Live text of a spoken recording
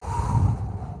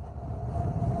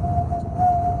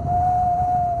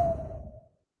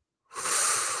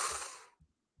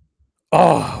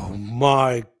Oh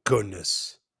my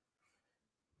goodness.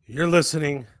 You're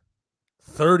listening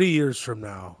 30 years from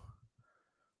now.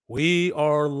 We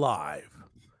are live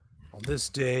on this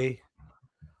day,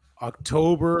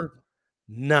 October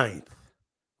 9th,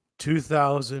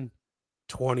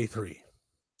 2023.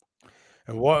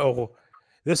 And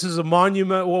this is a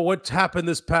monument. Well, what happened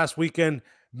this past weekend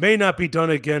may not be done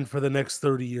again for the next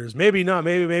 30 years. Maybe not.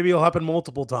 Maybe it'll happen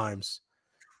multiple times.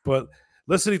 But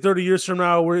listening 30 years from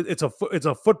now, it's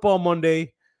a football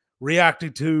Monday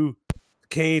reacting to the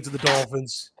Canes and the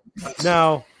Dolphins.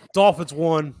 Now, Dolphins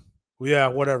won. Well, yeah,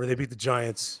 whatever. They beat the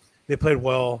Giants. They played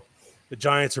well. The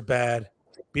Giants are bad.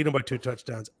 Beat them by 2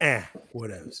 touchdowns.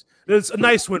 Whatevs. It's a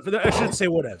nice win for I shouldn't say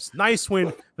whatevs. Nice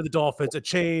win for the Dolphins. A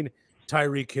chain,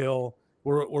 Tyreek Hill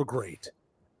were great.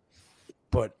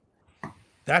 But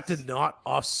that did not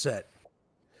offset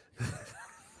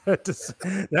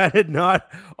that did not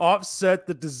offset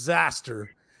the disaster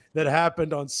that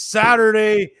happened on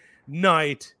Saturday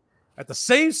night at the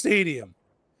same stadium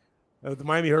of the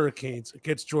Miami Hurricanes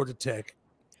against Georgia Tech.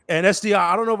 And SDI,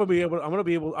 I don't know if I don't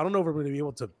know if we're going to be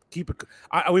able to keep it.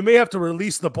 We may have to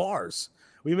release the bars.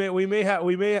 We may not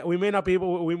be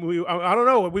able. I don't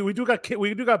know. We do got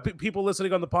people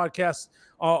listening on the podcast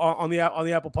on the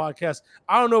Apple podcast.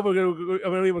 I don't know if I'm going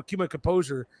to be able to keep my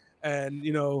composure and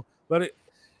let it.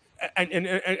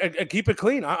 And keep it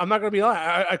clean. I'm not going to be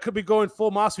lying. I could be going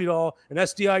full Masvidal and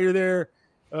SDI. You're there.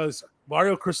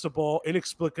 Mario Cristobal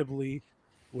inexplicably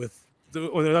when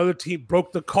another team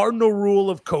broke the cardinal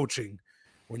rule of coaching.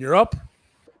 When you're up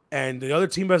and the other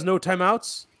team has no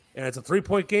timeouts and it's a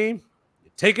 3-point game,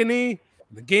 you take a knee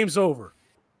and the game's over.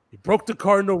 You broke the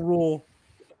cardinal rule.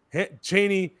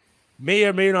 Chaney may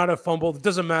or may not have fumbled. It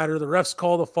doesn't matter. The refs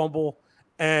called a fumble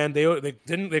and they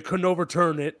couldn't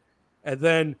overturn it. And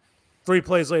then 3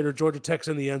 plays later, Georgia Tech's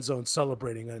in the end zone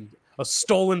celebrating and a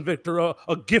stolen victory,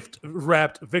 a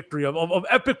gift-wrapped victory of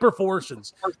epic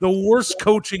proportions. The worst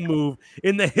coaching move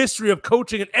in the history of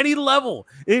coaching at any level,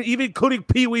 even including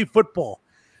Pee Wee football.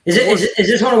 Is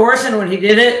this one worse than when he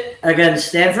did it against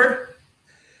Stanford?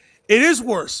 It is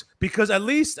worse because at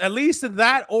least in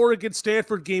that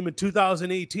Oregon-Stanford game in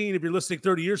 2018, if you're listening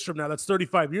 30 years from now, that's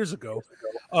 35 years ago.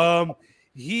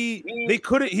 He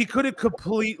could have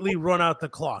completely run out the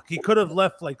clock. He could have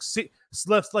left like 16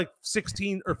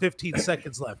 or 15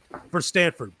 seconds left for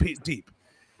Stanford deep.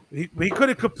 He could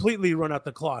have completely run out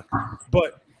the clock.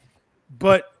 But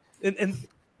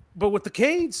with the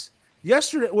Canes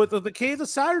yesterday, with the Canes on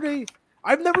Saturday,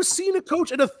 I've never seen a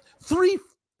coach in a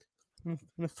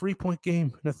 3-point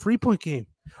game, a 3-point game,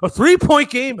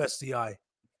 SDI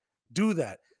do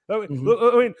that. I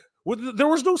mean, there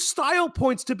was no style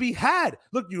points to be had.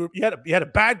 Look, you had a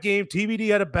bad game. TBD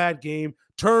had a bad game.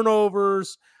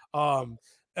 Turnovers,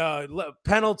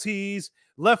 penalties,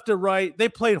 left to right. They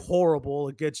played horrible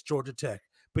against Georgia Tech.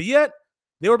 But yet,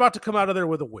 they were about to come out of there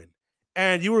with a win.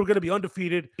 And you were going to be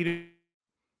undefeated.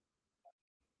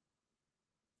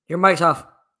 Your mic's off.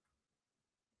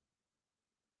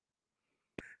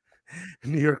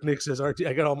 New York Knicks says, "RT,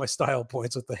 I got all my style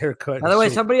points with the haircut." By the way,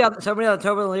 somebody on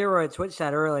Tobin Leroy Twitch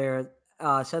chat earlier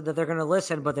said that they're going to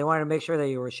listen, but they wanted to make sure that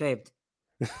you were shaved.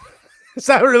 Is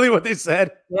that really what they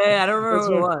said? Yeah, I don't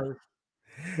remember what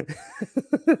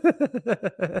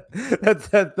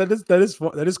it was.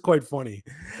 That is quite funny.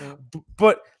 Yeah.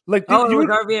 But like, it was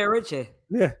RVA Richie.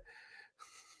 Yeah.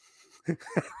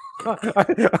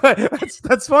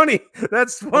 That's funny.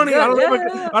 That's funny. I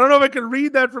don't know if I can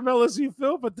read that from LSU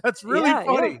Phil, but that's really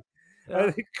funny. Yeah.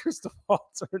 I think Cristobal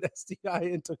turned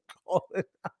SDI into Colin.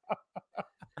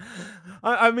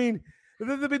 I mean,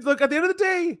 look, at the end of the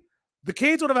day, the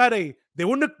Canes would have had they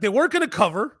weren't going to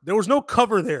cover. There was no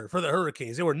cover there for the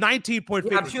Hurricanes. They were 19-point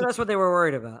favorites. I'm sure that's what they were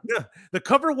worried about. Yeah, the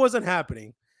cover wasn't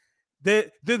happening. They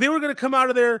were going to come out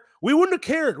of there. We wouldn't have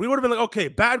cared. We would have been like, okay,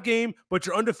 bad game, but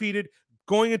you're undefeated.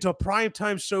 Going into a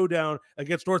primetime showdown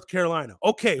against North Carolina.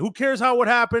 Okay, who cares how it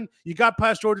happened? You got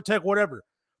past Georgia Tech, whatever.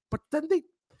 But then they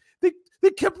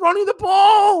kept running the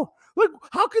ball. Like,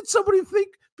 how could somebody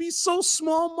be so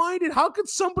small-minded? How could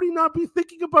somebody not be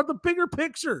thinking about the bigger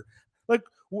picture? Like,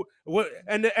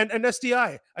 and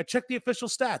SDI, I checked the official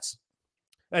stats.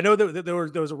 I know that there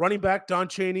was a running back, Don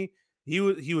Chaney.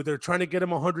 They're trying to get him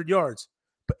 100 yards.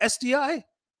 But SDI,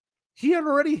 he had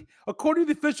already, according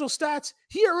to the official stats,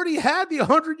 he already had the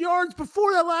 100 yards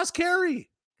before that last carry.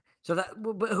 So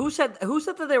but who said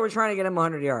that they were trying to get him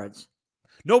 100 yards?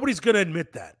 Nobody's going to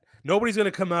admit that. Nobody's going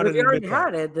to come out and admit that. If you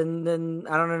already had it, then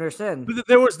I don't understand. But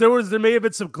there may have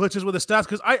been some glitches with the stats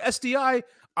because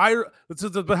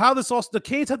the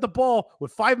Canes had the ball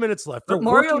with 5 minutes left. But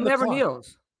Mario never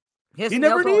kneels. He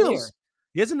never kneels.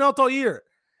 He hasn't knelt all year.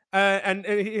 and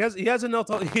he hasn't knelt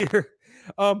all year.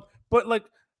 But like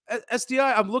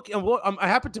SDI, I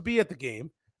happen to be at the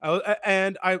game,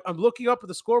 and I'm looking up at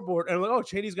the scoreboard, and I'm like, oh,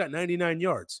 Cheney's got 99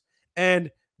 yards,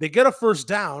 and they get a first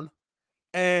down,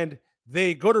 and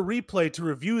they go to replay to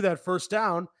review that first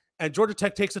down, and Georgia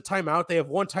Tech takes a timeout. They have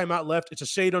one timeout left. It's a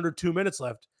shade under 2 minutes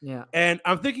left. Yeah. And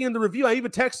I'm thinking in the review, I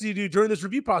even texted you during this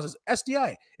review process,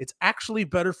 SDI, it's actually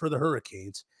better for the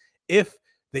Hurricanes if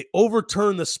they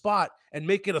overturn the spot and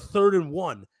make it a 3rd and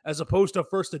 1 as opposed to a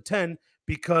 1st and 10,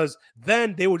 because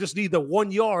then they would just need the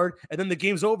 1 yard and then the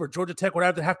game's over. Georgia Tech would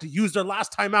have to use their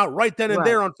last timeout right then and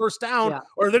there on first down,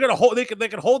 or they're gonna hold. They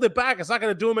can hold it back. It's not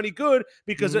gonna do them any good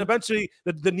because eventually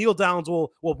the kneel downs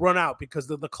will run out because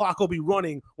the clock will be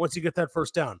running once you get that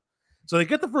first down. So they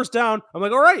get the first down. I'm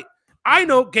like, all right, I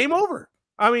know, game over.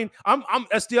 I mean, I'm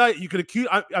SDI. You could accuse.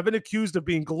 I've been accused of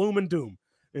being gloom and doom.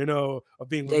 Of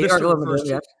being Mr. Reverse.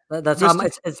 Yeah. That's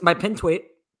Mr. It's my pin tweet.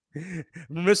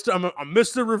 I'm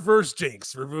Mr. Reverse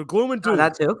Jinx, gloom and doom.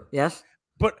 That too, yes.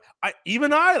 But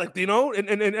in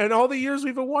all the years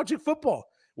we've been watching football,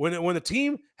 when the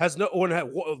team has no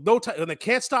time, when they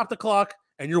can't stop the clock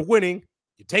and you're winning,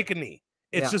 you take a knee.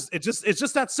 It's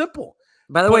just that simple.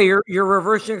 By the way, your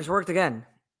reverse jinx worked again.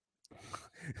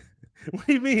 What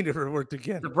do you mean it worked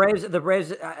again? The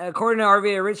Braves, according to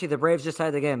RVA Richie, the Braves just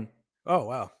tied the game. Oh,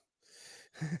 wow.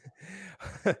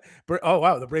 Oh,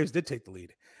 wow. The Braves did take the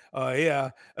lead.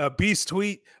 Beast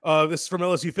tweet. This is from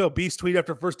LSU Phil. Beast tweet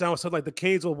after first down said like the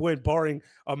Canes will win barring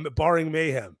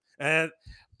mayhem.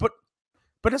 But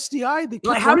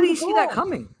SDI, how did he see that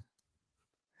coming?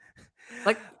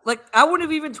 Like I wouldn't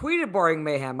have even tweeted barring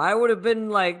mayhem. I would have been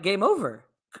like game over.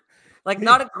 Like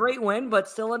not a great win, but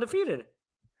still undefeated.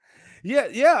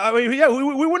 Yeah. I mean, yeah, we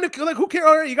wouldn't have, like, who cares?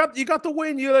 All right, you got the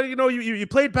win. You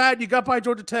played bad. You got by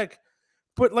Georgia Tech,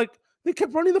 but like they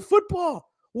kept running the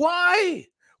football. Why?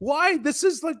 This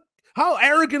is like, how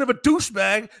arrogant of a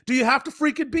douchebag do you have to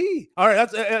freaking be? All right,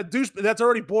 that's a douche. That's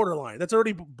already borderline. You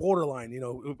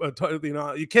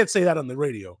can't say that on the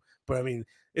radio, but I mean,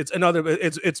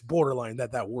 it's borderline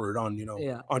that word on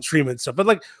on streaming and stuff. But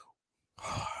like,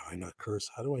 how do I not curse?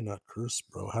 How do I not curse,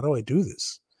 bro? How do I do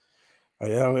this? How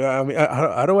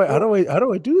do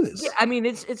I do this? Yeah, I mean,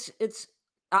 it's.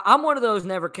 I'm one of those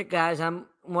never kick guys. I'm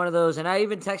one of those, and I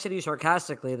even texted you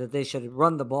sarcastically that they should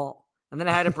run the ball, and then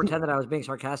I had to pretend that I was being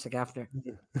sarcastic after.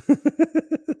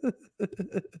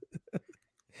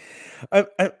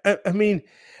 I mean,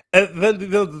 then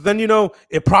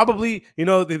it probably they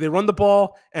run the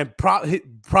ball and he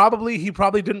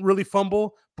probably didn't really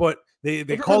fumble, but they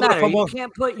called it a fumble.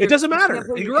 It doesn't matter.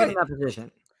 You're right. In that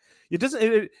position. It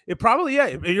doesn't. It probably,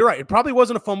 you're right. It probably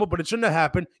wasn't a fumble, but it shouldn't have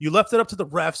happened. You left it up to the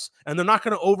refs, and they're not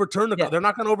going to overturn the. They're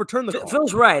not going to overturn the call.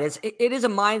 Phil's right. It is a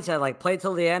mindset, like play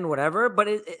till the end, whatever. But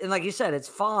and like you said, it's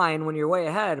fine when you're way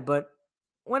ahead. But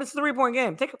when it's a 3-point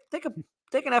game, take an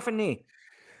effing knee.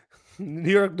 New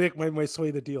York Nick might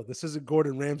sway the deal. This isn't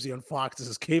Gordon Ramsay on Fox. This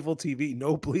is cable TV.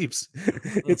 No bleeps.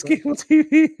 It's cable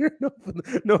TV.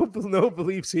 No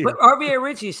bleeps here. But RBA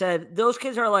Richie said those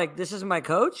kids are like, this isn't my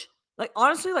coach. Like,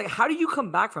 honestly, like, how do you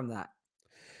come back from that?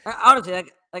 Honestly,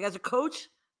 like as a coach,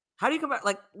 how do you come back?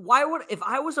 Like, if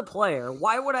I was a player,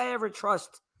 why would I ever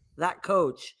trust that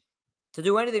coach to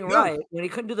do anything right when he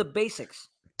couldn't do the basics?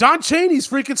 Don Chaney's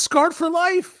freaking scarred for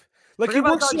life. Like, he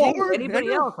works so hard.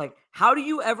 Anybody else? Like, how do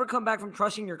you ever come back from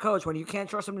trusting your coach when you can't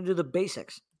trust him to do the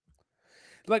basics?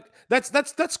 Like,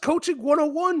 that's coaching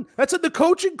 101. That's in the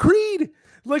coaching creed.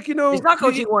 Like, it's not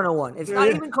coaching 101. It's not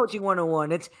even coaching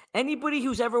 101. It's anybody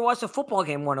who's ever watched a football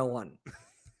game 101.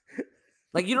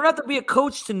 Like, you don't have to be a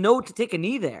coach to know to take a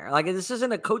knee there. Like, this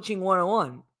isn't a coaching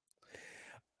 101.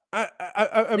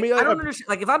 I mean, I don't understand.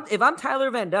 Like, if I'm Tyler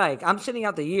Van Dyke, I'm sitting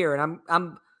out the year and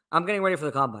I'm getting ready for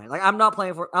the combine. Like, I'm not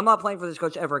playing for this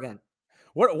coach ever again.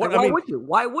 Why would you?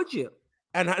 Why would you?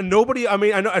 And nobody, I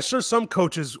mean, I'm sure some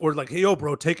coaches were like, hey, yo,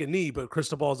 bro, take a knee, but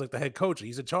Cristobal is like the head coach.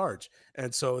 He's in charge.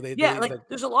 And so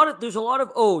there's a lot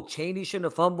of, Chaney shouldn't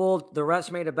have fumbled. The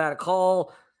refs made a bad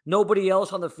call. Nobody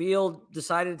else on the field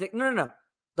decided to take, no.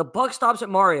 The buck stops at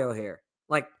Mario here.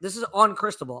 Like, this is on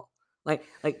Cristobal. Like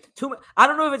I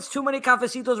don't know if it's too many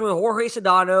cafecitos with Jorge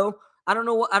Sedano. I don't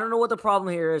know what the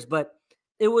problem here is, but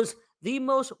it was the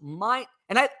most by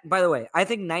the way, I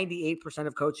think 98%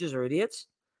 of coaches are idiots.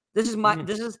 This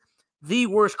is the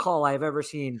worst call I've ever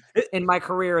seen in my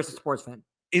career as a sports fan.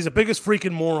 He's the biggest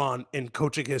freaking moron in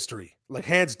coaching history. Like,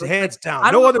 hands down.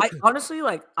 I honestly,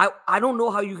 I don't know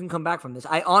how you can come back from this.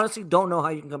 I honestly don't know how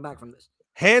you can come back from this.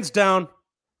 Hands down,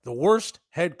 the worst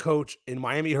head coach in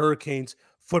Miami Hurricanes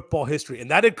football history. And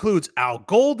that includes Al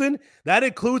Golden. That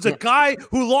includes a guy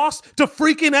who lost to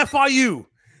freaking FIU.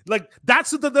 Like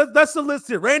that's the list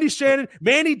here. Randy Shannon,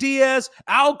 Manny Diaz,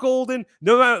 Al Golden.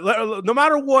 No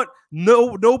matter what,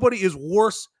 nobody is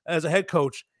worse as a head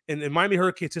coach in Miami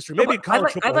Hurricanes history. Maybe in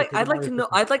college football. I'd like to know.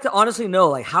 I'd like to honestly know,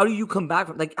 like, how do you come back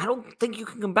from? Like, I don't think you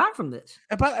can come back from this.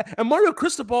 And Mario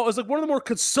Cristobal is like one of the more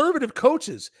conservative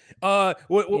coaches.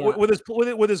 With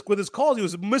his calls, he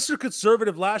was Mr.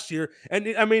 Conservative last year, and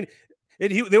I mean.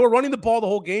 They were running the ball the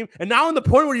whole game, and now in the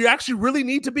point where you actually really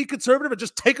need to be conservative and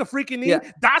just take a freaking knee,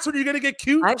 that's when you're going to get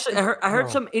cute. I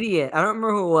heard some idiot. I don't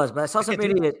remember who it was, but I saw some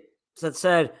idiot that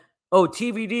said, "Oh,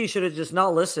 TVD should have just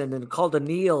not listened and called a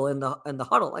kneel in the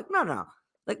huddle." Like, no.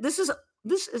 Like this is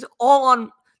all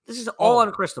on Cristobal.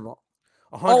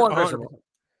 All on Cristobal.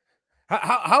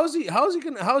 How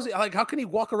can he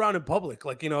walk around in public?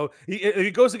 Like,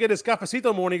 he goes to get his cafecito in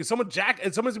the morning, someone's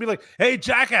gonna be like, "Hey,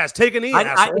 jackass, take a knee,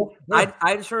 asshole."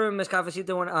 I just heard him miss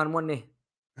cafecito on one knee.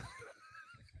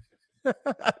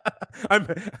 I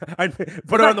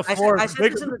put it on the floor. I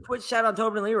said this in the Twitch chat on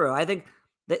Tobin and Leroy. I think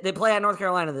they play at North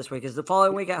Carolina this week. Is the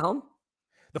following week at home?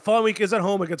 The following week is at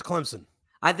home against Clemson.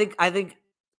 I think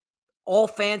all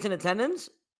fans in attendance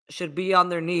should be on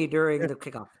their knee during the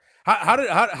kickoff. How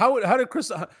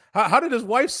did his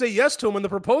wife say yes to him in the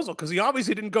proposal? Because he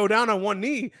obviously didn't go down on one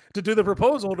knee to do the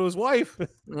proposal to his wife.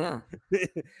 Yeah,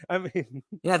 I mean,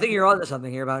 I think you're onto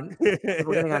something here about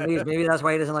people getting on knees. Maybe that's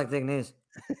why he doesn't like taking knees.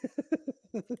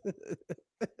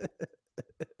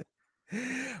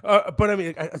 But I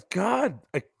mean,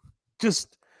 I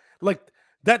just like.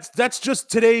 That's just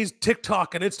today's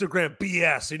TikTok and Instagram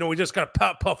BS. We just got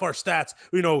to puff our stats,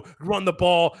 run the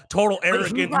ball, total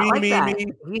arrogant, me.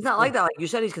 He's not like that. Like you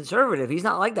said, he's conservative. He's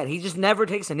not like that. He just never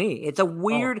takes a knee. It's a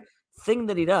weird thing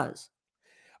that he does.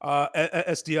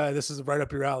 SDI, this is right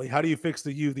up your alley. How do you fix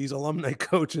the youth? These alumni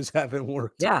coaches haven't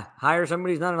worked. Yeah, hire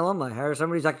somebody who's not an alumni. Hire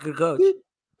somebody who's like a good coach.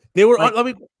 They were,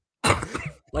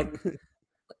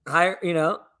 hire,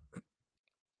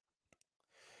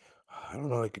 I don't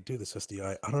know how I could do this,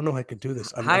 SDI. I don't know how I could do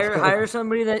this. Hire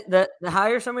somebody that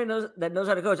knows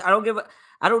how to coach. I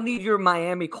don't need your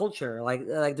Miami culture. Like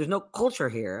there's no culture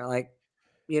here. Like,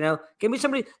 give me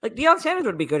somebody like Deion Sanders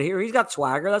would be good here. He's got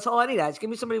swagger. That's all I need. Just give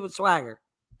me somebody with swagger.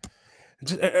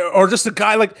 Or just a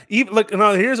guy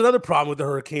here's another problem with the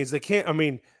Hurricanes. They can't. I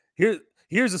mean, here's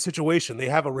the situation. They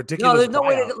have a ridiculous. No, there's no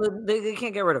way they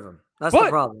can't get rid of him. That's the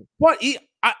problem. But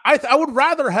I would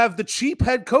rather have the cheap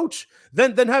head coach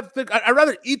than have I'd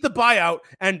rather eat the buyout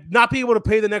and not be able to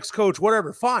pay the next coach,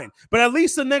 whatever, fine. But at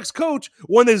least the next coach,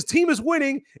 when his team is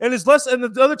winning and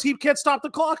the other team can't stop the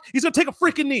clock, he's gonna take a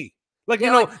freaking knee.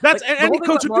 That's any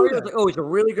coach would do that. Like, he's a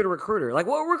really good recruiter. Like,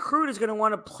 what recruit is gonna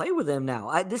want to play with him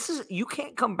now? You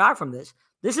can't come back from this.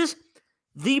 This is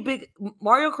the big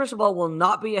Mario Cristobal will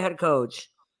not be a head coach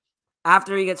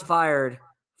after he gets fired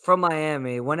from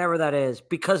Miami, whenever that is,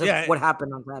 because of what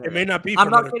happened on Saturday. It may not be. I'm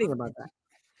not kidding about that.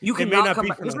 You cannot come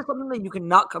back. This is something that you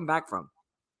cannot come back from.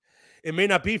 It may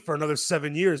not be for another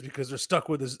 7 years because they're stuck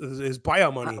with his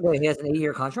buyout money. Wait, he has an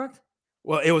 8-year contract?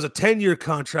 Well, it was a 10-year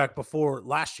contract before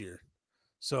last year.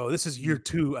 So this is year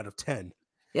 2 out of 10.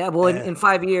 Yeah, well, in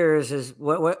 5 years is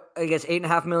what I guess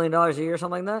 $8.5 million a year,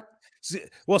 something like that.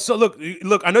 Well, so look.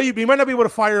 I know you might not be able to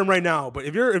fire him right now, but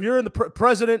if you're in the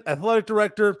president, athletic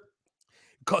director,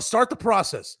 start the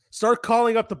process. Start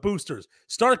calling up the boosters.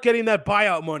 Start getting that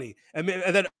buyout money, and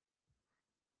then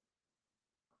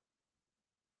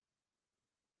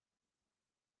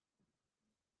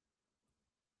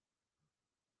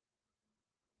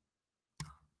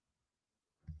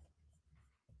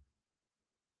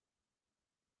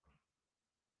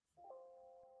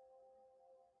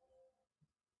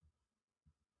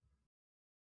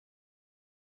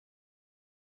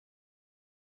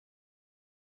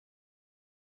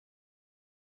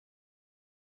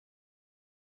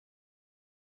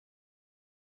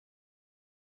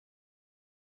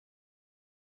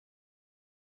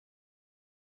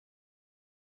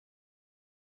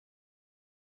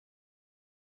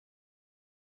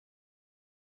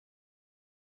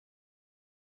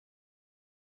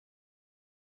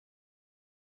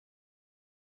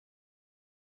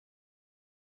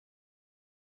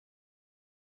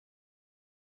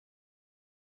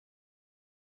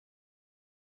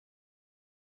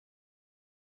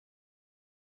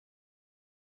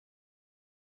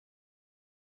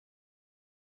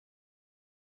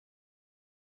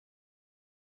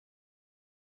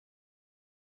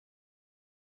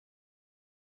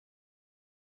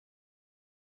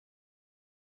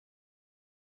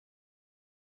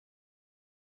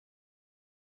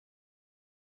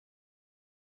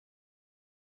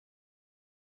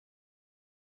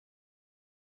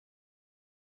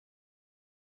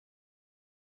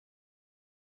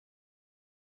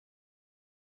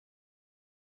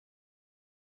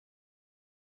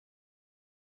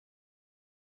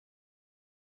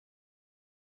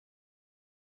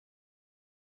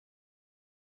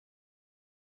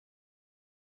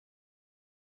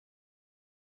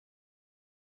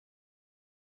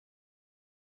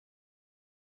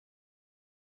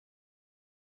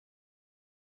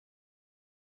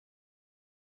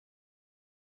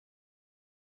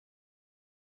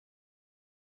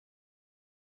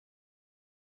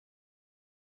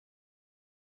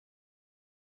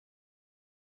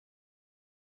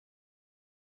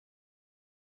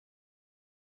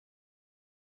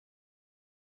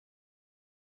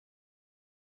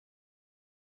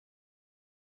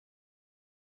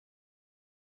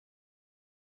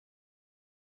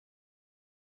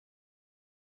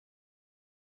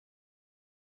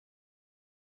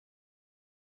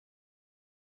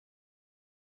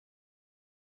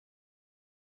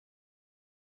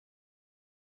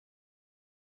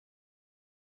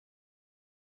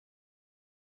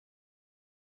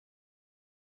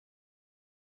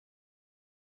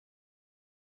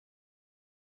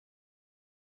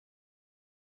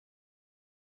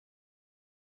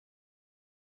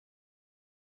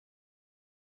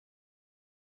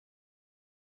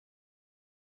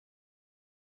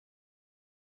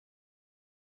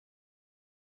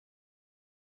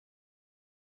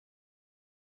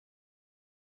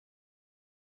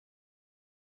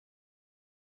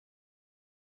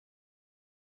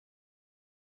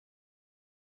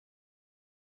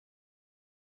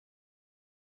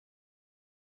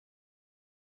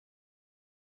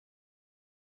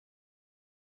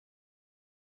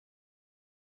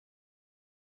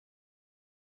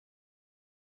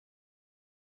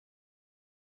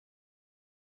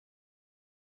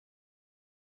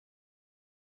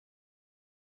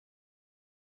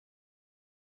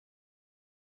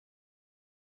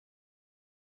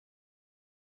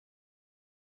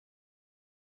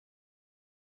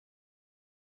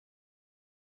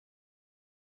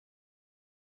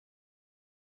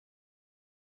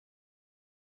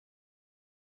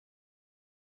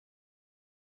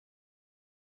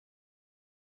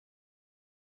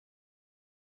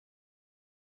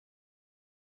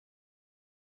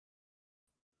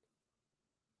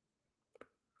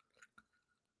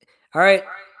All right.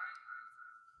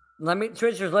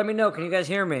 Twitchers, let me know. Can you guys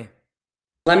hear me?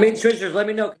 Twitchers, let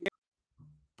me know.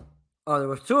 Oh, there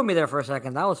was two of me there for a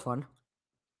second. That was fun.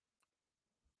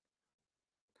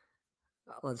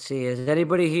 Let's see. Is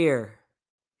anybody here?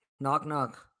 Knock,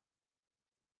 knock.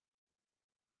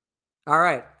 All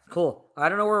right, cool. I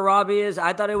don't know where Robbie is.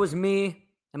 I thought it was me.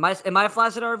 Am I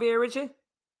flaccid, RVA Richie?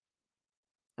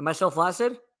 Am I still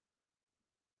flaccid?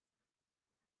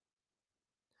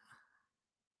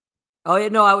 Oh yeah,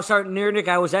 no, I was starting near Nick.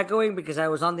 I was echoing because I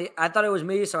thought it was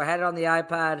me, so I had it on the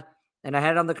iPad and I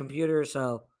had it on the computer,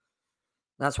 so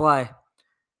that's why.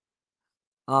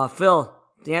 Phil,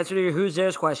 the answer to your who's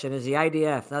there's question is the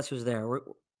IDF. That's who's there. We're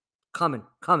coming.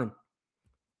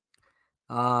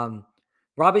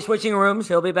 Robbie's switching rooms.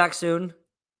 He'll be back soon.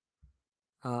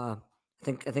 I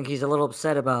think he's a little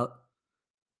upset about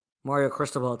Mario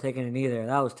Cristobal taking a knee there.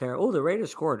 That was terrible. Oh, the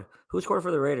Raiders scored. Who scored for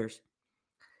the Raiders?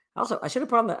 Also, I should have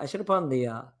put on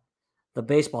the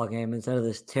baseball game instead of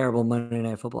this terrible Monday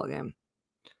Night Football game.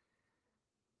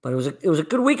 But it was a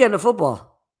good weekend of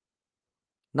football.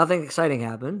 Nothing exciting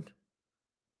happened.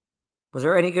 Was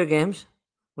there any good games?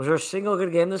 Was there a single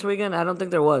good game this weekend? I don't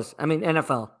think there was. I mean,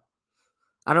 NFL.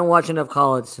 I don't watch enough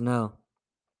college to know.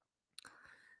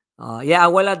 Yeah,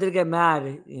 Abuela did get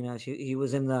mad. You know, he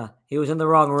was in the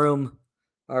wrong room.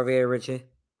 RVA Richie.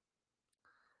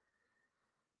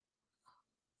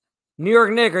 New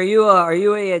York Nick, are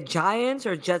you a Giants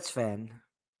or Jets fan?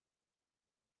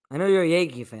 I know you're a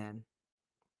Yankee fan,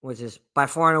 which is by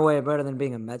far and away better than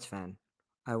being a Mets fan,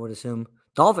 I would assume.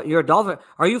 You're a Dolphin.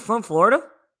 Are you from Florida?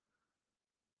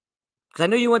 Because I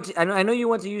know you went to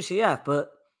UCF,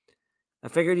 but I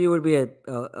figured you would be a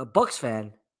Bucks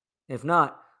fan. If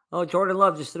not, oh, Jordan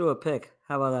Love just threw a pick.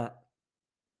 How about that?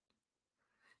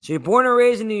 So you're born and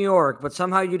raised in New York, but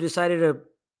somehow you decided to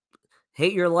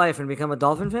hate your life and become a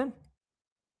Dolphin fan?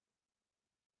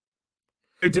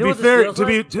 To be fair,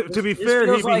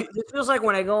 this feels like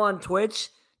when I go on Twitch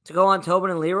to go on Tobin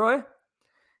and Leroy,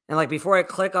 and like before I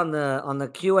click on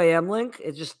the QAM link,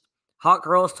 it's just hot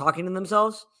girls talking to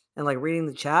themselves and like reading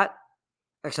the chat.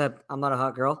 Except I'm not a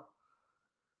hot girl.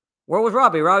 Where was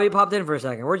Robbie? Robbie popped in for a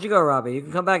second. Where'd you go, Robbie? You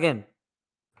can come back in.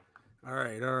 All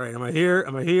right. Am I here?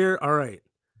 All right.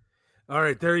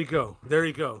 There you go.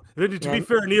 To be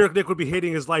fair, New York Nick would be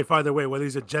hating his life either way, whether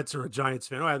he's a Jets or a Giants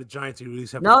fan. The Giants. He would at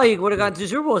least have. No, he would have gone to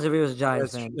Super Bowls if he was a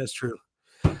Giants fan. That's true.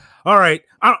 All right.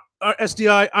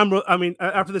 SDI.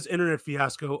 After this internet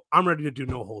fiasco, I'm ready to do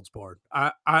no holds barred.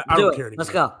 I don't care anymore. Let's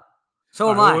go.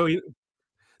 So am I.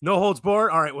 No holds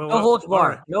barred. All right. Well, no holds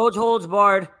barred. Right. No holds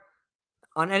barred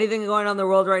on anything going on in the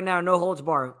world right now. No holds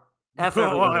barred. Wait.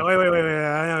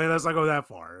 I mean, let's not go that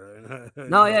far.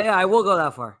 No, yeah. I will go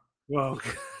that far. Well,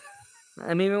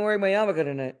 I'm even wearing my yarmulke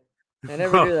tonight. I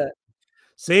never do that.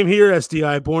 Same here,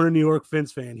 SDI. Born a New York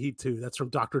Fins fan. He too. That's from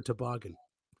Dr. Toboggan.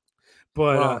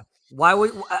 But why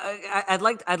would I'd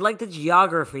like the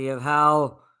geography of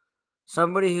how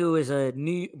somebody who is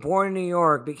born in New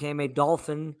York became a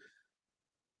Dolphin.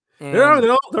 There are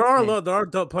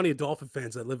plenty of Dolphin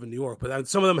fans that live in New York, but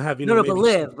some of them have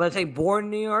but say born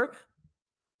in New York.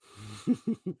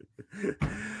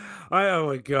 Oh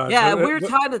my god! Yeah, weird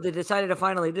time that they decided to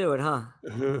finally do it, huh?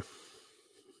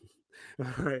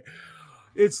 All right,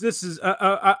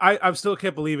 I still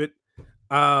can't believe it.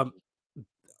 What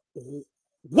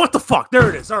the fuck? There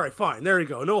it is. All right, fine. There you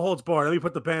go. No holds barred. Let me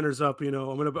put the banners up. You know,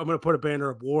 I'm gonna put a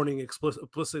banner up. Warning: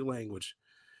 explicit language.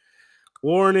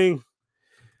 Warning: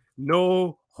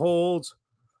 no holds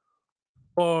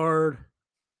barred.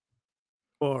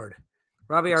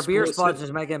 Robbie, our beer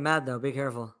sponsors might get mad though. Be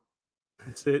careful.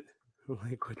 That's it.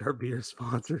 Like with our beer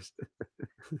sponsors.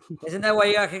 Isn't that why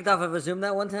you got kicked off of a Zoom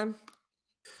that one time?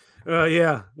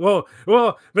 Yeah. Well,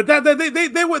 but that they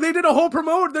did a whole they did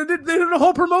a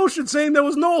whole promotion saying there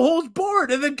was no holds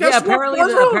barred, and then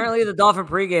apparently the Dolphin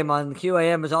pregame on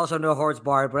QAM is also no holds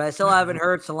barred, but I still haven't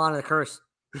heard Solana curse.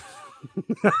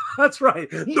 That's right.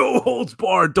 No holds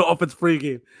barred Dolphins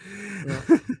pregame.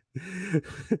 Yeah.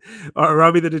 All right,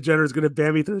 Robbie the Degenerate is going to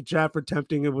ban me through the chat for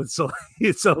tempting him with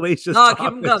salacious. No, keep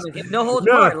him coming. No holds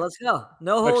barred. Let's go.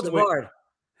 No holds barred.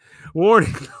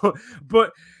 Warning,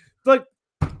 but like,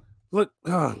 look,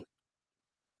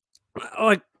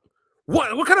 like.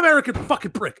 What kind of arrogant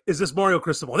fucking prick is this Mario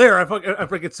Cristobal? There, I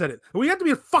freaking said it. We have to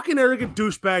be a fucking arrogant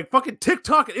douchebag, fucking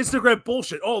TikTok and Instagram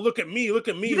bullshit. Oh, look at me. You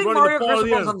think Mario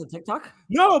Cristobal's on the TikTok?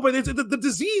 No, but the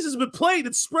disease has been played.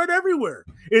 It's spread everywhere.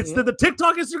 It's the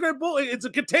TikTok, Instagram bullshit. It's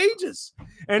contagious.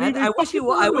 And I wish he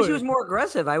was more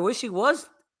aggressive. I wish he was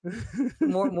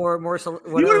more. He would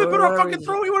have been better off fucking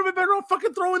throwing. He would have been better off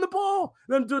fucking throwing the ball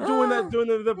than doing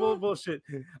the bullshit.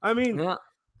 I mean. Yeah.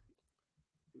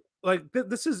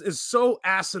 this is so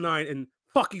asinine and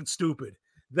fucking stupid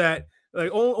that like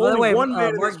By the only way, one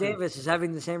man. Mark Davis is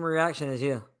having the same reaction as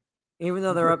you, even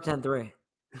though they're up 10-3.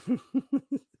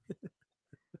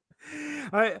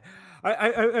 I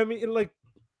mean, like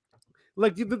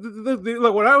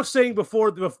what I was saying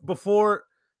before the before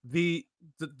the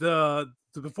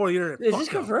internet. Is this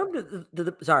confirmed?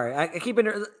 Sorry, I keep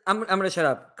I'm going to shut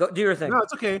up. Go do your thing. No,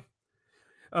 it's okay.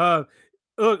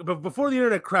 Look, but before the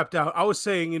internet crapped out, I was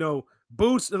saying,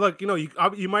 Boots, like,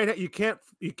 you can't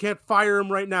fire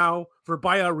him right now for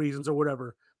buyout reasons or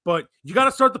whatever, but you got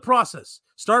to start the process.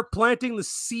 Start planting the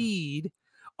seed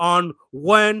on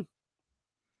when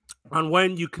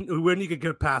you can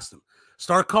get past them.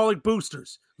 Start calling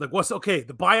boosters. Like,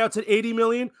 the buyout's at 80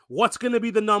 million. What's going to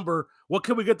be the number? What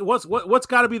can we get? What's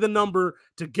got to be the number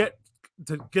to get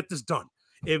this done?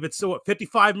 If it's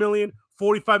 55 million,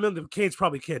 45 million, the Canes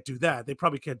probably can't do that. They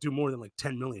probably can't do more than like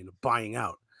 10 million of buying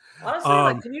out.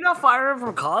 Honestly, can you not fire him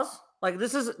from cause? Like,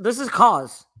 this is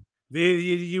cause.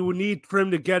 You would need for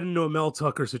him to get into a Mel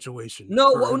Tucker situation.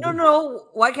 No.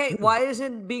 Why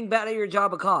isn't being bad at your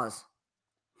job a cause?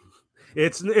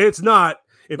 It's not.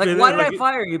 Why did I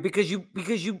fire you? Because you're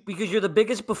the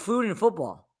biggest buffoon in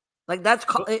football. Like, that's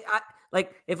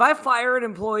if I fire an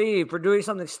employee for doing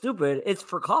something stupid, it's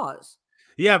for cause.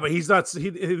 Yeah, but he's not.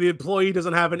 The employee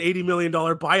doesn't have an $80 million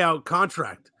buyout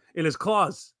contract in his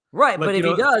clause. Right, but if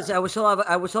he does, I would still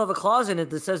have a clause in it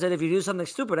that says that if you do something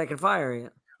stupid, I can fire you.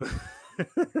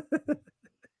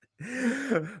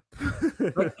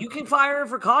 Like, you can fire him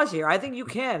for cause here. I think you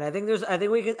can. I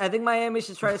think Miami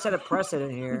should try to set a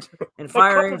precedent here and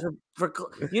firing for.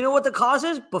 You know what the cause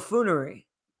is? Buffoonery.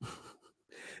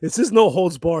 It says no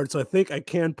holds barred, so I think I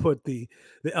can put the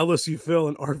LSU Phil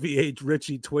and RVH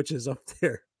Richie Twitches up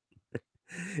there.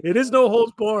 It is no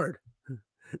holds barred.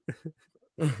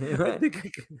 Right.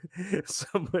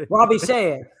 Robbie,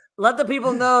 say it. Let the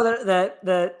people know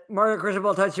that Mario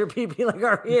Cristobal touched your pee-pee like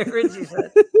RVH Richie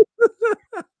said.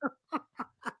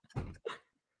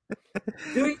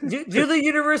 Do the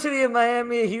University of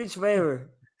Miami a huge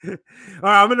favor. All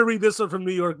right, I'm going to read this one from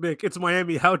New York Nick. It's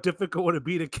Miami. How difficult would it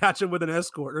be to catch him with an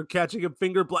escort or catching him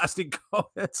finger blasting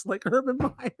comments like Urban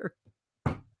Meyer?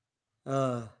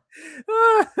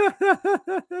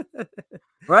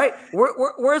 Right?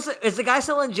 Is the guy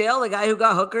still in jail? The guy who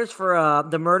got hookers for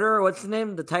the murder? What's the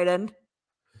name? The tight end?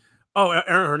 Oh,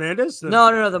 Aaron Hernandez?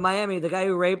 No. The Miami, the guy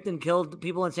who raped and killed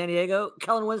people in San Diego,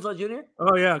 Kellen Winslow Jr.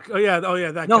 Oh yeah.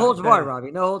 That no holds barred,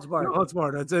 Robbie. No holds barred. No holds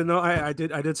barred. I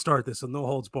did start this, so no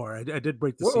holds barred. I did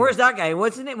break the. Where's that guy?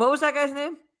 What's his name? What was that guy's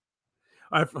name?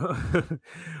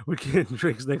 We can't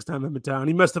drinks next time I'm in town.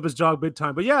 He messed up his job big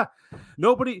time, but yeah,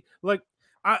 nobody was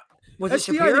it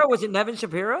Shapiro? Was it Nevin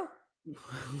Shapiro?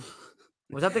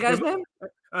 Was that the guy's name?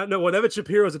 No, well, Nevin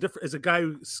Shapiro is a guy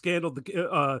who scandaled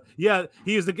the.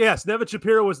 He is the guest. Nevin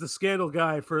Shapiro was the scandal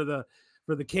guy for the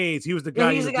Canes. He was the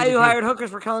guy. He's the guy who hired hookers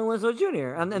for Kellen Winslow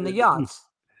Jr. and the yachts.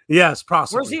 Yes,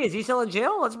 possibly. Where's he? Is he still in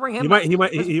jail? Let's bring him.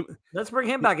 Let's bring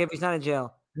him back if he's not in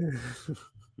jail.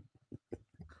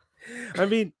 I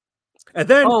mean, and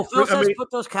then Phil says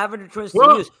put those Cavender twins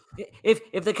to use. If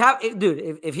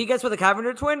he gets with a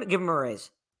Cavender twin, give him a raise.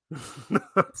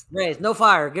 Raise, no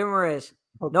fire. Give him a raise.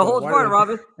 No holds barred,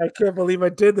 Robin. I can't believe I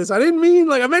did this. I didn't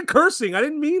mean I meant cursing. I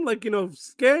didn't mean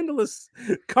scandalous,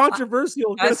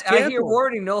 controversial. I hear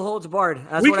wording, no holds barred.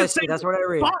 That's what I see. That's what I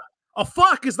read. A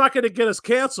fuck is not going to get us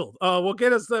canceled. Will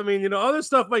get us. I mean, other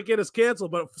stuff might get us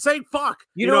canceled, but saying fuck,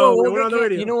 you know what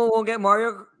won't get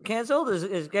Mario canceled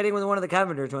is getting with one of the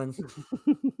Cavender twins.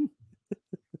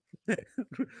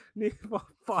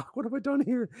 Fuck! What have I done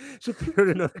here? Should have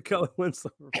heard another Kellen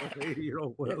Winslow for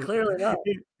 80-year-old. Clearly not.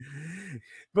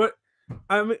 But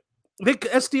I mean,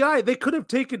 SDI. They could have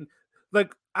taken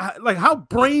like how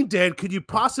brain dead could you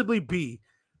possibly be?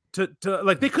 To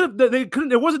they couldn't.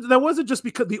 That wasn't just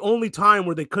because the only time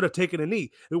where they could have taken a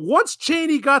knee. Once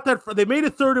Chaney got that, they made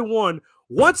it 3rd and 1.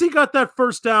 Once he got that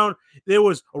first down, there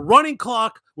was a running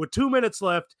clock with 2 minutes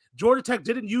left. Georgia Tech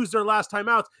didn't use their last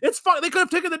timeouts. It's fine. They could have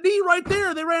taken the knee right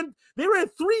there. They ran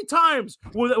 3 times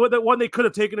with that one. They could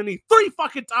have taken a knee 3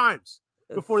 fucking times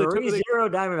before they took it.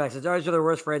 3-0 Diamondbacks. It's always the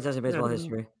worst franchise in baseball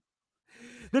history.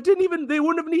 They wouldn't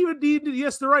have even needed.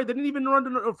 Yes, they're right. They didn't even run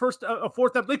a fourth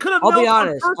down. They could have.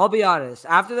 I'll be honest.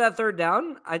 After that 3rd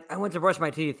down, I went to brush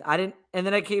my teeth. I didn't, and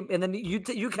then I came, and then you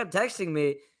kept texting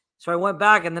me, so I went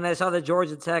back, and then I saw the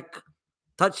Georgia Tech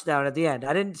touchdown at the end.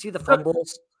 I didn't see the fumble.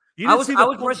 I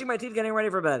was brushing my teeth, getting ready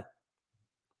for bed.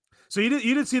 So you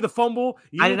didn't see the fumble.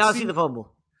 I did not see the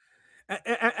fumble.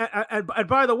 And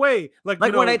by the way,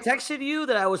 when I texted you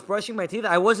that I was brushing my teeth,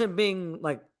 I wasn't being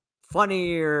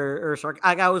funny or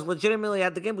I was legitimately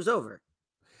at the game was over.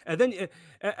 And then,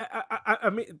 I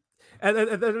mean,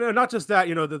 and not just that,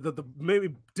 the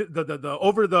maybe the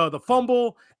over the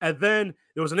fumble, and then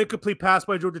there was an incomplete pass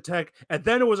by Georgia Tech, and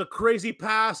then it was a crazy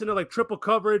pass into like triple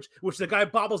coverage, which the guy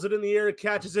bobbles it in the air and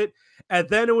catches it, and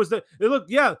then it was I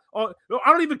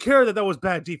don't even care that was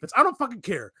bad defense. I don't fucking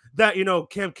care that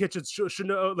Cam Kitchens should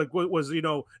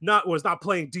was not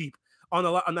playing deep on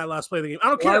that last play of the game. I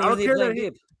don't care. I don't care that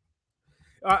deep.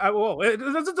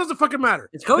 It doesn't fucking matter.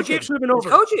 It's coaching. The game should have been over.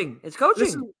 It's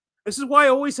coaching. This is why I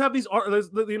always have these.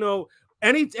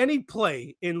 Any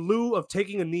play in lieu of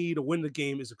taking a knee to win the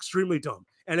game is extremely dumb.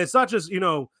 And it's not just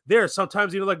there.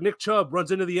 Sometimes like Nick Chubb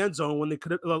runs into the end zone when they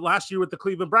could last year with the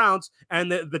Cleveland Browns,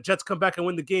 and the Jets come back and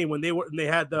win the game when they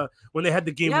had the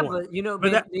game. Yeah, won.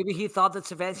 But maybe he thought that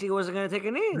Stefanski wasn't going to take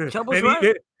a knee. Chubb was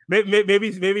right.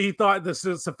 Maybe he thought the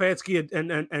Stefanski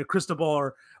and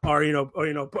Cristobal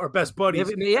are best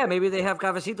buddies. Maybe they have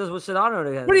Cafecitos with Sedano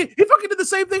together. But he fucking did the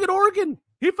same thing at Oregon.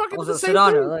 He fucking did the same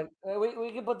thing. Like,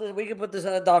 we can put this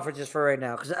down for just for right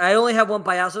now because I only have one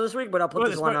payaso this week, but I'll put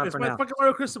this one on for now. Fucking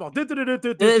Mario Cristobal. No,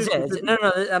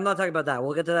 I'm not talking about that.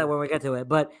 We'll get to that when we get to it.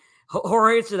 But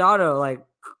Jorge Sedano, like,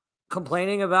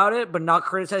 complaining about it, but not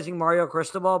criticizing Mario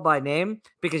Cristobal by name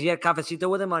because he had Cafecito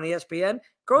with him on ESPN.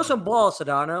 Grow some balls,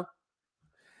 Sedano.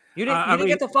 You didn't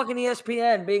get the fucking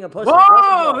ESPN being a pussy.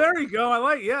 Whoa, there you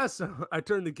go. Yes. I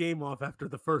turned the game off after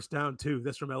the first down too.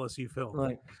 That's from LSU Phil.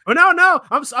 But no,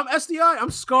 I'm SDI.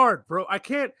 I'm scarred, bro. I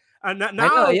can't. Now, I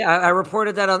know, yeah, I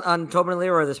reported that on Tobin and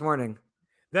Leroy this morning.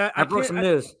 That I broke some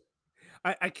news.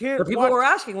 I can't. But people were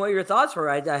asking what your thoughts were.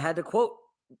 I had to quote.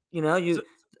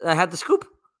 I had the scoop.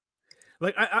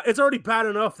 Like it's already bad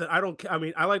enough that I don't. I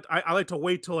mean, I like to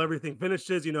wait till everything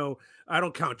finishes. I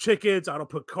don't count chickens. I don't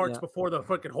put carts before the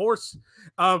fucking horse.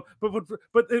 But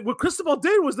what Cristobal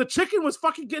did was the chicken was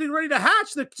fucking getting ready to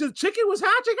hatch. The chicken was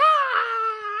hatching.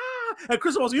 And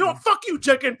Cristobal's, fuck you,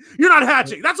 chicken. You're not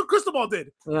hatching. That's what Cristobal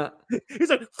did. Yeah.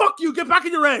 He's like, fuck you. Get back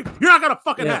in your egg. You're not gonna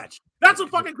fucking hatch. That's what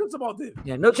fucking Cristobal did.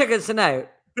 Yeah, no chickens tonight.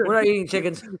 We're not eating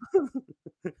chickens.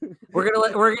 We're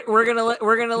gonna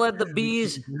let the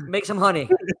bees make some honey.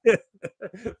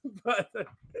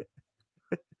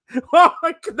 Now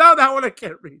that one I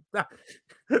can't read. That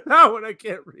one I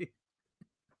can't read.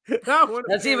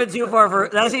 That's even too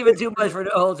much for No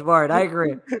Holds Barred. I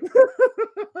agree.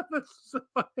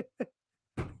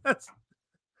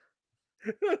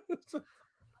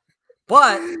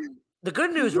 But the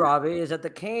good news, Robbie, is that the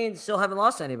Canes still haven't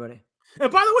lost anybody.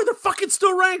 And by the way, they're fucking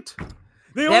still ranked.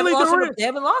 They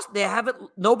haven't lost. They haven't.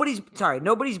 Nobody's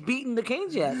beaten the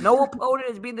Canes yet. No opponent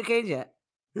has beaten the Canes yet.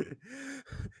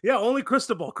 Yeah, only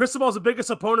Cristobal. Cristobal's the biggest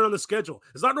opponent on the schedule.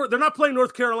 It's not. They're not playing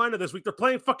North Carolina this week. They're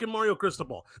playing fucking Mario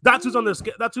Cristobal. That's who's on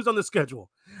the schedule.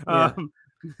 Yeah.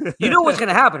 You know what's going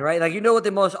to happen, right? Like, what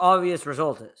the most obvious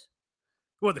result is.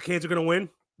 What, the Canes are going to win?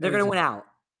 They're going to win out.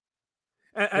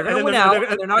 They're going to win out.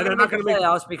 They're not going to make the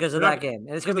playoffs because of that game,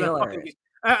 and it's going to be hilarious.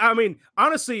 I mean,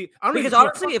 honestly, if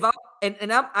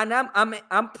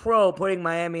I'm pro putting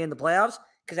Miami in the playoffs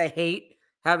because I hate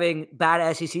having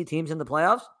bad SEC teams in the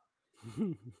playoffs.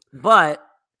 But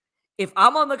if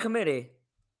I'm on the committee,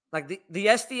 like the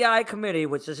SDI committee,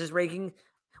 which is his ranking,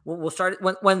 we'll start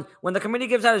when the committee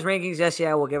gives out his rankings.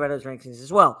 SDI will give out his rankings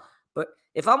as well. But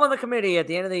if I'm on the committee at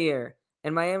the end of the year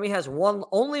and Miami has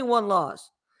only one loss,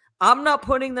 I'm not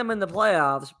putting them in the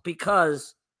playoffs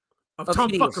because of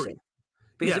fuckery.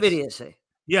 Because of idiocy.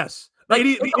 Yes. Like,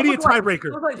 idiot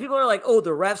tiebreaker. Like people are like, oh,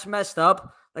 the refs messed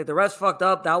up. Like the refs fucked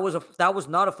up. That was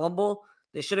not a fumble.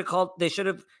 They should have.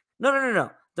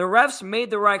 No. The refs made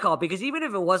the right call because even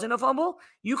if it wasn't a fumble,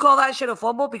 you call that shit a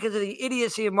fumble because of the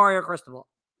idiocy of Mario Cristobal.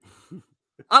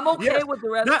 I'm okay with the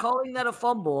refs calling that a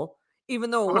fumble,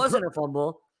 even though it wasn't a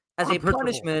fumble, as a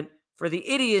punishment for the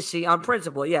idiocy on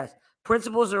principle. Yes.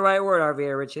 Principle is the right word,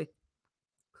 RVA Richie.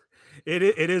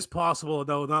 It is possible,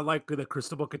 though, not likely that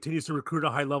Cristobal continues to recruit at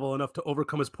a high level enough to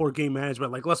overcome his poor game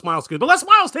management like Les Miles could. But Les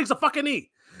Miles takes a fucking knee.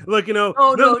 Like, no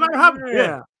matter how.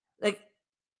 Yeah. Like,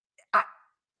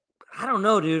 I don't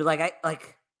know, dude.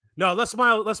 No, Les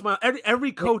Miles.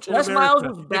 Every coach in America, Miles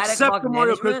was bad except for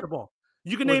Mario Cristobal.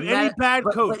 You can name any bad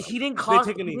coach. But he didn't cause.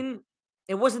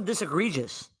 It wasn't this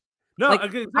egregious. No,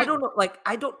 exactly. I don't know. Like,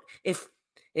 I don't. If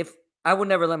I would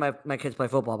never let my kids play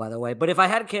football, by the way. But if I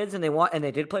had kids and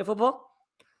they did play football,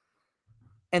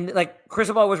 and like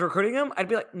Cristobal was recruiting them, I'd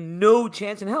be like, no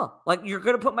chance in hell. Like, you're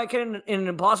gonna put my kid in an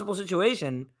impossible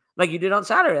situation, like you did on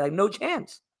Saturday. Like, no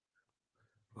chance.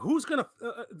 Who's gonna?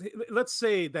 Let's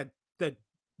say that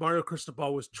Mario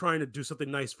Cristobal was trying to do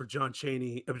something nice for Don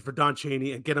Chaney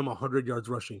and get him 100 yards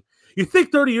rushing. You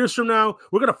think 30 years from now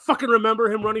we're gonna fucking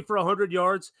remember him running for 100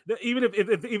 yards, even if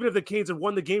the Canes have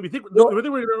won the game? You think we're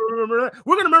gonna remember that?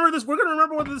 We're gonna remember this. We're gonna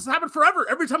remember when this happened forever.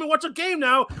 Every time we watch a game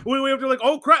now, we have to like,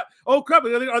 oh crap. Are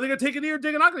they gonna take a knee or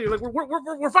dig an ugly? Like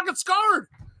we're fucking scarred.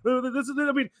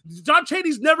 I mean, Don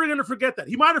Chaney's never gonna forget that.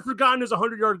 He might have forgotten his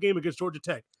 100-yard game against Georgia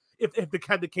Tech if the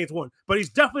Canes won, but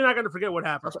he's definitely not going to forget what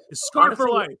happened. It's scarred for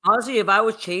life. Honestly, if I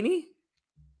was Chaney,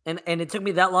 and it took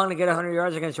me that long to get 100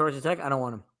 yards against Georgia Tech, I don't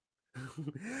want him.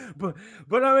 but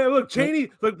I mean, look,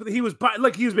 Chaney,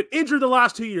 he's been injured the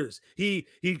last 2 years. He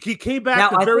came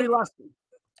back last.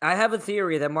 I have a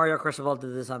theory that Mario Cristobal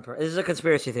did this on purpose. This is a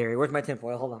conspiracy theory. Where's my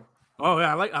tinfoil? Hold on. Oh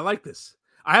yeah, I like this.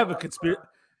 I have a conspiracy.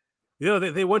 You know,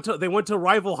 they went to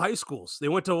rival high schools. They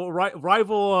went to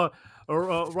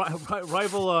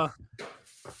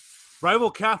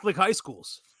rival Catholic high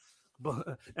schools,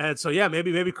 and so yeah,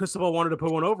 maybe Cristobal wanted to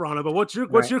put one over on him. But what's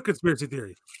your conspiracy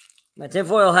theory? My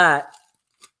tinfoil hat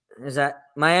is that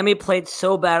Miami played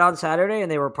so bad on Saturday,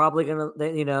 and they were probably gonna,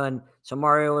 and so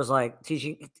Mario was like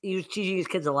teaching his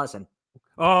kids a lesson.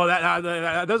 Oh,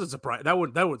 that doesn't surprise. That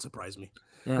would surprise me.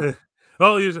 Yeah.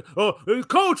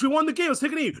 Coach, we won the game. Let's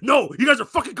take an E. No, you guys are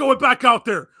fucking going back out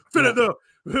there.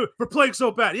 For playing so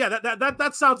bad. Yeah,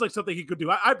 that sounds like something he could do.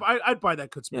 I'd buy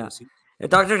that conspiracy. Yeah.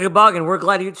 Dr. Gabogan, we're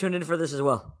glad you tuned in for this as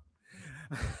well.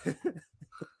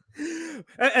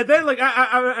 and then like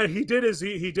he did his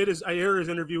I heard his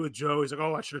interview with Joe. He's like,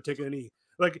 oh, I should have taken an E.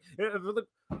 But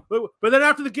then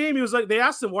after the game, he was like, they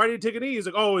asked him, why did he take an E? He's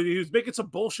like, oh, he was making some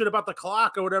bullshit about the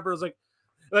clock or whatever. It was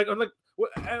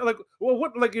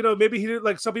maybe he did,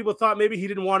 like some people thought maybe he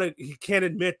didn't want to. He can't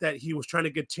admit that he was trying to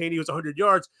get Chaney was 100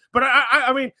 yards. But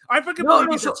I mean, I fucking believe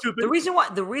he's stupid.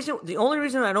 The only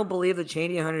reason I don't believe the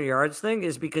Chaney 100 yards thing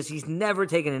is because he's never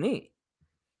taken a knee.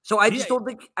 So I just don't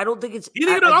think it's. I don't think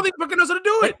he fucking knows how to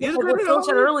do it. Like Phil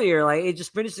said earlier, like he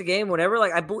just finished the game, whatever.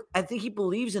 Like I think he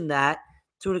believes in that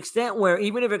to an extent where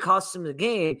even if it costs him the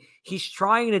game, he's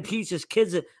trying to teach his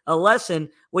kids a lesson,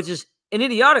 which is an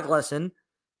idiotic lesson.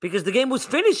 Because the game was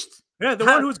finished. Yeah, the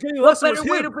one who's getting a lesson was him.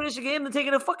 What better way to finish a game than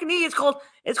taking a fucking knee? It's called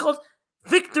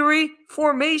victory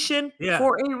formation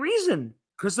for a reason.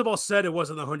 Cristobal said it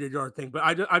wasn't the 100-yard thing, but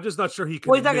I'm just not sure he can.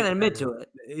 Well, he's not going to admit to it.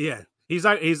 Yeah, he's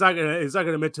not going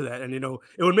to admit to that, and it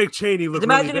would make Chaney look.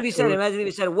 Imagine if he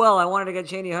said, "Well, I wanted to get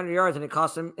Chaney 100 yards, and it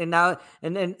cost him, and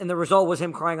the result was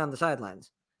him crying on the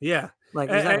sidelines." Yeah.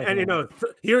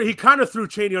 Here he kind of threw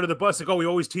Chaney under the bus, like, oh, we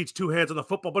always teach two hands on the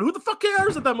football, but who the fuck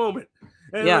cares at that moment?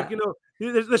 And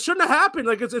that shouldn't have happened.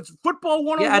 Like it's football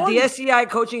 101. Yeah, at the SCI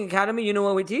Coaching Academy, you know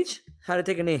what we teach? How to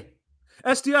take a knee.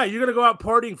 SDI, you're gonna go out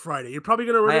partying Friday. You're probably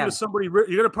gonna run into somebody.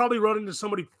 You're gonna probably run into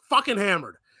somebody fucking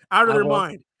hammered out of their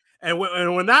mind. And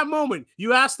when that moment,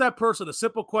 you ask that person a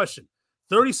simple question: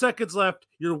 30 seconds left,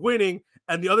 you're winning,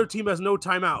 and the other team has no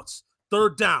timeouts.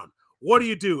 Third down. What do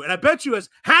you do? And I bet you, as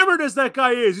hammered as that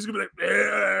guy is, he's gonna be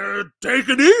like, take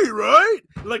a knee, right?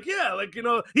 Like, yeah, like,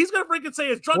 he's gonna freaking say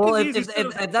as drunk as he is.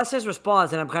 If that's his response,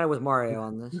 then I'm kind of with Mario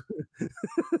on this.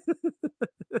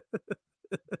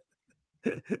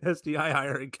 SDI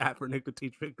hiring Kaepernick to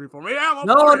teach victory for me. Yeah,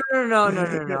 no.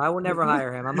 I would never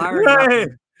hire him. I'm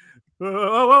hiring.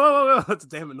 Whoa. That's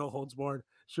damn it. No holds barred.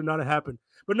 Should not have happened.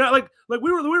 But not like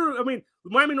we were. I mean,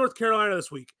 Miami, North Carolina this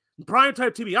week. Prime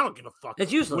type TV, I don't give a fuck.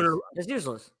 It's useless. It's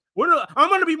useless. I'm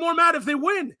going to be more mad if they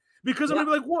win because I'm going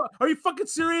to be like, what? Are you fucking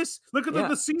serious? Look at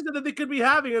the season that they could be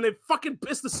having, and they fucking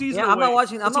pissed the season away. I'm not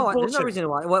watching. There's no reason to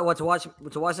watch. To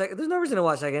watch that. There's no reason to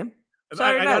watch that game.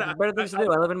 Sorry, better things to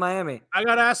do. I live in Miami. I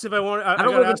got asked if I want. I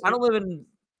don't live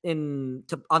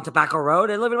on Tobacco Road.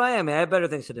 I live in Miami. I have better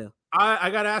things to do. I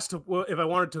got asked if I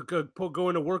wanted to go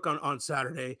into work on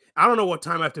Saturday. I don't know what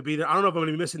time I have to be there. I don't know if I'm going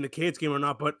to be missing the Canes game or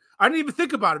not, but I didn't even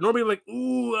think about it. Normally, I'm like,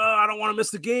 I don't want to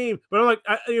miss the game. But I'm like,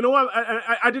 you know what?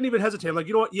 I didn't even hesitate. I'm like,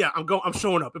 you know what? Yeah, I'm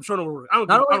showing up. I'm showing up.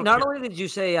 Not only did you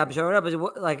say I'm showing up, is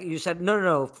like you said,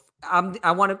 no. I'm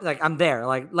there.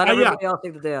 Like let everybody else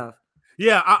take the day off.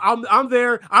 Yeah, I'm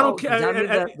there. I don't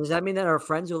care. Does that mean that our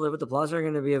friends who live at the Plaza are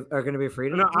going to be free?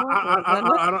 No,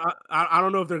 I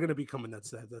don't know if they're going to be coming that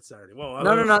Saturday. Well,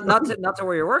 not to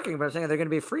where you're working, but I'm saying they're going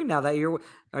to be free now that you're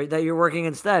working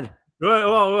instead.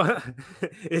 Well,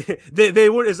 they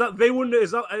wouldn't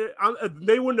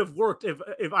have worked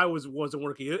if I wasn't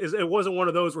working. It wasn't one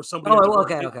of those where somebody. Oh,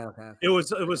 okay. It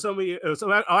was somebody.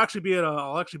 I'll actually be at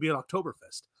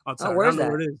Oktoberfest on Saturday. Where's that?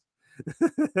 Where it is.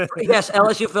 Yes,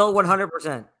 LSU Phil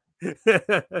 100%.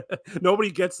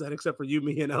 Nobody gets that except for you,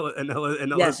 me, and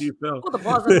LSU Phil. Well, the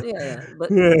Plaza, but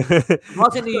the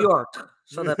Plaza in New York,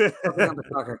 so that I'm the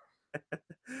talker.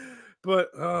 But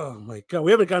oh my god,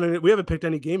 we haven't picked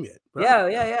any game yet.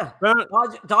 Yeah.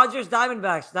 Dodgers,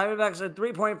 Diamondbacks. Diamondbacks are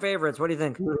 3-point favorites. What do you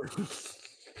think?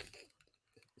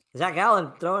 Zach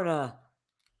Allen throwing a.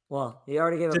 Well, he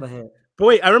already gave up a hit. But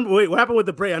wait, what happened with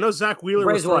the Braves? I know Zach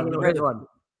Wheeler was throwing. The Braves won.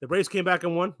 The Braves came back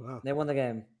and won. Wow. They won the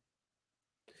game.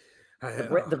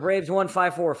 The Braves won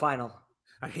 5-4 final.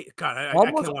 I hate God. I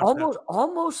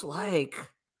Almost like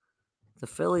the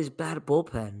Phillies' bad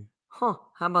bullpen. Huh?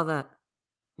 How about that?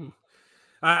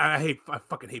 I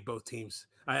fucking hate both teams.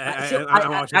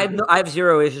 I have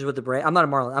zero issues with the Braves. I'm not a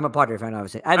Marlin. I'm a Padre fan,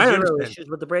 obviously. I have zero issues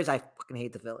with the Braves. I fucking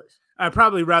hate the Phillies. I'd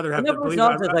probably rather have.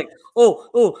 Like,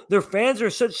 their fans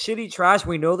are such shitty trash.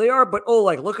 We know they are, but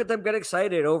look at them get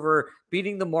excited over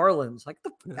beating the Marlins. Like,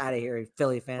 get the fuck out of here,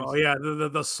 Philly fans. Oh yeah,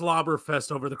 the slobber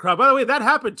fest over the crowd. By the way, that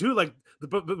happened too. Like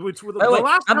the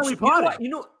last time we potted.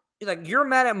 Like, you're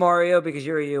mad at Mario because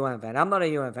you're a UM fan. I'm not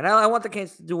a UM fan. I want the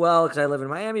Canes to do well because I live in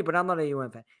Miami, but I'm not a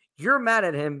UM fan. You're mad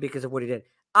at him because of what he did.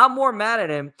 I'm more mad at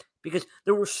him because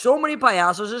there were so many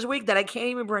payasos this week that I can't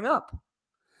even bring up.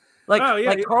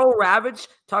 Carl Ravitch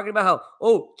talking about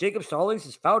how, Jacob Stallings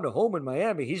has found a home in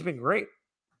Miami. He's been great.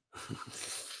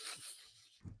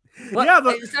 But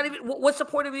it's not even. What's the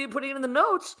point of you putting it in the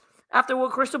notes after what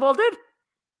Cristobal did?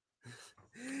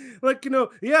 Like,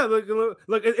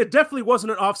 it definitely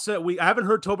wasn't an offset week. I haven't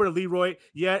heard Tobin and Leroy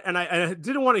yet, and I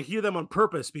didn't want to hear them on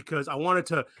purpose because I wanted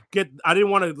to I didn't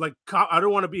want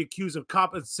to be accused of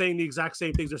saying the exact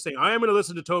same things they're saying. I am going to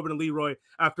listen to Tobin and Leroy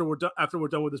after we're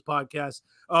done with this podcast.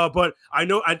 But I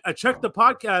know I checked the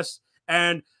podcast,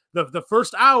 and the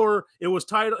first hour it was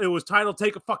titled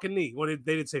 "Take a Fucking Knee." Well, they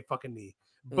didn't say "fucking knee,"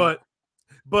 but.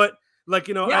 I'm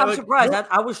surprised.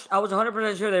 I was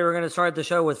 100% sure they were going to start the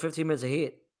show with 15 minutes of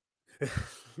heat.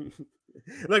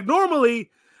 Like normally,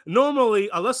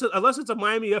 unless it's a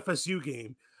Miami FSU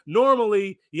game,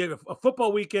 normally you have a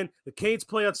football weekend. The Canes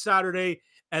play on Saturday,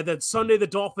 and then Sunday the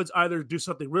Dolphins either do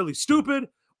something really stupid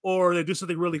or they do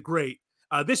something really great.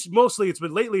 It's been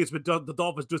the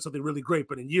Dolphins doing something really great,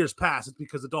 but in years past, it's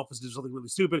because the Dolphins do something really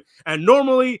stupid. And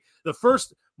normally, the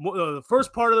first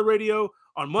part of the radio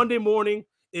on Monday morning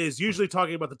is usually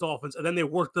talking about the Dolphins, and then they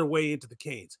work their way into the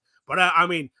Canes. But I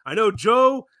know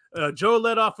Joe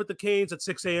led off with the Canes at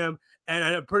 6 a.m., and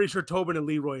I'm pretty sure Tobin and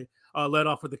Leroy led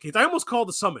off with the Canes. I almost called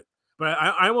the Summit, but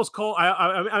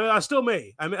I still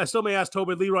may ask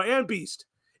Tobin, Leroy, and Beast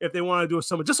if they want to do a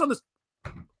Summit just on this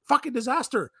fucking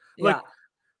disaster. Yeah.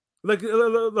 Like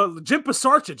Jim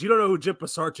Pisarcich. You don't know who Jim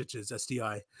Pisarcich is,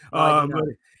 SDI.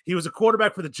 He was a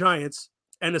quarterback for the Giants.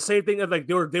 And the same thing, like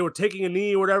they were taking a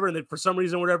knee or whatever, and then for some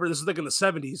reason, whatever, this is like in the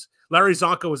 70s. Larry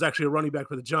Zonka was actually a running back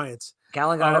for the Giants.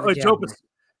 Callan got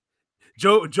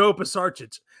Joe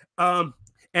Pisarcich.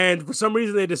 And for some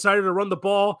reason, they decided to run the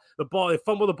ball. They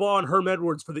fumble the ball, and Herm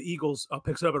Edwards for the Eagles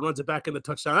picks it up and runs it back in the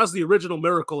touchdown. That was the original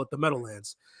miracle at the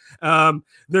Meadowlands.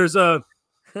 There's a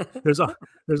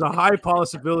high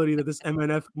possibility that this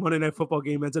MNF Monday Night Football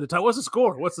game ends at a tie. What's the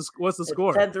score? What's the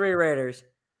score? 10-3 Raiders.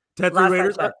 10-3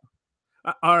 Raiders.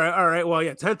 All right. Well,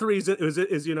 yeah, 10-3 is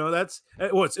that's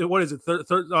what is it? Third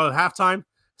halftime.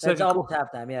 It's almost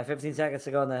halftime. Yeah, 15 seconds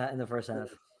to go in the first half.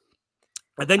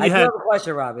 And then I have a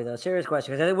question, Robbie. Though, serious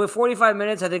question. Because I think with 45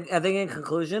 minutes, I think in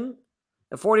conclusion,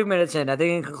 40 minutes in, I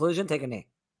think in conclusion, take a knee.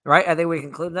 Right? I think we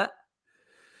conclude that.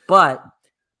 But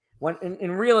when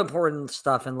in real important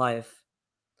stuff in life,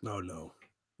 no.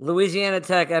 Louisiana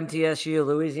Tech, MTSU,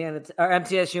 or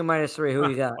MTSU -3. Who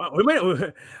you got?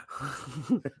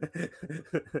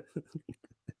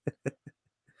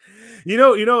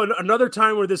 Another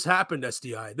time where this happened,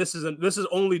 SDI. This is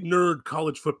only nerd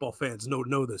college football fans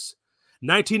know this.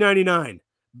 1999,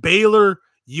 Baylor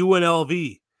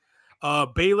UNLV.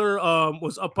 Baylor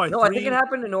was up by 3. I think it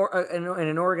happened in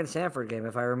an Oregon Stanford game,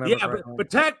 if I remember. Yeah,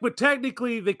 but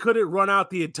technically they couldn't run out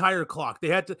the entire clock. They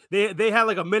had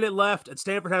like a minute left, and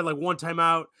Stanford had like one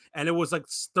timeout, and it was like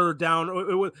third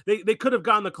down. They could have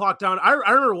gotten the clock down. I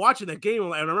remember watching that game,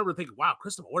 and I remember thinking, "Wow,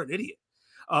 Cristobal, what an idiot."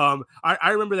 I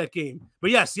remember that game. But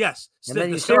yes. And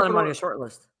then you still had him on your short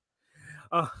list.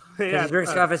 Yeah,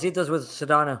 drinks cafecitos with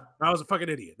Sedano. I was a fucking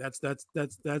idiot.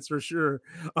 That's for sure.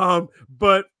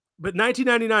 But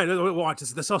 1999, watch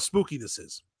this. That's how spooky this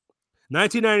is.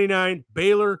 1999,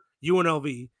 Baylor,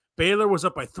 UNLV. Baylor was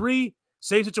up by 3.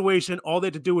 Same situation. All they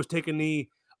had to do was take a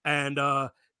knee, and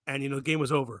the game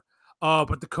was over.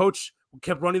 But the coach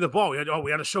kept running the ball. We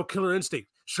had to show killer instinct.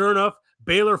 Sure enough,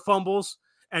 Baylor fumbles,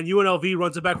 and UNLV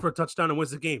runs it back for a touchdown and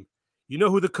wins the game. You know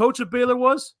who the coach of Baylor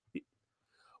was?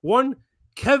 One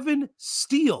Kevin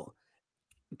Steele.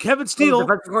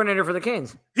 Defensive coordinator for the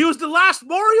Canes. He was the last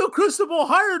Mario Cristobal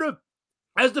hired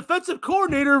as defensive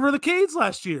coordinator for the Canes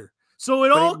last year. So it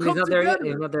But all but he's comes not there yet.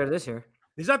 together. He's not there this year.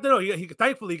 He's not there. He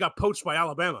thankfully he got poached by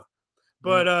Alabama,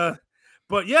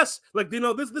 but yes, like this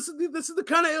is the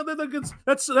kind of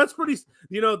that's pretty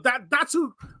that's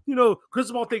who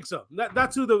Cristobal thinks of.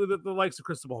 That's who the likes of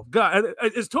Cristobal. God,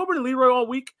 is Tobin and Leroy all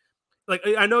week? Like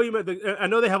I know I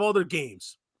know they have all their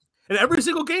games, and every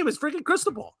single game is freaking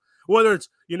Cristobal. Whether it's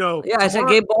Yeah, I said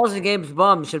Gabe Balls and Gabe's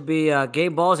bum should be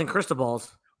Gabe Balls and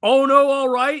Cristobal's. Oh no, all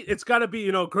right. It's got to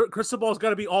be Cristobal's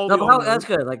got to be all. No, that's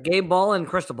good. Like Gabe Ball and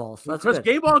Cristobal's. That's good.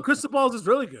 Game Ball and Cristobal's is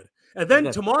really good. And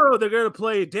then tomorrow they're going to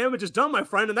play Damage is Done, my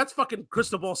friend, and that's fucking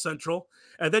Cristobal Central.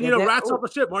 And then Rats Up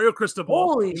a Shit, Mario Cristobal.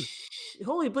 Holy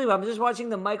bleep! I'm just watching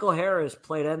the Michael Harris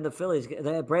play to end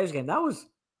the Braves game. That was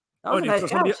a nice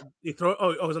catch. It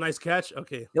was a nice catch.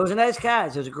 Okay, it was a nice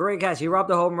catch. It was a great catch. He robbed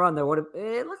a home run there.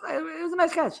 It looked like it was a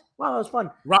nice catch. Wow, that was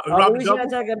fun. Louisiana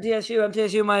Tech, MTSU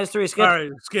 -3. Skip. All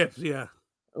right, skip. Yeah.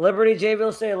 Liberty,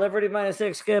 Jayville State, Liberty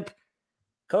 -6. Skip.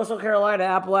 Coastal Carolina,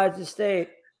 Appalachian State.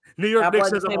 New York Knicks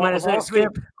says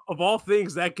of all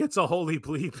things that gets a holy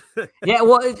bleep. Yeah,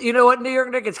 well, you know what, New York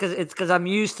Knicks, it's because I'm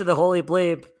used to the holy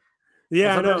bleep.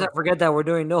 Yeah, sometimes I forget that we're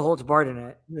doing no holds barred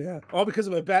tonight. Yeah, all because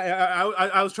of my bad.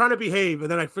 I was trying to behave,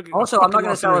 and then I forget. Also, I'm not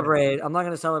going to celebrate. I'm not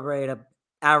going to celebrate a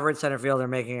average center fielder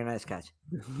making a nice catch.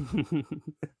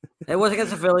 It was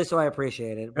against the Phillies, so I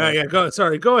appreciate it. Yeah,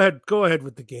 go ahead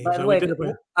with the game. I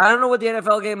don't know what the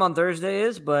NFL game on Thursday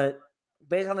is, but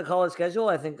based on the college schedule,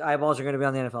 I think eyeballs are going to be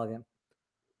on the NFL game.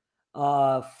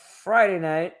 Friday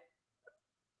night,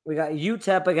 we got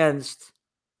UTEP against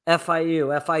FIU.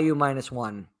 FIU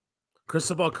 -1.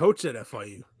 Cristobal coached at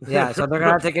FIU. Yeah, so they're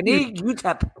gonna take a knee.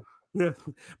 UTEP. Yeah.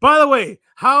 By the way,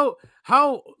 how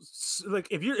like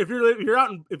if you're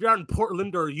out in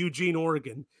Portland or Eugene,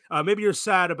 Oregon, maybe you're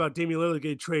sad about Damian Lillard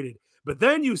getting traded, but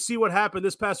then you see what happened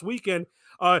this past weekend.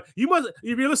 If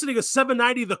you're listening to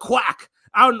 790 The Quack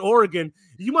out in Oregon,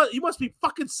 you must be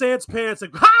fucking sans pants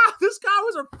like, this guy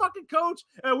was our fucking coach,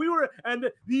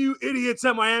 and you idiots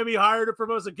at Miami hired him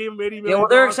from us and gave him $80 million. Yeah, well,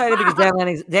 they're excited because Dan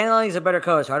Lanning's a better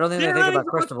coach. So I don't think they think about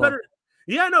Cristobal.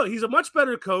 Yeah, no, he's a much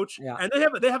better coach, yeah. And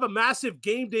they have a massive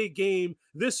game day game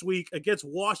this week against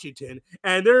Washington,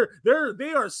 and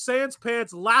they are sans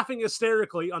pants laughing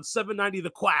hysterically on 790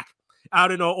 The Quack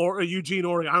out in Eugene,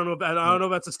 Oregon. I don't know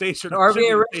if that's a station.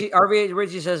 RVA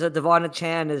Richie says that Devon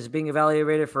Chan is being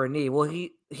evaluated for a knee. Well,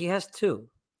 he has 2.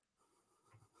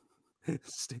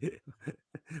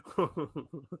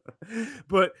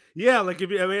 But yeah, like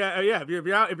if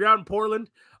you're out in Portland,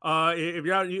 if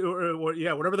you're out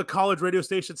whatever the college radio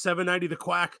station 790 The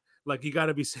Quack, like you got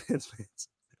to be sans fans.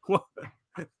 New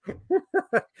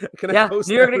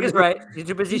York Knicks is right. You're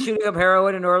too busy shooting up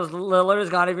heroin, and Lillard is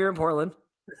gone if you're in Portland.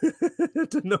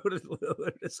 To notice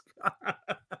Lillard is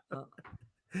gone.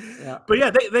 Yeah. But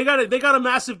yeah, they got a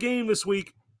massive game this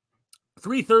week.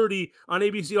 3:30 on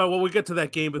ABC. Oh, well, we'll get to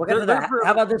that game. But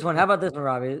how about this one?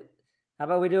 Robbie? How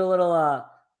about we do a little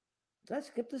did I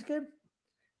skip this game?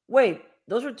 Wait,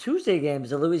 those are Tuesday games,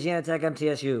 the Louisiana Tech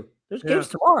MTSU. There's games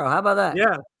tomorrow. How about that?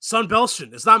 Yeah, Sun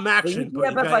Belgian. It's not Maction.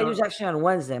 FIU is actually on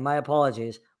Wednesday. My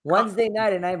apologies. Wednesday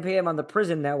night at 9 p.m. on the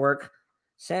Prison Network.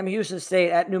 Sam Houston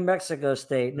State at New Mexico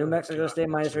State. New Mexico State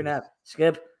 -3.5.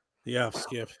 Skip. Yeah,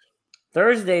 skip.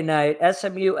 Thursday night,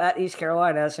 SMU at East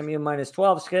Carolina. SMU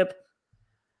 -12. Skip.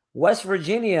 West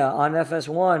Virginia on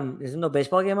FS1. Isn't no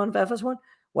baseball game on FS1?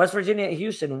 West Virginia at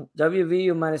Houston.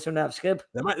 WVU -2.5. Skip.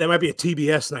 That might be a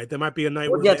TBS night. That might be a night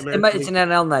where it's an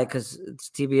NL night because it's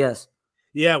TBS.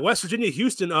 Yeah, West Virginia,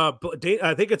 Houston. I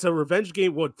think it's a revenge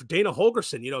game. Well, for Dana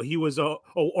Holgerson, you know, he was or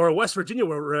a West Virginia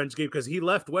revenge game because he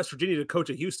left West Virginia to coach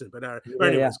at Houston. But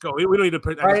anyways, go. We don't need to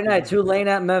put Friday night. Tulane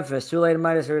at Memphis. Tulane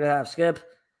 -3.5. Skip.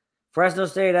 Fresno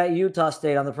State at Utah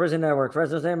State on the Prison Network.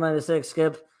 Fresno State -6.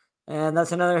 Skip. And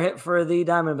that's another hit for the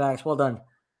Diamondbacks. Well done.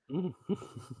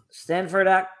 Stanford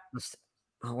at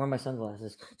where are my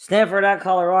sunglasses? Stanford at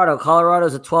Colorado.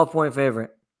 Colorado's a 12-point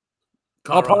favorite.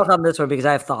 I'll pause on this one because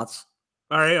I have thoughts.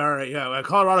 All right. Yeah,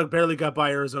 Colorado barely got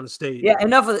by Arizona State. Yeah,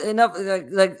 enough.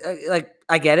 Like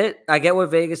I get it. I get what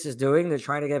Vegas is doing. They're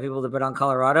trying to get people to bet on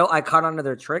Colorado. I caught onto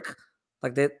their trick.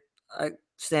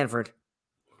 Stanford.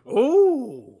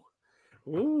 Ooh.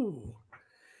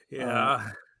 Yeah.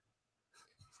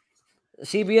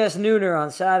 CBS Nooner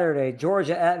on Saturday.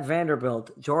 Georgia at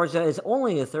Vanderbilt. Georgia is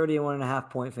only a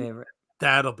 31.5-point favorite.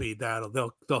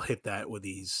 They'll hit that with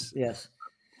ease. Yes.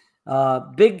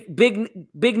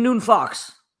 Big Noon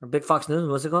Fox or Big Fox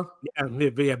Noon. What's it called?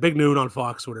 Yeah. Big Noon on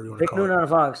Fox. Whatever you want to call it. Big Noon on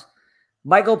Fox.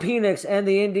 Michael Penix and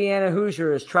the Indiana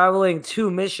Hoosiers traveling to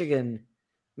Michigan.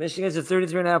 Michigan's a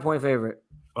 33.5-point favorite.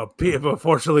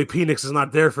 Unfortunately, Penix is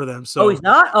not there for them. So Oh, he's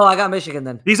not. Oh, I got Michigan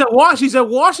then. He's at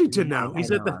Washington now. I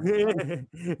He's at know. the.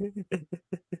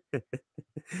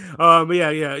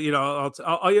 Yeah. You know,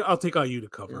 I'll take IU to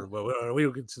cover, but we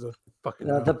don't get to the fucking.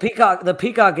 The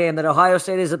Peacock game that Ohio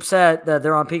State is upset that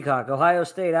they're on Peacock. Ohio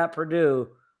State at Purdue.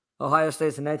 Ohio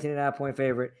State's a 19.5-point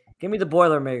favorite. Give me the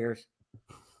Boilermakers.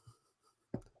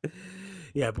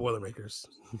 Yeah, Boilermakers.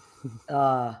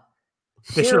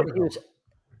 Syracuse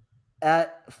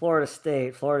at Florida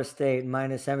State. Florida State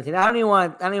minus 17. I don't even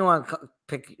want to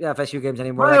pick FSU games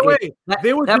anymore. By the way,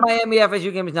 that Miami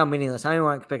FSU game is now meaningless. I don't even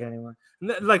want to pick it anymore.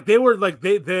 Like they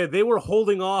were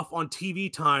holding off on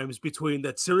TV times between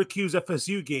that Syracuse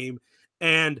FSU game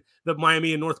and the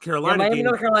Miami and North Carolina Miami game.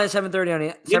 North Carolina 7:30 on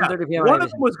 7:30 p.m. One of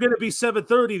them was going to be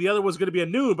 7:30, the other was going to be at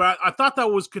noon. But I thought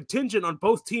that was contingent on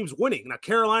both teams winning. Now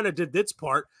Carolina did its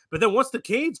part, but then once the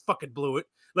Canes fucking blew it,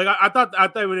 like I thought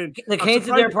the Canes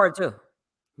did their part too.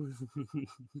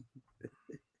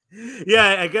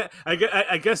 Yeah,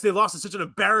 I guess they lost in such an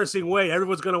embarrassing way.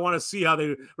 Everyone's going to want to see how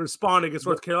they respond against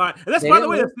North Carolina. And that's, by the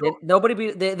way, nobody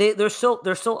beat. There's still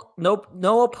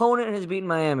no opponent has beaten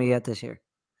Miami yet this year.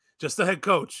 Just the head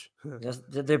coach.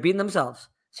 They're beating themselves.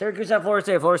 Syracuse at Florida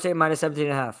State. Florida State minus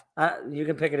 17.5. You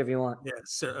can pick it if you want. Yeah,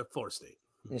 Florida State.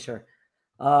 Yeah, sure.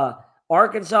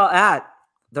 Arkansas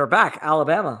they're back.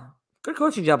 Alabama. Good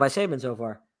coaching job by Saban so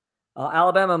far.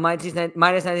 Alabama minus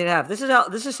 19.5. This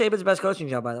is Saban's best coaching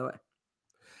job, by the way.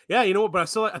 Yeah, you know what?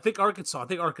 But I think Arkansas.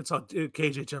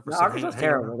 KJ Jefferson. No, Arkansas's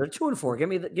terrible. They're 2-4. Give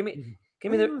me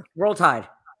the Roll Tide.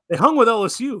 They hung with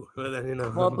LSU. You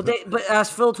know. Well, but as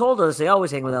Phil told us, they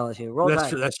always hang with LSU. Roll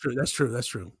Tide. That's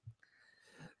true.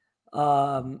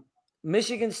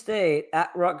 Michigan State at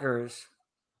Rutgers.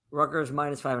 Rutgers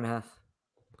minus 5.5.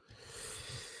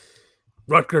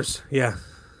 Rutgers, yeah.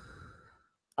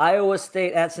 Iowa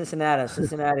State at Cincinnati.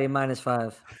 Cincinnati minus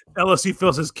 5. LSU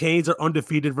feels his Canes are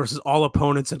undefeated versus all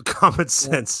opponents in common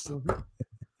sense.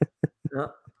 Yeah.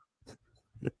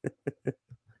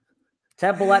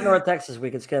 Temple at North Texas.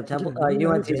 We can skip. Temple.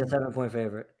 UNC is a 7-point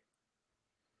favorite.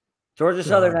 Georgia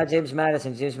Southern at James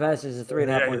Madison. James Madison is a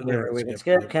 3.5-point favorite. We can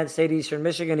skip. Kent State, Eastern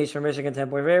Michigan. Eastern Michigan,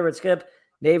 10-point favorite. Skip.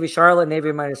 Navy, Charlotte.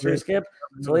 Navy minus 3. Skip.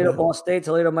 Toledo, Ball State.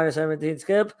 Toledo minus 17.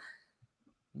 Skip.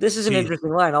 This is an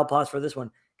interesting line. I'll pause for this one.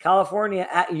 California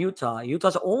at Utah.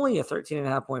 Utah's only a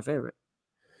 13.5-point favorite.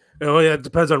 Oh yeah, it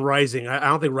depends on Rising. I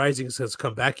don't think Rising has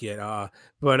come back yet.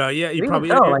 But yeah, you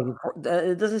probably.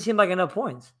 It doesn't seem like enough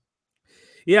points.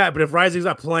 Yeah, but if Rising's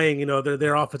not playing, you know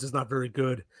their offense is not very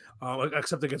good,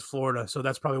 except against Florida. So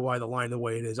that's probably why the line the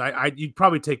way it is. You'd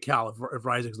probably take Cal if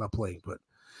Rising's not playing. But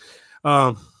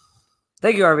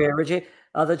thank you, RVA Richie.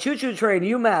 The choo-choo train,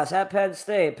 UMass at Penn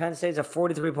State. Penn State's a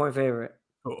 43-point favorite.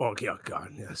 Oh God,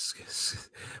 yes.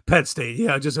 Penn State,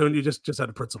 yeah, just had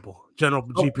a principal. General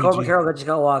GPG. Corbin Carroll just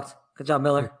got walked. Good job,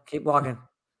 Miller. Keep walking.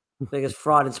 Biggest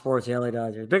fraud in sports, the LA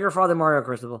Dodgers. Bigger fraud than Mario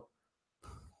Cristobal.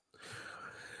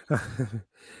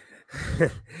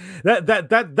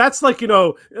 That's like, you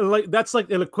know, that's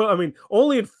like I mean,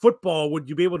 only in football would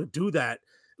you be able to do that.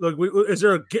 Like, is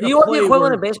there you know what the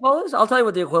equivalent of baseball is? I'll tell you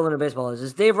what the equivalent of baseball is.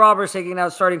 It's Dave Roberts taking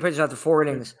out starting pitchers after 4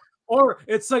 innings. Or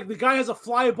it's like the guy has a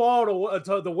fly ball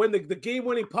to win the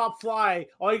game-winning pop fly.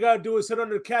 All you got to do is hit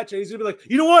under the catch, and he's going to be like,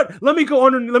 you know what? Let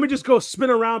me just go spin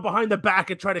around behind the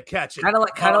back and try to catch it. Kind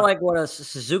of like what a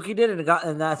Suzuki did,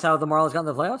 and that's how the Marlins got in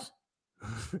the playoffs?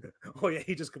 Oh, yeah,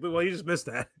 he just missed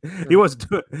that. He wasn't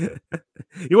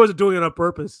doing it on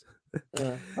purpose.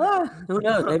 Yeah. Who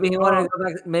knows? Maybe he wanted to go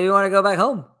back. Maybe he wanted to go back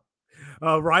home.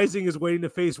 Rising is waiting to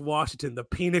face Washington. The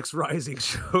Phoenix Rising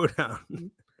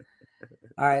showdown.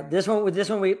 All right, this one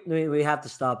we have to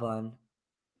stop on.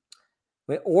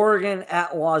 Oregon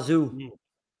at Wazoo,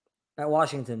 at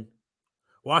Washington.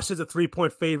 Washington's a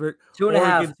 3-point favorite.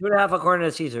 2.5 according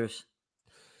to Caesars.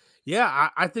 Yeah,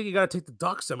 I think you got to take the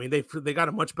Ducks. I mean, they got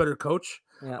a much better coach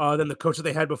than the coach that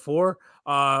they had before.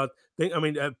 This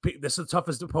is the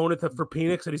toughest opponent for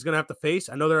Phoenix that he's going to have to face.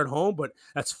 I know they're at home, but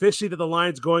that's fishy that the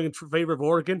line's going in favor of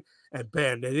Oregon. And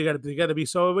Ben, they got to be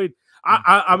so.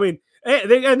 I mean,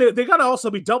 they got to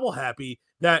also be double happy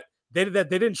that they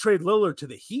didn't trade Lillard to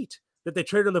the Heat. That they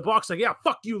traded in the box. Like, yeah,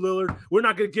 fuck you, Lillard. We're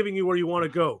not giving you where you want to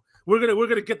go.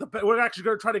 We're actually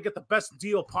gonna try to get the best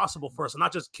deal possible for us, and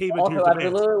not just cave into your demands.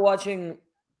 After Lillard watching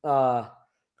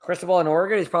Cristobal in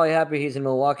Oregon, he's probably happy he's in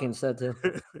Milwaukee instead too.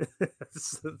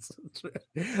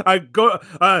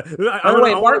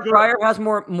 Mark Pryor has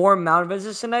more mound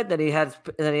visits tonight than he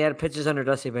had pitches under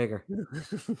Dusty Baker.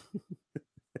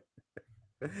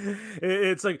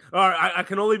 It's like, all right, I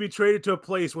can only be traded to a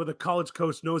place where the college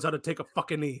coach knows how to take a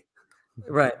fucking knee.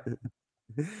 Right.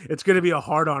 It's going to be a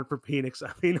hard on for Phoenix.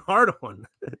 I mean, hard on.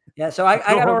 Yeah, so I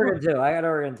got Oregon too. I got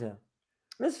Oregon too.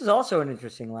 This is also an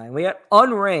interesting line. We got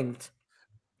unranked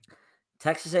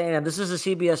Texas A&M. This is a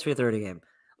CBS 3:30 game.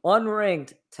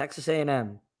 Unranked Texas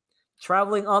A&M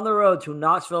traveling on the road to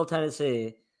Knoxville,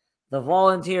 Tennessee. The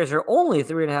Volunteers are only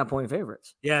 3.5-point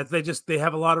favorites. Yeah, they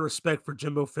have a lot of respect for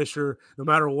Jimbo Fisher, no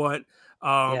matter what.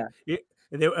 And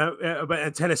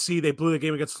Tennessee, they blew the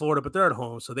game against Florida, but they're at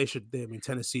home, so they should. I mean,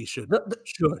 Tennessee should.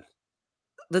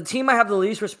 The team I have the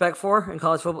least respect for in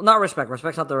college football, not respect.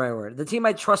 Respect's not the right word. The team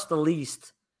I trust the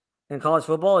least in college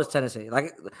football is Tennessee.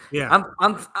 Like, yeah,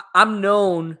 I'm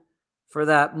known for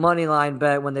that money line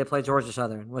bet when they played Georgia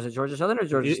Southern. Was it Georgia Southern or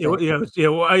Georgia State? Yeah. They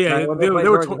were I don't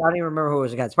even remember who it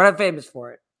was against, but I'm famous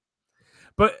for it.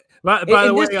 But by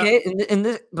the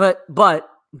way,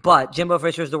 but Jimbo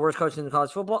Fisher is the worst coach in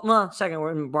college football. Second,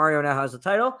 when Mario now has the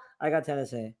title, I got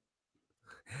Tennessee.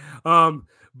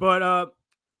 But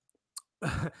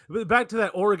back to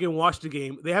that Oregon-Washington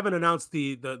game, they haven't announced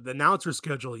the announcer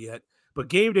schedule yet, but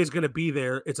game day is going to be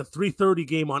there. It's a 3:30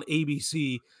 game on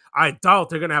ABC. I doubt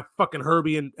they're going to have fucking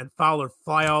Herbie and Fowler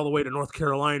fly all the way to North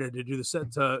Carolina to do the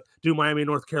set to do Miami,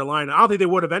 North Carolina. I don't think they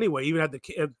would have anyway, even had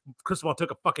Cristobal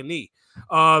took a fucking knee.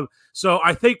 So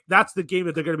I think that's the game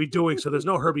that they're going to be doing. So there's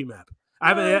no Herbie map. I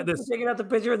haven't had this. Taking out the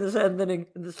pitcher in the second inning.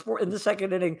 In the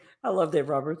second inning, I love Dave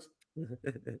Roberts. I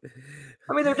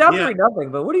mean, they're down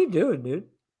 3-0, but what are you doing, dude?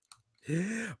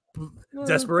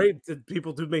 Desperate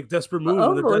people do make desperate moves.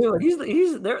 Unbelievable.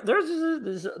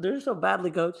 They're so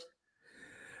badly coached.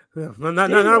 Yeah,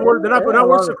 not worse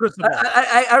than Cristobal.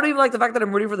 I don't even like the fact that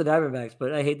I'm rooting for the Diamondbacks,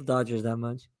 but I hate the Dodgers that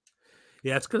much.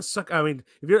 Yeah, it's gonna suck. I mean,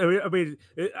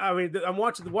 I'm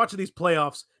watching these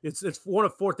playoffs. It's one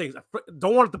of four things. I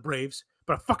don't want the Braves,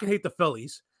 but I fucking hate the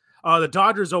Phillies. The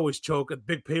Dodgers always choke, a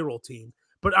big payroll team.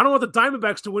 But I don't want the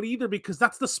Diamondbacks to win either because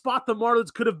that's the spot the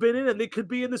Marlins could have been in, and they could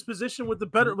be in this position with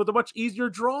a much easier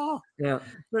draw. Yeah,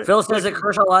 Phil says that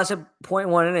Kershaw lasted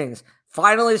 0.1 innings.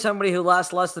 Finally, somebody who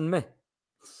lasts less than me.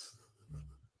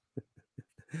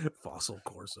 Fossil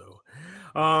Corso.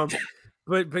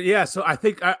 But yeah, so I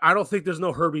think I don't think there's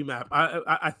no Herbie map.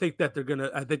 I think that they're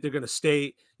gonna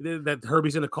stay. That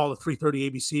Herbie's gonna call the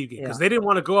 3:30 ABC game because they didn't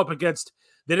want to go up against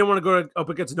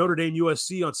Notre Dame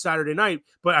USC on Saturday night.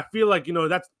 But I feel like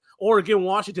that's Oregon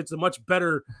Washington's a much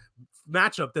better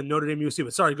matchup than Notre Dame USC.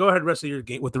 But sorry, go ahead. Rest of your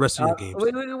game with the rest of your games.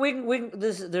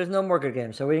 There's no more good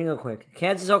games, so we can go quick.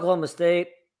 Kansas Oklahoma State.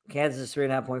 Kansas is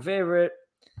 3.5-point favorite.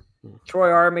 Troy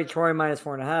Army, Troy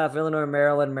 -4.5. Illinois,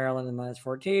 Maryland is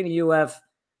 -14. UF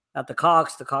at the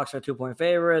Cox. The Cox are 2-point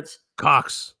favorites.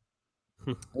 Cox.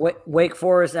 Wake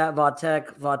Forest at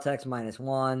Vatech. Vatech's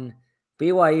 -1.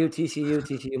 BYU, TCU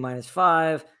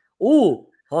 -5. Ooh,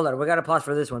 hold on. We got to pause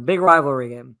for this one. Big rivalry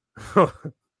game.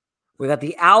 We got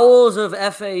the Owls of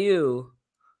FAU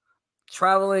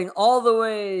traveling all the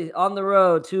way on the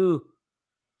road to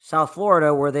South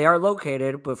Florida, where they are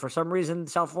located, but for some reason,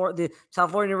 South Florida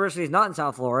University is not in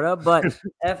South Florida, but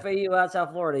FAU at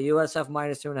South Florida, USF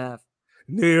 -2.5.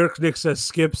 New York Nick says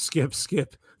skip.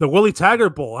 The Willie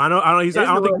Taggart Bowl. I don't. He's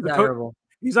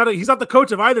not the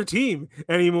coach of either team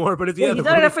anymore. But he's not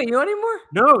at FAU anymore.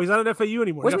 No, he's not at FAU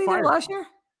anymore. Wasn't he there last year?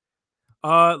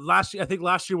 Last year, I think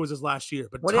last year was his last year.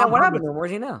 But what happened to him? Where's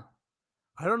he now?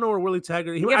 I don't know where Willie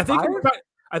Taggart.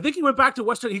 I think he went back to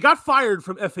Western. He got fired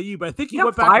from FAU, but I think he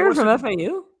went back fired from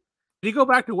FAU. Did he go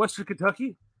back to Western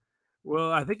Kentucky?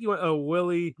 Well, I think he went.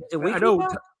 Willie. I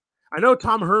know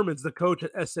Tom Herman's the coach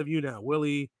at SMU now.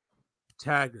 Willie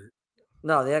Taggart.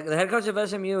 No, the head coach of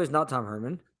SMU is not Tom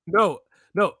Herman. No,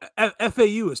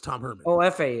 FAU is Tom Herman. Oh,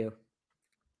 FAU.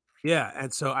 Yeah,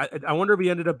 and so I wonder if he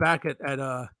ended up back at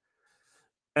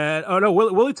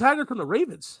Willie Taggart from the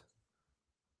Ravens.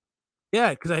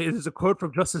 Yeah, because there's a quote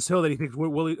from Justice Hill that he thinks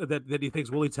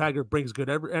Willie Taggart brings good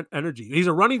energy. He's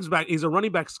a running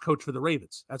backs coach for the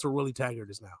Ravens. That's where Willie Taggart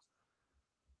is now.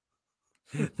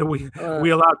 We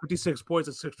allowed 56 points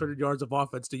and 600 yards of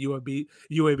offense to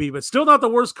UAB, but still not the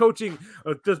worst coaching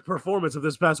performance of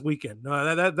this past weekend.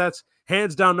 No, that's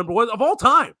hands down number one of all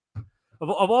time. Of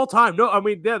all time. No, I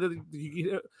mean,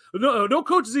 no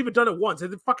coach has even done it once.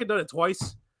 They've fucking done it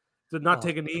twice. Did not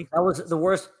take a knee. That was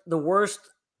the worst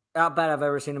out bat I've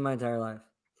ever seen in my entire life.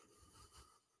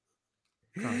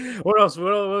 What else?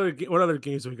 What other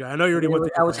games have we got? I know you already went.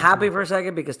 I was happy for a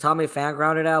second because Tommy Pham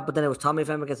grounded out, but then it was Tommy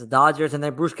Pham against the Dodgers, and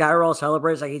then Bruce Gatterall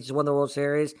celebrates like he just won the World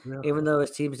Series, even though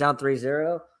his team's down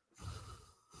 3-0.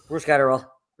 Bruce Gatterall.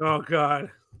 Oh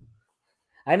God.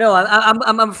 I know.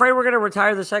 I'm afraid we're gonna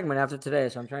retire the segment after today,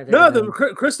 so I'm trying to. No, the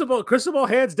Cristobal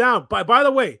hands down. By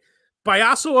the way,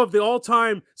 payaso of the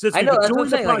all-time since I we've know been that's what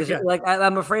doing I'm the saying. Like, podcast.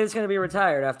 I'm afraid it's going to be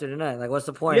retired after tonight. Like, what's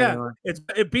the point Yeah, anymore?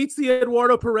 it beats the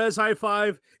Eduardo Perez high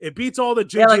five. It beats all the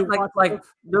Yeah, JJ Watt like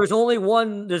there's only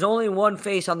one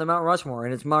face on the Mount Rushmore,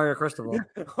 and it's Mario Cristobal.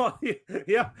 Oh,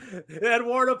 yeah,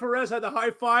 Eduardo Perez had the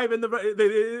high five, and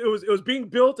it was being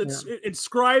built and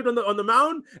inscribed on the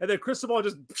mountain, and then Cristobal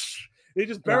just they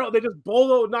just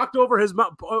knocked over his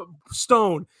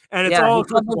stone, and it's all he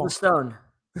fumbled the stone.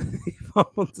 He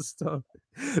fumbled the stone.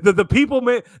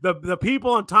 The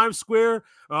people on Times Square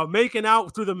making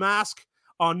out through the mask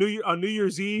on New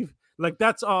Year's Eve. Like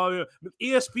that's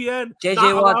ESPN.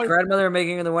 JJ Watt's grandmother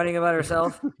making the wedding about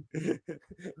herself.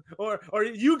 or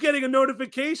you getting a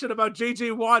notification about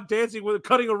JJ Watt dancing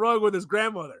cutting a rug with his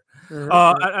grandmother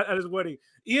at his wedding.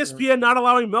 ESPN not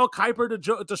allowing Mel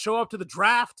Kiper to show up to the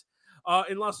draft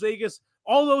in Las Vegas.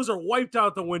 All those are wiped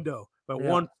out the window by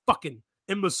one fucking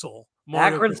imbecile.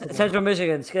 Akron, Central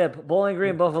Michigan, skip. Bowling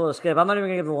Green, Buffalo, skip. I'm not even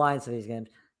going to give the lines to these games.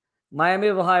 Miami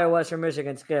of Ohio, Western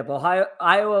Michigan, skip.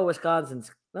 Iowa, Wisconsin.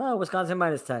 Oh, Wisconsin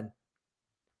 -10.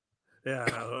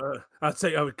 Yeah, I'd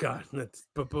say, oh God,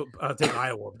 I'll take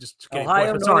Iowa. Just kidding.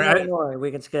 Ohio, Illinois, we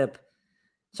can skip.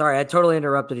 Sorry, I totally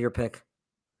interrupted your pick.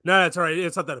 No, that's all right.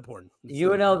 It's not that important.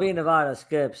 UNLV, Nevada,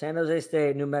 skip. San Jose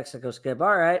State, New Mexico, skip.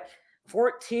 All right.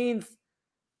 14th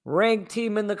ranked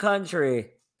team in the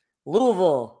country.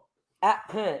 Louisville at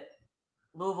Pitt.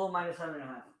 Louisville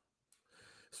 -7.5.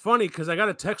 It's funny because I got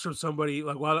a text from somebody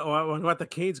like while I'm at the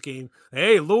Canes game.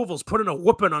 Hey, Louisville's putting a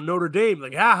whooping on Notre Dame.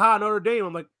 Like, ha, Notre Dame.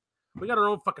 I'm like, we got our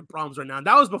own fucking problems right now. And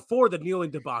that was before the kneeling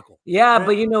debacle. Yeah, right?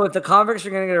 But if the convicts are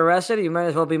going to get arrested, you might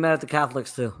as well be mad at the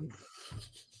Catholics too.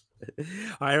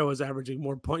 Iowa's averaging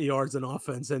more punt yards than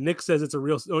offense, and Nick says it's a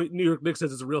real. New York Nick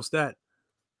says it's a real stat.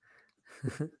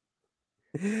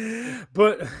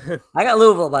 But I got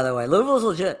Louisville, by the way. Louisville's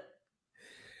legit.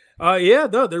 Yeah,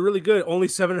 no, they're really good. Only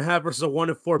 7.5 versus a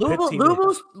 1-4 Pitt team.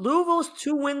 Louisville's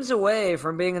 2 wins away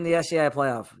from being in the SEI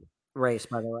playoff race,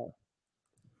 by the way.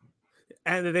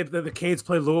 And the Canes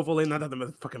play Louisville. Not that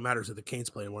it fucking matters if the Canes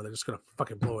play anymore. They're just gonna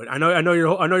fucking blow it. I know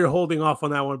you're holding off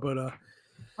on that one, but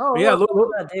yeah, look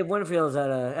at that. Dave Winfield's at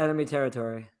enemy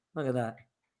territory. Look at that.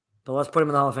 But let's put him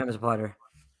in the Hall of Fame as a Potter.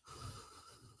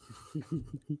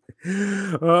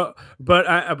 But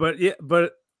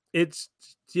it's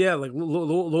like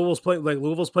Louisville's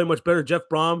playing much better. Jeff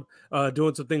Brom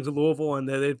doing some things in Louisville,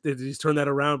 and he's turned that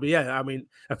around. But yeah, I mean,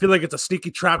 I feel like it's a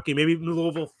sneaky trap game. Maybe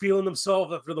Louisville feeling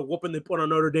themselves after the whooping they put on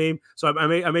Notre Dame. So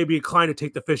I may be inclined to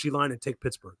take the fishy line and take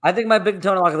Pittsburgh. I think my big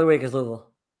total lock of the week is Louisville.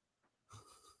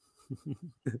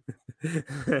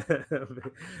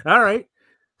 All right.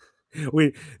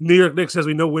 New York Knicks says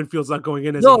we know Winfield's not going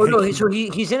in as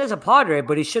he's in as a Padre,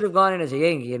 but he should have gone in as a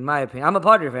Yankee, in my opinion. I'm a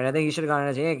Padre fan. I think he should have gone in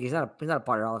as a Yankee. He's not a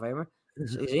Padre Hall of Famer.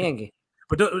 He's a Yankee.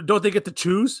 But don't they get to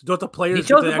choose? Don't the players? He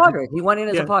chose the Padre. He went in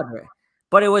as a Padre,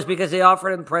 but it was because they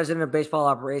offered him president of baseball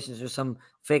operations or some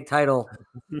fake title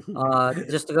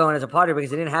just to go in as a Padre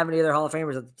because they didn't have any other Hall of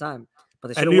Famers at the time. But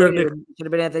they should have waited. Should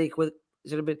have been Anthony Quinn.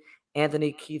 Should have been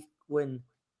Anthony Keith Quinn.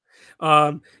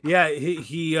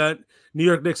 He New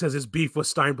York Knicks has his beef with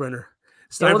Steinbrenner.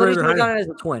 Well, then he should have gone in as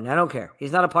a twin. I don't care.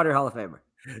 He's not a Padre Hall of Famer.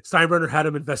 Steinbrenner had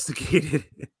him investigated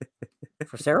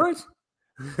for steroids.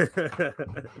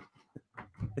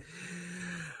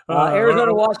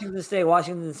 Arizona, Washington State.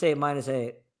 Washington State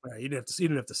 -8. You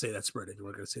didn't have to say that spread if you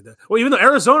weren't going to say that. Well, even though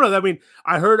Arizona, I mean,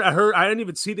 I heard, I didn't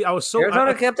even see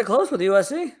Arizona kept it close with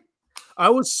USC. I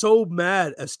was so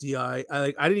mad, SDI.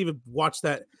 I didn't even watch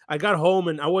that. I got home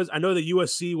and I know that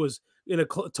USC was in a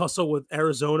tussle with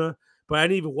Arizona, but I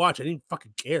didn't even watch. I didn't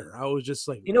fucking care. I was just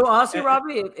like, honestly,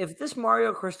 Robbie, if this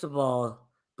Mario Cristobal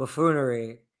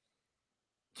buffoonery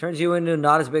turns you into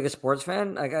not as big a sports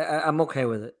fan, like I'm okay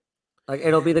with it. Like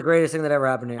it'll be the greatest thing that ever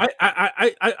happened here.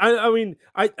 I mean,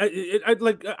 I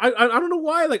don't know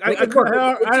why. Like I had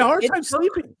a hard time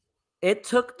sleeping. It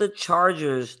took the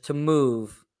Chargers to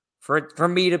move for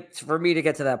me to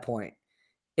get to that point.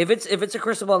 If it's a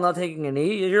Cristobal not taking a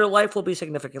knee, your life will be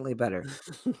significantly better.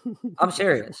 I'm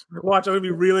serious. Watch, I'm gonna be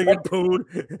reeling in poon.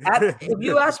 If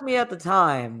you asked me at the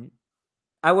time,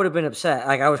 I would have been upset.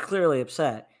 Like I was clearly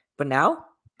upset. But now,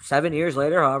 7 years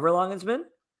later, however long it's been,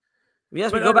 if you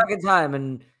ask me to go back in time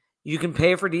and you can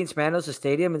pay for Dean Spanos'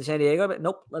 stadium in San Diego, but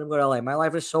nope, let him go to LA. My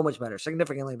life is so much better,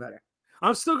 significantly better.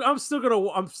 I'm still gonna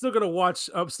watch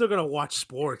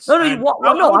sports. No,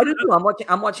 I do too.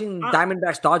 I'm watching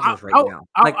Diamondbacks Dodgers right now.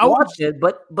 I watched it,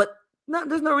 but no,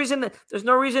 there's no reason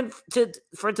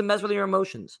for it to mess with your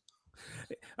emotions.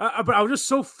 But I was just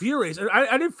so furious.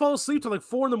 I didn't fall asleep till like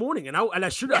 4 a.m, and I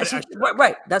should have.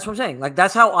 Right. That's what I'm saying. Like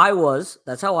that's how I was.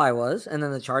 And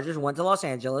then the Chargers went to Los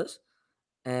Angeles,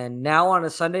 And now on a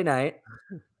Sunday night,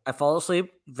 I fall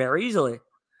asleep very easily.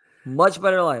 Much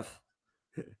better life.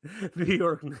 New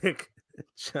York Nick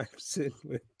chimes in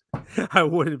with, I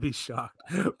wouldn't be shocked.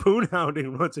 Poon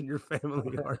hounding runs in your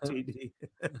family, RTD.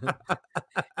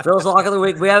 Phil's lock of the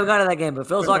week. We haven't gotten to that game, but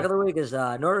Phil's lock of the week is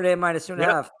Notre Dame minus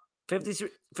 2.5.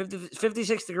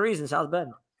 56 degrees in South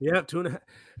Bend. Yeah, 2.5.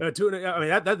 2.5. I mean,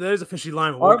 that is a fishy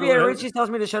line. RVA Richie tells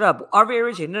me to shut up. RVA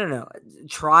Richie, no.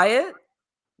 Try it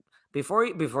before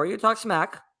you talk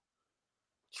smack.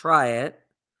 Try it.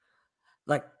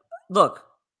 Like, look,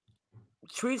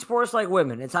 treat sports like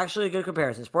women. It's actually a good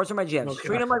comparison. Sports are my GMs. Okay.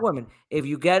 Treat them like women. If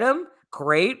you get them,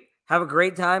 great. Have a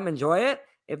great time. Enjoy it.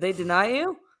 If they deny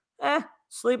you,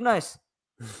 sleep nice.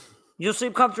 You'll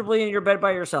sleep comfortably in your bed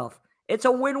by yourself. It's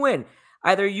a win-win.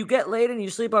 Either you get laid and you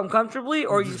sleep uncomfortably,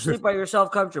 or you sleep by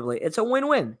yourself comfortably. It's a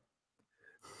win-win.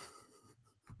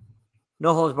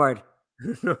 No holds barred.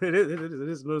 No, it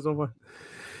is no holds barred.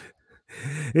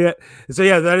 Yeah. So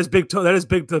yeah, that is big. That is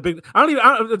big. To big. To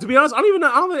be honest, I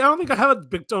don't think I have a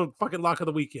big tone fucking lock of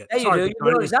the week yet. Yeah, you do.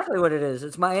 You know exactly what it is.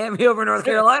 It's Miami over North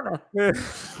Carolina.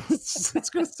 it's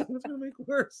gonna make it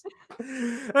worse.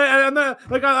 I'm not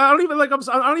even like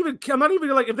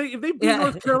if they beat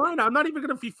North Carolina, I'm not even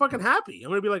gonna be fucking happy. I'm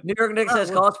gonna be like, New York Nick says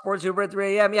call Sports Uber at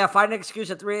 3 a.m. Yeah, find an excuse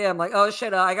at 3 a.m. Like, oh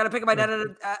shit, I gotta pick up my dad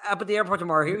up at the airport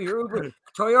tomorrow. Your Uber,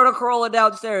 Toyota Corolla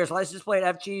downstairs. License plate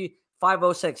FG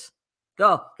 506.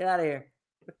 Go, get out of here.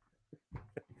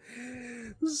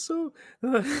 So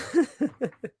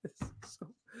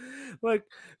like,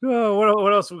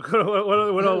 what else? What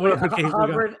other games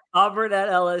Auburn at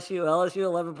LSU. LSU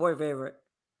 11-point favorite.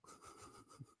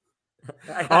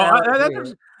 That's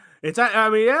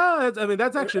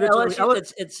actually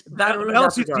LSU. It's Baton Rouge.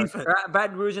 LSU's defense.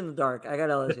 Baton Rouge in the dark. I got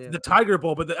LSU. The Tiger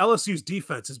Bowl, but the LSU's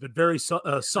defense has been very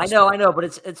suspect. I know, but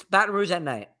it's Baton Rouge at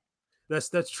night.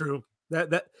 That's true.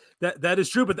 That is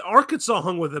true, but the Arkansas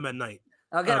hung with them at night.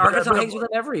 Okay, Arkansas hangs with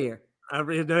them every year.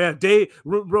 Day,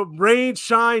 rain,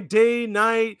 shine, day,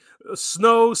 night,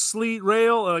 snow, sleet,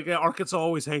 rail. Arkansas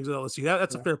always hangs with LSU.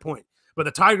 That's a fair point. But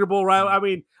the Tiger Bowl, right? I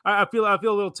mean, I feel a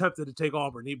little tempted to take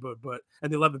Auburn, but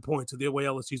and the 11 points of the way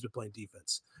LSU's been playing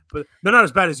defense. But they're not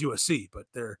as bad as USC,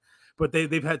 but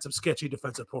they've had some sketchy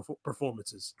defensive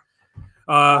performances.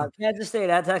 Kansas State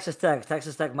at Texas Tech.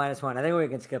 Texas Tech -1. I think we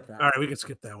can skip that. All right, we can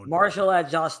skip that one. Marshall at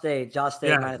Josh State. Josh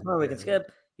State -1. We can skip.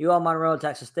 UL Monroe,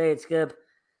 Texas State. Skip.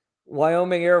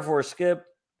 Wyoming Air Force. Skip.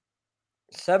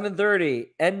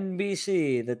 7:30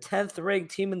 NBC. The 10th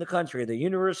ranked team in the country, the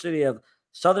University of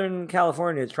Southern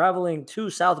California, traveling to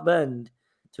South Bend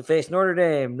to face Notre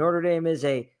Dame. Notre Dame is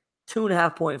a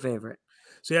 2.5-point favorite.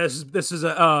 So yeah, this is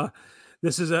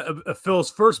a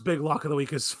Phil's first big lock of the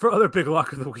week. His other big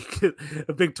lock of the week,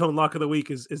 a big tone lock of the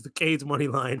week is the Canes money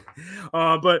line.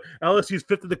 But LSU's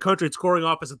 5th in the country in scoring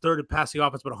offense and 3rd in passing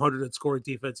offense, but 100 in scoring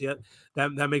defense. Yet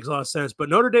that makes a lot of sense. But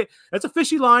Notre Dame, that's a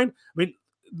fishy line. I mean,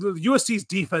 the USC's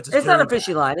defense is not a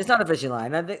fishy line. It's not a fishy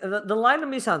line. I think the line to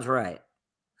me sounds right.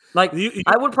 Like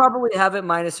I would probably have it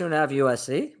 -2.5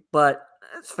 USC, but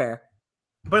it's fair.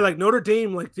 But like Notre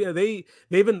Dame, like they've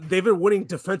been winning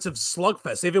defensive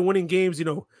slugfest. They've been winning games. You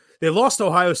know, they lost to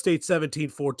Ohio State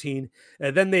 17-14,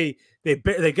 and then they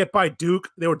get by Duke.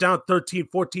 They were down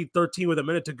 14-13 with a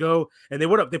minute to go, and they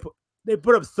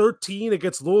put up 13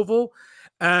 against Louisville,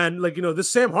 and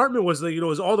this Sam Hartman was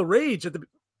was all the rage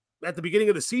at the beginning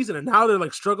of the season, and now they're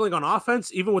like struggling on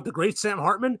offense, even with the great Sam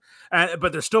Hartman.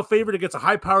 But they're still favored against a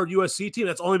high-powered USC team.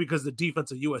 That's only because the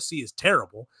defense of USC is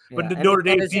terrible. But the Notre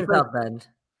Dame defense,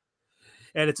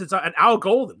 and it's an Al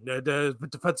Golden, the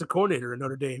defensive coordinator in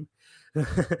Notre Dame. We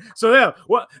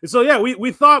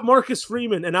thought Marcus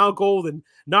Freeman and Al Golden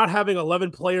not having 11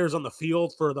 players on the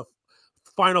field for the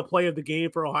final play of the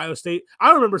game for Ohio State.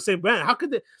 I remember saying, man, how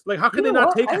could they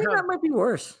not take? I think that might be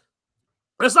worse.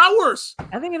 It's not worse.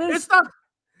 I think it is. It's not.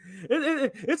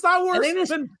 It's not worse. I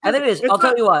think it is. I'll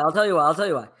tell you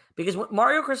why. Because when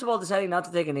Mario Cristobal deciding not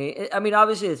to take a knee, I mean,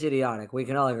 obviously it's idiotic. We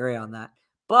can all agree on that.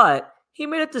 But he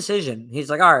made a decision. He's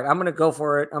like, all right, I'm going to go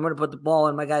for it. I'm going to put the ball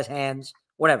in my guy's hands.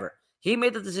 Whatever. He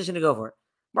made the decision to go for it.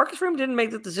 Marcus Freeman didn't make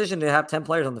the decision to have 10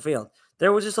 players on the field.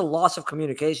 There was just a loss of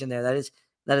communication there that is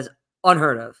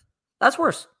unheard of. That's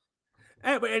worse.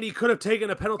 And he could have taken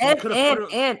a penalty.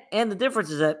 And the difference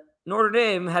is that Notre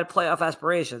Dame had playoff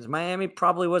aspirations. Miami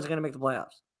probably wasn't going to make the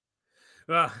playoffs.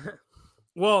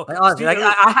 Honestly,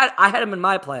 I had him in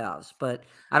my playoffs, but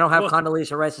I don't have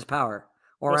Condoleezza Rice's power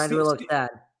or Andrew Luck's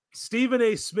dad. Stephen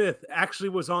A. Smith actually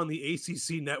was on the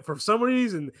ACC net. For some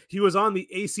reason, he was on the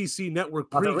ACC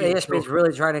network. ESPN's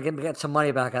really trying to get some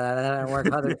money back on that. That didn't work.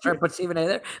 They're trying to put Stephen A.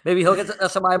 there. Maybe he'll get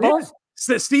some eyeballs.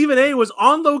 Stephen A was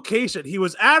on location. He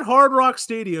was at Hard Rock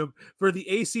Stadium for the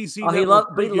ACC. Oh, he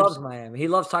loves Miami. He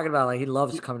loves talking about he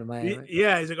loves coming to Miami.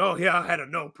 Yeah, he's like, oh yeah, I had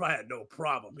no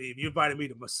problem. You invited me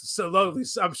to so lovely.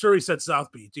 I'm sure he said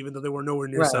South Beach, even though they were nowhere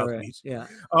near South Beach. Yeah.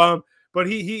 But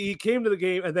he came to the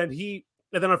game, and then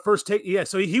on first take, yeah.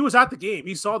 So he was at the game.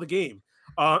 He saw the game,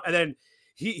 and then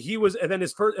he was, and then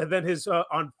his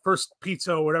on first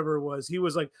pizza or whatever it was, he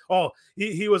was like,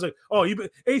 he was like, you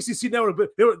ACC network, but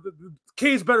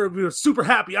K's better. We were super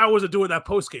happy. I wasn't doing that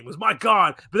post game. It was my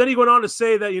God. But then he went on to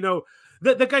say that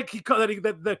that guy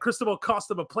that Cristobal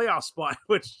cost him a playoff spot,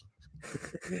 which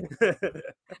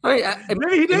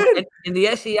maybe he did in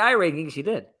the SEI rankings. He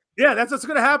did. Yeah, that's what's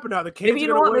going to happen now. The Canes maybe you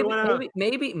know what?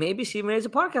 Maybe Stephen A is a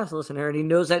podcast listener and he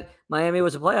knows that Miami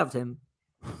was a playoff team.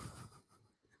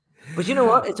 But you know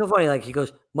what? It's so funny. Like he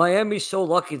goes, Miami's so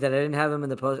lucky that I didn't have him in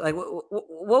the post. Like,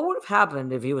 what would have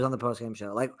happened if he was on the post game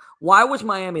show? Like, why was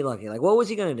Miami lucky? Like, what was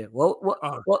he going to do? What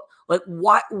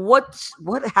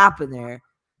happened there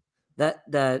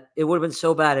that it would have been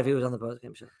so bad if he was on the post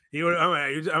game show? He would.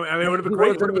 It would have been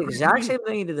great. Done the exact same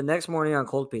thing he did the next morning on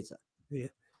Cold Pizza. Yeah,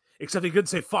 except he couldn't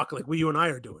say "fuck" like you and I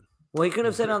are doing. Well, he couldn't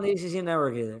have said it on the ACC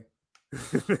network either.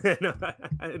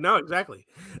 No, exactly.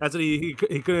 That's what he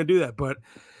couldn't do that. But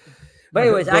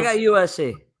anyways, I got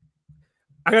USC.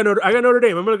 I got Notre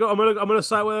Dame. I'm gonna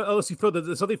side with LSU. Phil,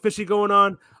 there's something fishy going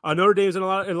on. Notre Dame's in a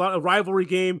lot of rivalry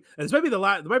game, and this might be the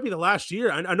last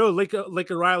year. I know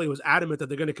Lincoln Riley was adamant that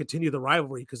they're going to continue the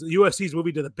rivalry because USC's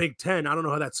moving to the Big Ten. I don't know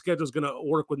how that schedule is going to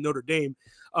work with Notre Dame.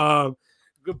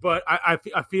 But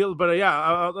I feel, but yeah,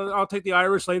 I'll take the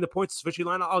Irish laying the points fishy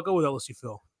line. I'll go with LSU.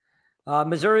 Phil.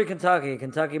 Missouri,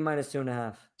 Kentucky minus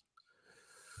 2.5.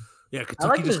 Yeah, Kentucky I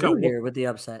like just got here with the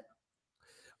upset.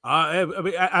 I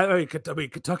mean,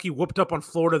 Kentucky whooped up on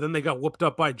Florida, then they got whooped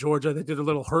up by Georgia. They did a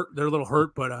little hurt. They're a little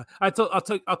hurt, but I'll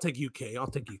take UK. I'll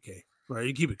take UK. All right,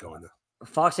 you keep it going though.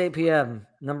 Fox 8 p.m.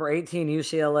 Number 18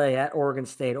 UCLA at Oregon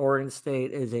State. Oregon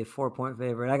State is a 4-point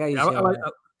favorite. I got UCLA.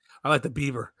 I like the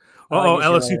Beaver.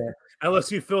 LSU.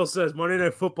 LSU. Phil says Monday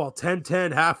Night Football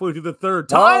 10-10 halfway through the third.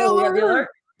 Tyler.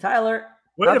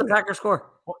 Wait the Packers score.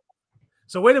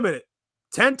 So wait a minute.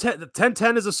 10-10.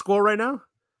 10-10 is a score right now.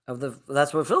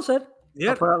 That's what Phil said.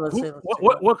 Yeah.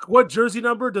 What jersey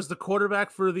number does the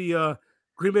quarterback for the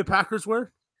Green Bay Packers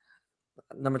wear?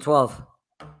 Number 12.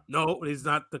 No, he's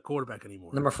not the quarterback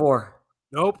anymore. Number 4.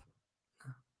 Nope.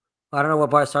 I don't know what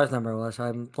Bart Starr's number was.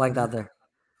 I'm blanked out there.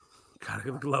 God,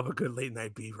 I love a good late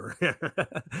night Beaver.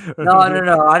 No. I don't.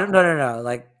 No.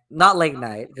 Like not late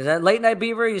night because that late night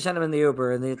Beaver, you send him in the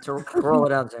Uber and they roll it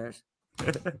downstairs.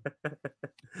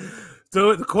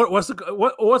 So what's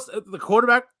the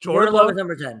quarterback? Jordan Love is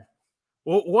number 10.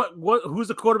 Well, who's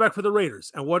the quarterback for the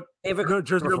Raiders and what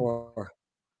jersey number 4?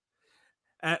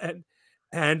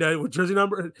 And what jersey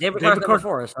number? David Carr's number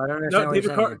 4. So I don't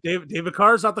understand. David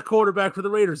Carr's not the quarterback for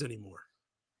the Raiders anymore.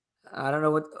 I don't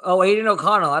know what. Oh, Aiden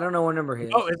O'Connell. I don't know what number he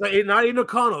is. Oh, it's not Aiden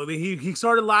O'Connell. He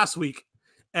started last week,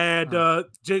 and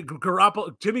Jimmy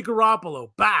Garoppolo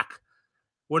back.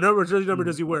 What jersey number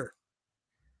does he wear?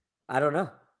 I don't know.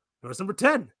 No, it's number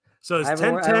 10. So it's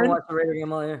 10-10. I haven't watched the Raider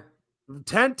game all year.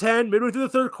 10-10, midway through the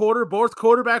third quarter. Both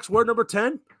quarterbacks wear number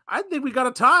 10. I think we got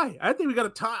a tie.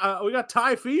 We got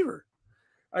tie fever.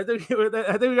 I think we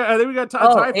got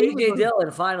tie fever. AJ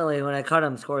Dillon finally, when I cut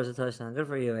him, scores a touchdown. Good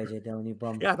for you, AJ Dillon. You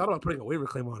bum. Yeah, I thought about putting a waiver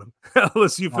claim on him.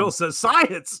 LSU Phil says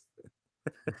science.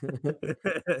 We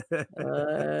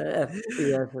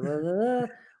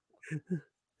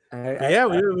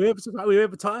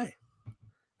have a tie.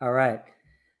 All right.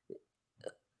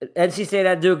 NC State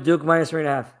at Duke minus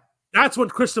 3.5. That's when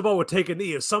Cristobal would take a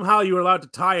knee. If somehow you were allowed to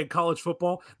tie in college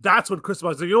football, that's when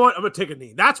Cristobal said, you know what, I'm going to take a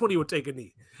knee. That's when he would take a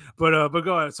knee. But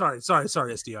go ahead. Sorry,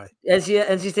 SDI.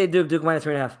 NC State Duke minus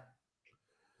 3.5.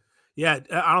 Yeah,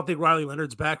 I don't think Riley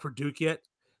Leonard's back for Duke yet.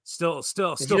 Still. Is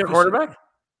he their quarterback?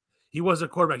 He was a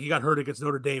quarterback. He got hurt against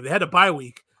Notre Dame. They had a bye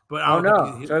week, but I don't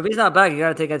know. So if he's not back, you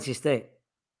got to take NC State.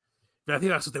 But I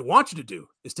think that's what they want you to do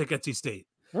is take NC State.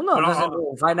 Well,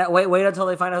 no, find out. Wait until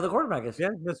they find out who the quarterback is. Yeah,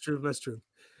 that's true.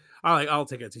 I'll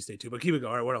take NC State too. But keep it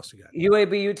going. All right, what else you got?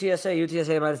 UAB,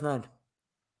 UTSA minus 9.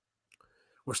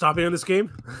 We're stopping on this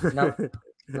game. No.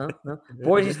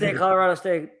 Boise State, Colorado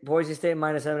State. Boise State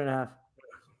minus 7.5.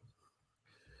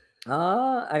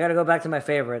 I got to go back to my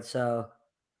favorite. So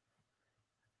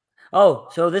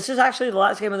this is actually the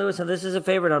last game of the week. So this is a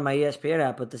favorite on my ESPN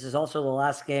app, but this is also the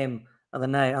last game of the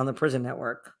night on the Prison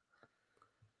Network.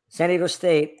 San Diego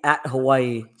State at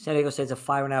Hawaii. San Diego State's a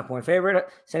 5.5 point favorite.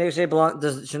 San Diego State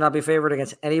should not be favored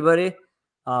against anybody.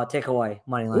 Take Hawaii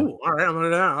money line. Ooh, all right. I'm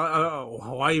gonna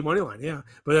Hawaii money line. Yeah,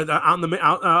 but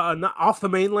off the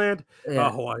mainland,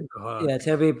 Yeah. Hawaii. Yeah, it's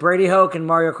gonna be Brady Hoke and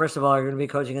Mario Cristobal are gonna be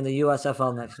coaching in the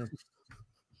USFL next year.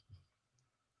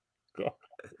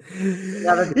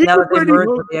 Now that they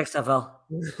merged with the XFL.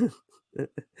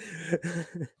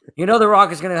 You know, The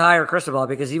Rock is going to hire Cristobal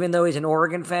because even though he's an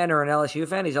Oregon fan or an LSU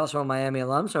fan, he's also a Miami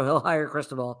alum, so he'll hire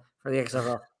Cristobal for the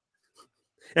XFL.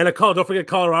 And don't forget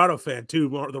Colorado fan too,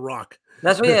 The Rock.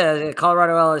 That's what, yeah,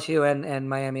 Colorado, LSU, and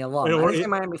Miami alum. I didn't say Yeah.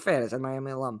 Miami fan, I said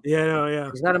Miami alum. Yeah, no,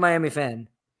 yeah. He's not a Miami fan.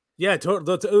 Yeah,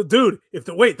 dude.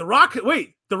 The Rock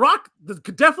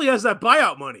definitely has that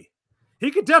buyout money. He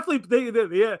could definitely,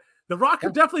 The Rock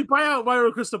could definitely buy out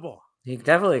Mario Cristobal. He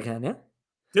definitely can, yeah.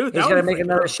 Dude, he's gonna make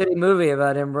another shitty movie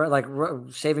about him, like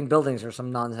saving buildings or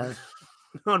some nonsense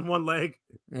on one leg.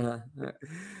 Yeah,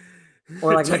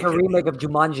 or like make a remake of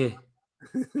Jumanji.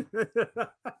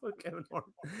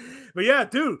 But yeah,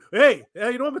 dude. Hey, you know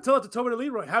what? I'm gonna tell it to Tobin and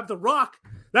Leroy. Have The Rock.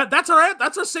 That's all right.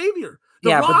 That's our savior.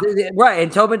 The Rock. But right.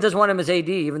 And Tobin does want him as AD,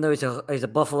 even though he's a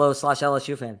Buffalo /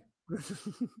 LSU fan.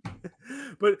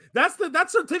 But that's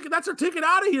our ticket. That's our ticket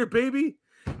out of here, baby.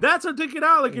 That's our ticket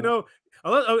out. Like, you know.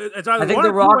 I think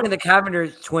The Rock and the Cavender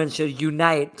twins should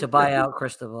unite to buy out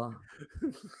Cristobal.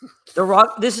 The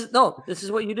Rock. This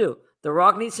is what you do. The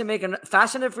Rock needs to make a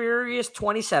Fast and the Furious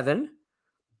 27.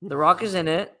 The Rock is in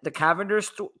it. The Cavender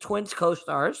twins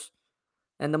co-stars,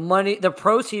 and the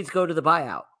proceeds go to the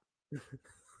buyout.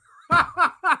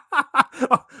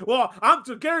 Well,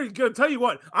 Gary, gonna tell you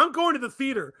what. I'm going to the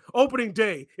theater opening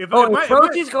day. If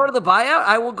proceeds go to the buyout,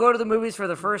 I will go to the movies for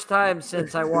the first time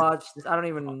since I watched. I don't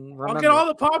even remember. I'll get all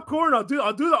the popcorn. I'll do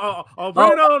the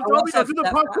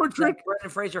popcorn trick. Brendan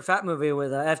Fraser fat movie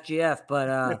with FGF,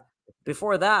 but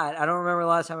before that, I don't remember the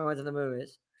last time I went to the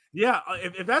movies. Yeah,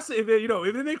 if they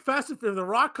make if The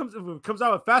Rock comes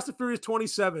out with Fast and Furious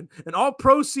 27, and all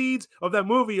proceeds of that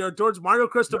movie are towards Mario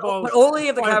Cristobal, but only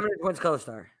if the Cavender twins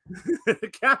co-star. The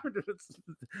Cavender,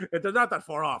 they're not that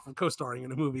far off from co-starring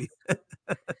in a movie.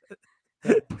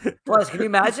 Plus, can you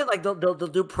imagine? Like they'll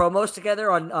do promos together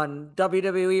on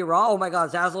WWE Raw. Oh my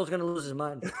God, Zazzle's gonna lose his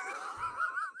mind.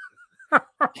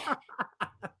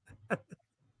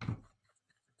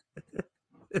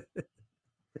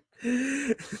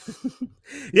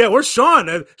 Yeah, where's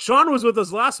Sean? Sean was with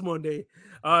us last Monday.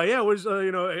 He's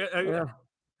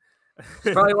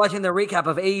probably watching the recap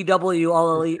of AEW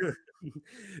All Elite.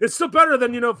 It's still better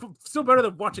than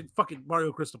watching fucking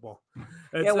Mario Cristobal.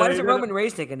 Why doesn't Roman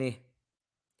Reigns take a knee?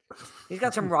 He's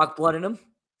got some Rock blood in him.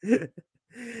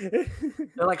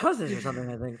 They're like cousins or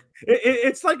something, I think.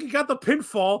 It's like you got the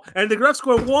pinfall, and the refs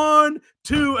go 1,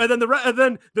 2, and then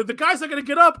the guy's not gonna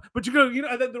get up, but you go,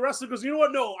 and then the wrestler goes, you know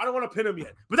what? No, I don't want to pin him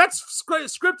yet. But that's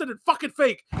scripted and fucking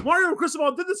fake. Mario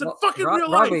Cristobal did this in fucking real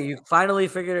life. Robbie, you finally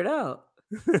figured it out.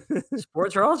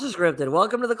 Sports are also scripted.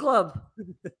 Welcome to the club.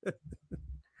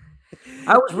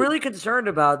 I was really concerned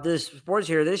about this sports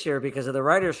here this year because of the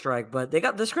writer's strike, but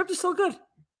the script is still good.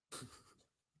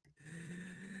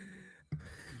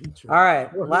 All right,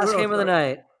 last game of the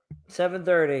night,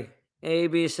 7:30,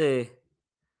 ABC,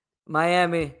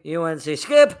 Miami, UNC.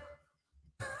 Skip.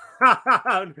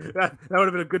 That would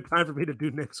have been a good time for me to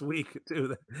do next week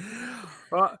too.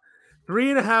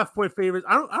 3.5 point favorites.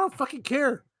 I don't fucking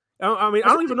care. I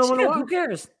don't even know what to watch. Who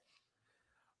cares?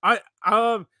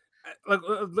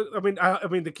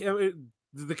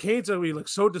 The Canes are really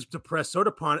so depressed, so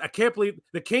depressed. I can't believe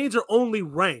the Canes are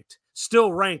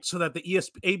still ranked so that the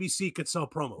ABC could sell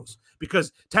promos,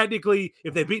 because technically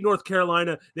if they beat North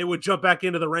Carolina, they would jump back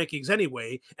into the rankings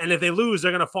anyway, and if they lose,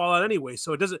 they're going to fall out anyway,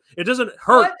 so it doesn't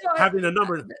hurt having a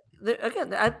number.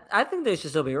 Again, I think they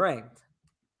should still be ranked.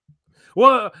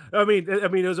 Well,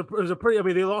 it was a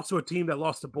pretty. They lost to a team that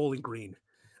lost to Bowling Green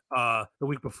the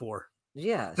week before.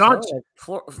 Yeah, there's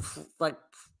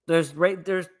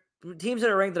teams that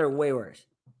are ranked that are way worse.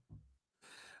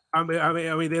 They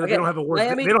don't have a worse.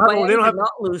 Miami did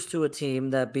not lose to a team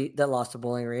that lost to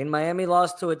Bowling Green. Miami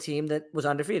lost to a team that was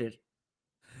undefeated.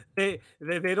 They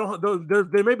don't.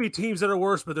 There may be teams that are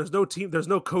worse, but there's no team. There's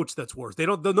no coach that's worse.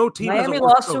 No team. Miami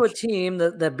lost to a team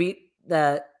that beat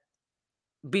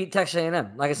Texas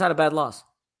A&M. Like, it's not a bad loss.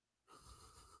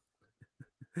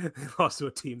 They lost to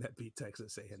a team that beat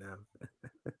Texas A&M.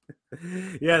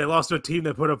 Yeah, they lost to a team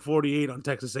that put up 48 on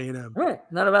Texas A&M. Right,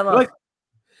 not a bad loss.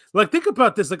 Like think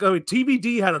about this.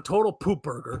 TVD had a total poop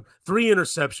burger, 3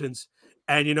 interceptions,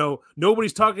 and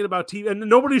nobody's talking about TV, and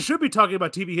nobody should be talking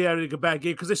about TV having a bad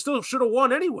game because they still should have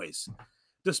won anyways,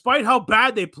 despite how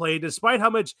bad they played, despite how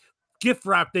much gift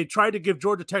wrap they tried to give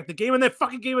Georgia Tech the game, and they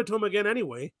fucking gave it to them again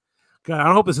anyway. God,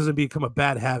 I hope this doesn't become a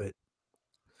bad habit.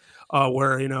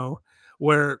 Where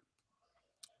where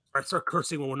I start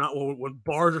cursing when we're not when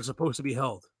bars are supposed to be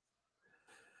held.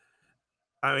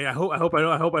 I mean, I hope I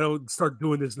don't start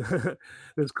doing this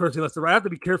this cursing less. I have to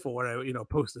be careful when I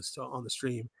post this on the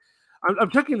stream.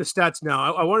 I'm checking the stats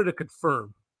now. I wanted to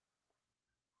confirm.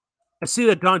 I see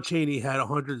that Don Chaney has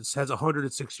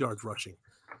 106 yards rushing,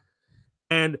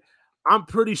 and I'm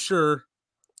pretty sure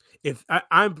if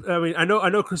I mean I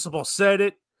know Cristobal said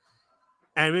it,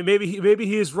 and maybe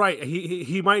he is right.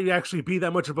 He might actually be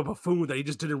that much of a buffoon that he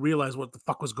just didn't realize what the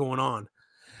fuck was going on.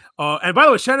 And by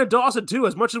the way, Shannon Dawson too.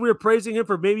 As much as we were praising him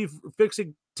for maybe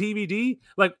fixing TVD,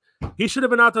 like he should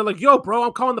have been out there like, "Yo, bro,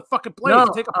 I'm calling the fucking play. No,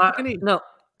 Take a fucking knee." No,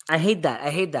 I hate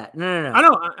that. No. I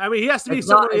know. I mean, he has to be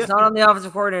someone. It's not on the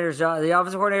offensive coordinator's job. The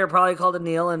offensive coordinator probably called a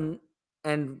kneel, and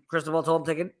Cristobal told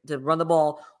him to run the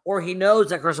ball, or he knows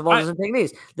that Cristobal doesn't take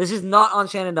knees. This is not on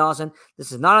Shannon Dawson.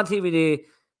 This is not on TVD.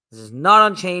 This is not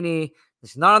on Chaney.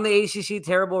 This is not on the ACC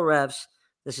terrible refs.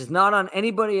 This is not on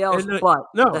anybody else but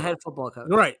the head football coach.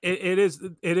 Right. It is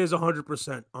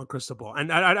 100% on Cristobal.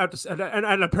 And I have to say,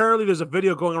 and apparently there's a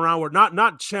video going around where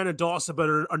not Shannon Dawson, but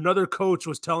another coach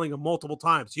was telling him multiple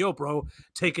times, "Yo, bro,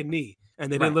 take a knee,"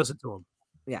 and they didn't listen to him.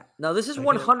 Yeah. No, this is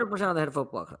 100% on the head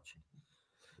football coach.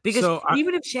 Because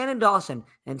even if Shannon Dawson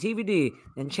and TVD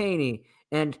and Chaney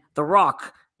and The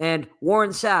Rock and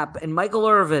Warren Sapp and Michael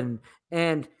Irvin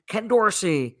and Ken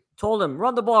Dorsey told him,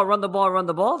 run the ball,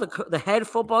 the head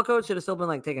football coach should have still been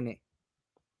like, take a knee.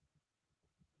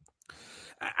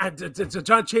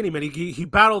 John Chaney, man, he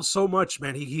battled so much,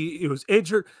 man. He was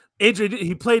injured.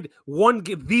 He played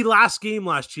the last game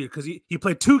last year because he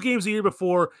played 2 games the year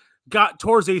before,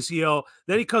 tore his ACL.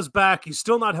 Then he comes back. He's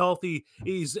still not healthy.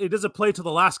 He doesn't play till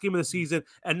the last game of the season.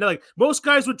 And like most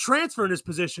guys would transfer in his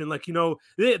position. Like,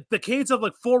 the Canes have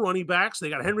like 4 running backs. They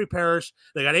got Henry Parrish.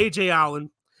 They got AJ Allen.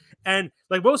 And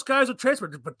like most guys would transfer,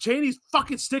 but Chaney's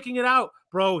fucking sticking it out,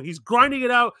 bro. He's grinding it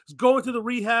out. He's going through the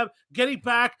rehab, getting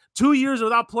back 2 years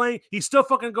without playing. He's still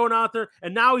fucking going out there.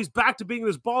 And now he's back to being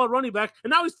this baller running back.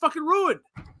 And now he's fucking ruined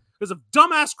because of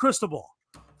dumbass Cristobal.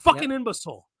 Fucking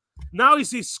imbecile. Now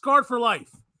he's scarred for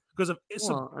life because of if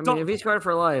he's scarred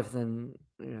for life, then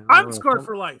I'm scarred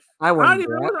for life. I would have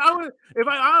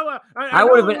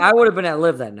been at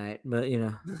live that night, but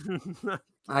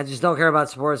I just don't care about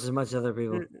sports as much as other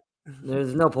people.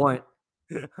 There's no point.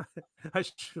 I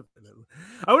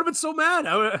would have been so mad.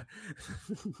 I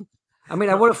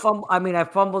would have fumbled. I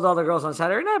fumbled all the girls on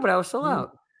Saturday night, but I was still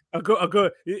out. I'll go.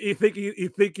 You think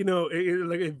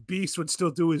like if Beast would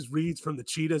still do his reads from the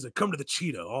cheetahs and come to the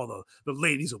cheetah, all the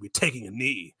ladies will be taking a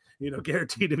knee.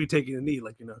 Guaranteed to be taking a knee.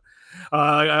 Like when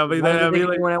I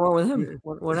went with him,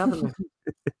 what happened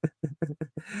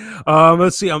there?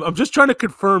 Let's see. I'm just trying to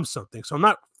confirm something, so I'm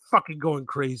not fucking going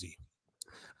crazy.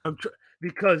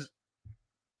 Because,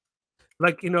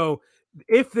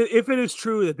 if it is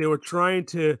true that they were trying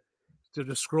to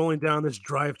just scrolling down this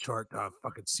drive chart,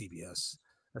 fucking CBS.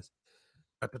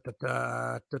 I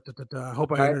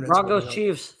hope I Broncos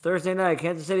Chiefs Thursday night,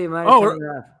 Kansas City. Well,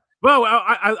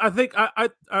 I think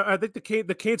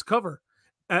the Canes cover.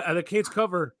 The Canes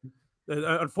cover.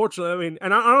 Unfortunately, I mean,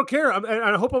 and I don't care. I'm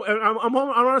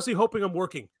honestly hoping I'm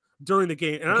working during the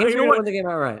game. And you know what? The game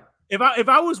out right. If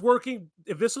I was working,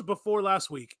 if this was before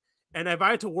last week, and if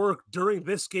I had to work during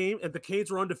this game, and the Canes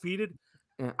were undefeated,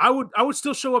 I would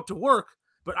still show up to work,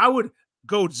 but I would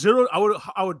go zero.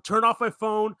 I would turn off my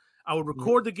phone. I would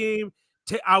record the game.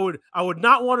 I would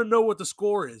not want to know what the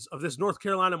score is of this North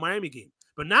Carolina Miami game.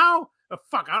 But now,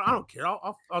 fuck, I don't care.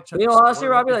 I'll check. Honestly,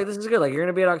 Robbie, like this is good. Like you're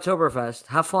gonna be at Oktoberfest.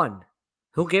 Have fun.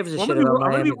 Who gives a shit about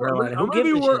Miami, Carolina? Who gives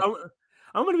a shit?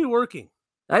 I'm gonna be working.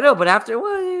 I know, but after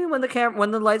when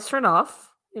the lights turn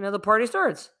off, the party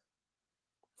starts.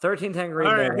 13-10 Green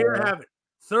Bay. All right, here I have it.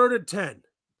 3rd and 10.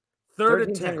 3rd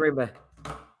and 10 Green Bay.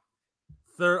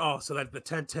 So that the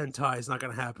 10-10 tie is not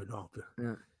gonna happen. Oh,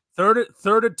 yeah.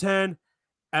 3rd and 10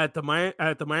 at the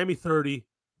Miami 30.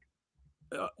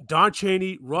 Don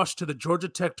Chaney rushed to the Georgia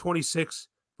Tech 26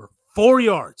 for 4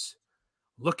 yards.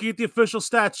 Looking at the official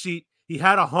stat sheet, he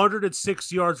had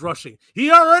 106 yards rushing. He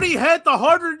already hit the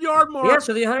 100-yard mark. Yeah,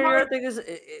 so the 100-yard thing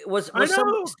was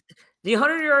the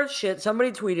 100-yard shit.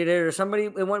 Somebody tweeted it, or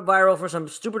it went viral for some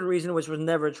stupid reason, which was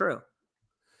never true.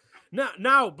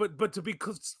 But to be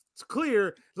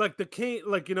clear, like the Cane,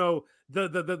 the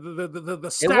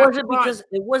stat. It wasn't because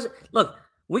it wasn't. Look,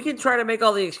 we can try to make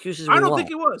all the excuses. I don't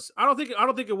think it was. I don't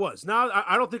think it was. Now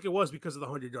I don't think it was because of the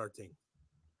 100-yard thing.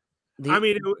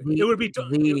 It would be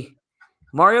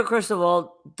Mario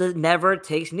Cristobal never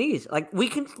takes knees. Like we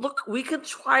can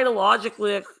try to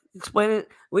logically explain it.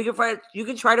 You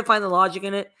can try to find the logic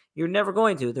in it. You're never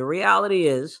going to. The reality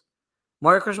is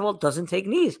Mario Cristobal doesn't take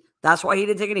knees. That's why he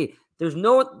didn't take a knee. There's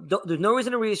no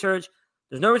reason to research.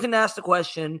 There's no reason to ask the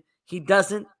question. He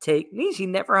doesn't take knees. He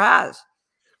never has.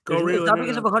 It's not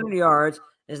because of 100 yards.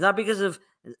 It's not because of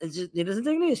he doesn't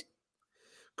take knees.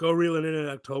 Go reeling in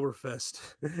at Oktoberfest.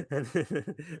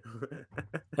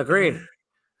 Agreed.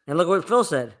 And look what Phil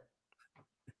said.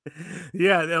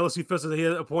 Yeah, the LSU Phil said he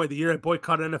had a point. The year I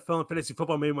boycotted NFL and fantasy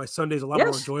football made my Sundays a lot more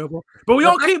enjoyable. But we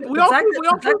all came.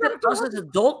 Us as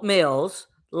adult males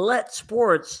let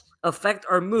sports affect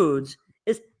our moods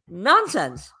is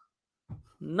nonsense.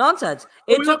 Nonsense.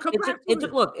 It took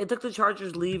the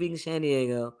Chargers leaving San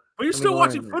Diego. But you're still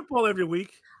watching football every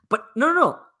week. But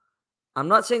no. I'm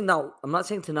not saying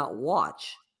to not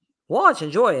watch. Watch,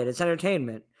 enjoy it. It's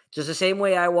entertainment. Just the same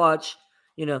way I watch,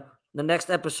 the next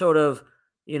episode of,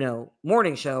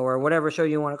 morning show or whatever show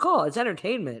you want to call it. It's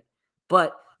entertainment.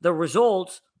 But the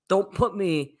results don't put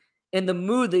me in the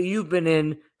mood that you've been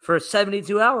in for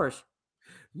 72 hours.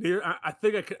 I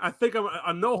think I'm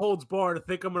a no holds barred. I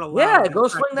think I'm gonna allow. Yeah, go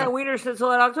swing that wiener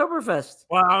schnitzel at Oktoberfest.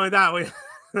 Well, I mean that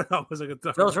was a good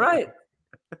time. Phil's right.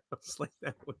 Like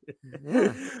that.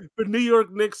 Yeah. But New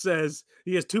York Nick says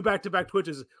he has 2 back-to-back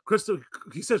twitches.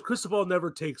 He says Cristobal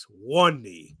never takes 1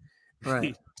 knee.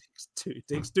 Right. He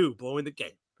takes 2, blowing the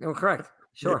game. Oh, correct.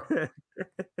 Sure.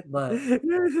 But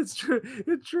it's true.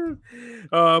 It's true.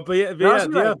 But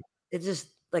yeah. It's just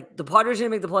like the Padres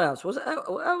didn't make the playoffs.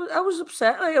 I was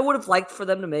upset. Like, I would have liked for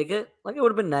them to make it. Like, it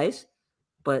would have been nice.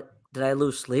 But did I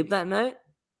lose sleep that night?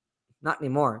 Not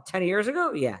anymore. 10 years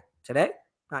ago? Yeah. Today?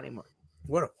 Not anymore.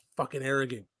 What a fucking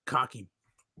arrogant, cocky,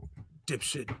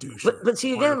 dipshit doucher. But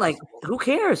see, again, like, who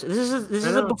cares? This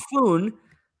is a buffoon.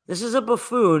 This is a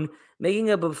buffoon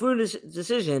making a buffoonish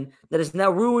decision that has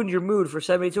now ruined your mood for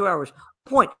 72 hours.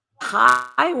 Point.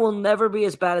 High will never be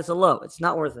as bad as a low. It's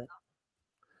not worth it.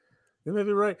 You may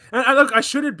be right. And look, I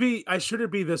shouldn't be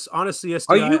this. Honestly,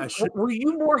 SDI.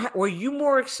 Were you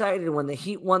more excited when the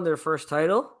Heat won their first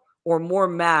title, or more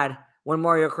mad when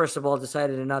Mario Cristobal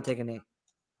decided to not take a knee?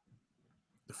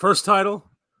 The first title?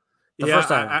 First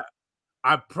title.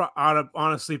 I'd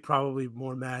honestly probably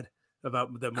more mad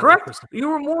about that. Correct. You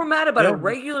were more mad about a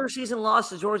regular season loss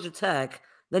to Georgia Tech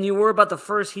than you were about the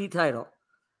first Heat title.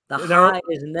 The high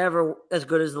is never as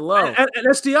good as the low. And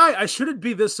SDI, I shouldn't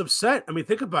be this upset. I mean,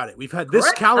 think about it. We've had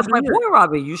this calendar year. That's my point,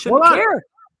 Robbie. You shouldn't care.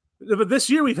 But this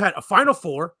year we've had a Final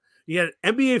Four. You had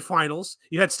NBA Finals.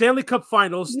 You had Stanley Cup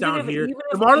Finals down here.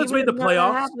 The Marlins made the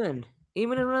playoffs.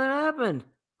 Even if that happened.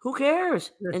 Who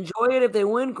cares? Enjoy it. If they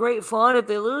win, great fun. If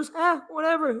they lose,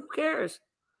 whatever. Who cares?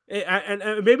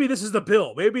 And maybe this is the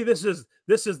bill. Maybe this is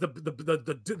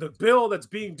the bill that's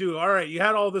being due. All right, you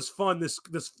had all this fun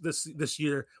this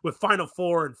year with Final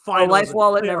Four and Finals. A life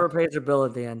wallet never pays their bill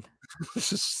at the end.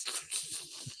 That's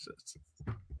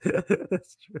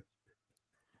true.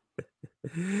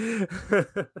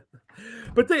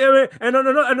 But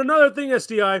another thing,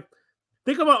 SDI.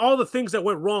 Think about all the things that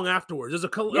went wrong afterwards. There's a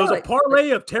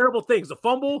parlay of terrible things. The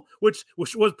fumble, which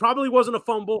probably wasn't a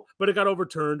fumble, but it got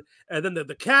overturned, and then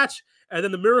the catch, and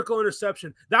then the miracle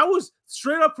interception. That was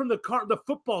straight up from the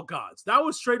football gods. That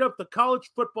was straight up the college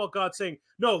football gods saying,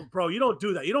 "No, bro, you don't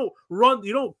do that. You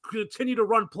don't continue to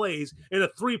run plays in a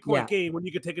 3-point game when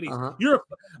you can take it easy."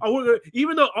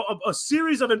 Even though a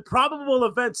series of improbable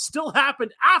events still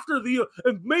happened after the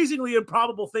amazingly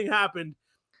improbable thing happened.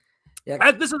 Yeah,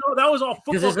 that was all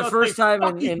football. Because it's the first time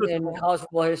in college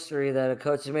football history that a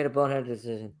coach has made a boneheaded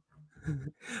decision.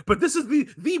 But this is the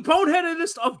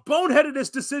boneheadedest of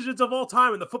boneheadedest decisions of all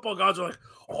time, and the football gods are like,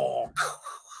 oh.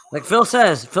 Like Phil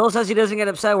says he doesn't get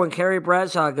upset when Kerry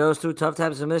Bradshaw goes through tough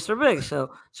times with Mr. Big. So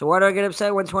why do I get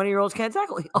upset when 20-year-olds can't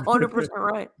tackle? 100%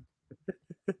 right.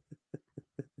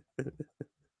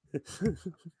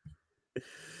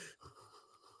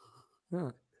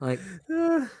 Like.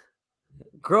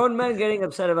 Grown men getting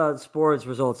upset about sports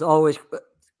results always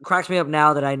cracks me up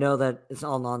now that I know that it's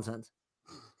all nonsense.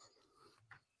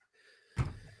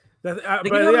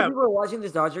 People are watching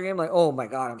this Dodger game like, oh my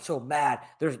God, I'm so mad.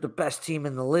 They're the best team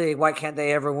in the league. Why can't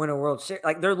they ever win a World Series?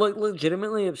 Like, they're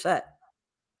legitimately upset.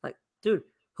 Like, dude,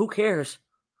 who cares?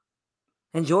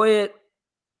 Enjoy it.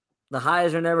 The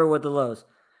highs are never with the lows.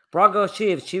 Broncos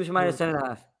Chiefs minus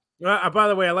 10.5. By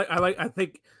the way, I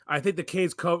think the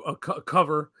Canes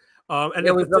cover.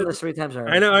 And we've done this 3 times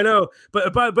already. I know,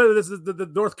 but this is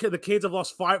the Canes have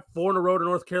lost 4 in a row to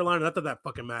North Carolina. Not that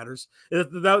fucking matters.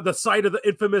 The site of the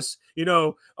infamous,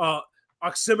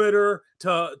 oximeter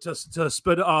to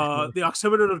spit the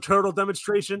oximeter to turtle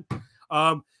demonstration.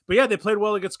 But yeah, they played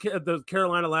well against the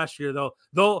Carolina last year.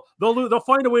 They'll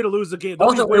find a way to lose the game.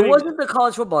 Also, it wasn't the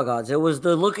college football gods. It was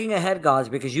the looking ahead gods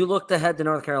because you looked ahead to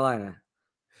North Carolina.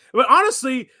 But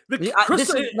honestly,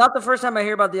 This is not the first time I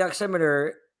hear about the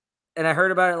oximeter, and I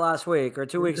heard about it last week or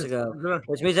 2 weeks ago,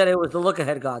 which means that it was the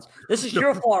look-ahead gods. This is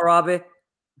your fault, Robbie.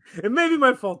 It may be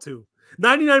my fault too.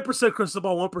 99%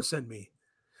 Cristobal, 1% me.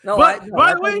 No, but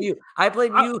by I the way, blame you. I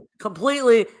blame you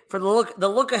completely for the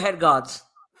look-ahead gods.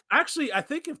 Actually, I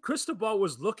think if Cristobal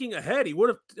was looking ahead, he would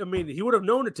have. I mean, he would have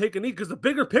known to take a knee because the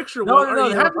bigger picture was. No,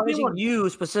 they were punishing you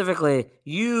specifically.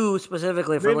 You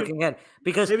specifically for looking ahead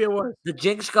because maybe it was the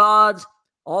Jinx gods.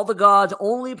 All the gods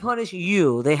only punish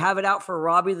you. They have it out for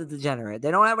Robbie the Degenerate.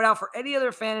 They don't have it out for any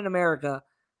other fan in America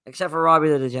except for Robbie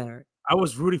the Degenerate. I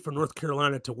was rooting for North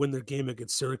Carolina to win their game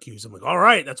against Syracuse. I'm like, all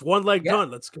right, that's one leg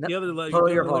done. Let's get the other leg.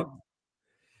 Totally your fault.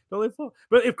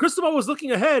 But if Cristobal was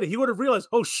looking ahead, he would have realized,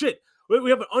 oh shit,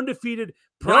 we have an undefeated.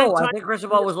 No, I think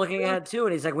Cristobal was looking ahead too,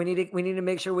 and he's like, we need to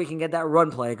make sure we can get that run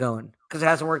play going because it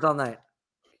hasn't worked all night.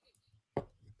 He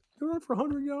ran for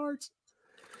 100 yards.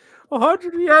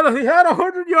 100. He had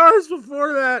 100 yards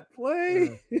before that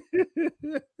play. Yeah.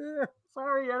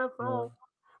 Sorry, NFL. Yeah.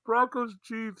 Broncos,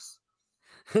 Chiefs.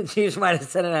 Chiefs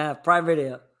minus 10.5. Prime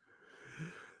Video.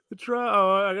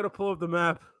 I gotta pull up the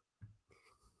map.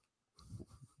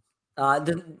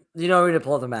 You don't need to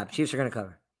pull up the map. Chiefs are gonna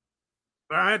cover.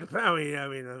 The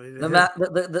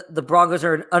Broncos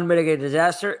are an unmitigated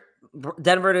disaster.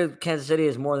 Denver to Kansas City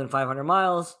is more than 500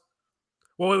 miles.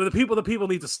 Well, the people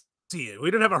need to see it. We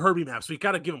didn't have a Herbie map, so we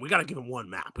gotta give them one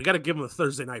map. We gotta give them a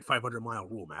Thursday night 500-mile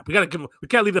rule map. We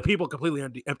can't leave the people completely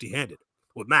empty-handed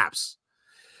with maps.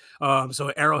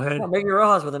 So Arrowhead. Make your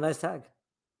Rojas with a nice tag.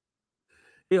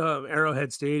 Yeah,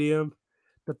 Arrowhead Stadium.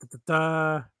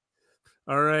 All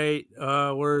right.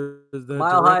 Where's the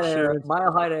Mile High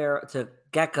to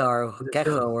Gecko or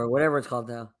whatever it's called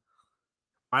now.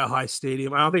 Mile High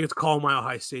Stadium. I don't think it's called Mile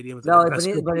High Stadium. No,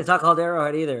 but it's not called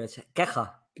Arrowhead either. It's Gecko.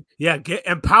 Yeah,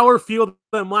 and Power Field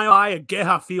at Mile High and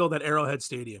Geha Field at Arrowhead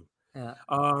Stadium. Yeah.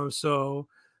 So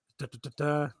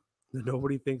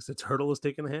nobody thinks the turtle is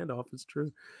taking the handoff. It's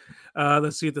true.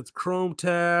 Let's see if that's Chrome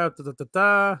tab.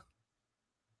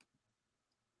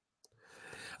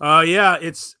 Yeah,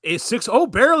 it's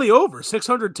barely over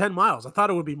 610 miles. I thought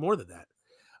it would be more than that.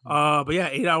 But yeah,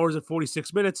 8 hours and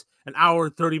 46 minutes, an hour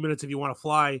and 30 minutes if you want to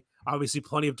fly. Obviously,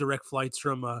 plenty of direct flights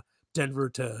from Denver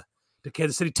to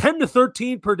Kansas City, 10 to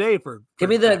 13 per day give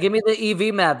me the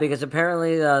EV map because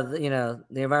apparently the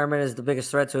environment is the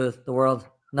biggest threat to the world,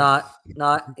 not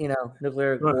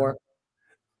nuclear war.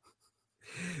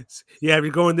 Yeah, if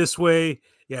you're going this way,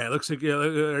 yeah, it looks like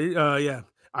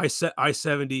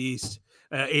I-70 East,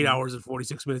 8 hours and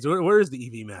 46 minutes. Where is the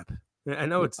EV map? I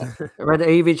know it's right. The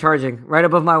EV charging right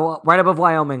above Wyoming. Right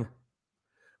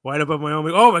above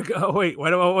Wyoming. Oh my God! Wait.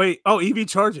 Oh, EV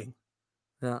charging.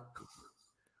 Yeah.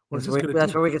 That's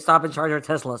where we can stop and charge our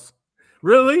Teslas.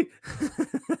 Really?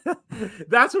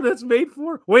 That's what it's made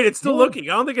for? Wait, it's still looking.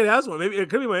 I don't think it has one. Maybe it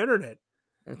could be my internet.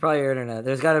 It's probably your internet.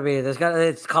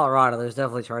 It's Colorado. There's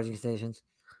definitely charging stations.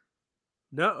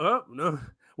 No.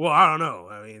 Well, I don't know.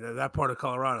 I mean, that part of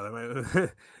Colorado.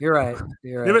 You're right.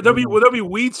 There'll be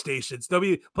weed stations. There'll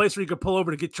be a place where you can pull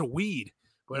over to get your weed.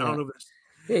 But I don't know if there's...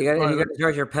 Yeah, you got to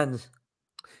charge your pens.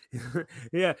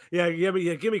 Yeah.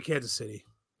 Give me Kansas City.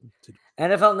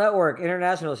 NFL Network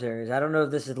International Series. I don't know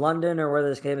if this is London or where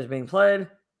this game is being played.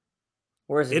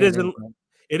 Where is it?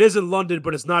 It is in London,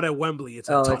 but it's not at Wembley. It's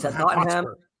at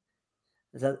Tottenham.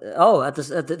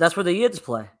 That's where the Yids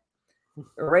play.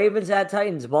 Ravens at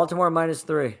Titans. Baltimore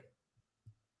 -3.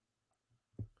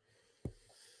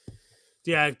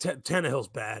 Yeah, Tannehill's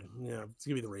bad. Yeah,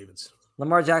 give me the Ravens.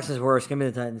 Lamar Jackson's worse. Give me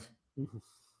the Titans. Mm-hmm.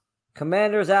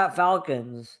 Commanders at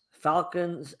Falcons.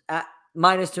 Falcons at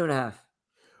 -2.5.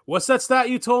 What's that stat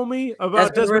you told me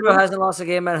about? Desmond Ridder hasn't lost a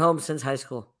game at home since high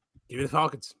school. Give me the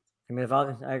Falcons.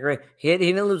 I agree. He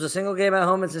didn't lose a single game at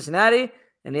home in Cincinnati,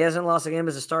 and he hasn't lost a game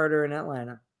as a starter in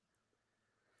Atlanta.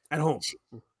 At home.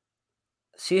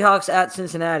 Seahawks at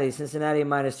Cincinnati. Cincinnati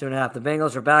 -2.5. The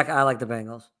Bengals are back. I like the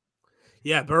Bengals.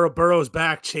 Yeah, Burrow's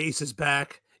back. Chase is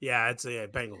back. Yeah, it's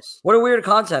Bengals. What a weird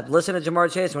concept. Listen to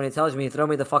Jamar Chase when he tells me, throw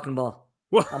me the fucking ball.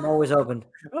 What? I'm always open.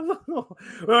 Well,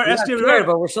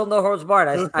 but we're still no holds barred.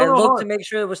 I looked to make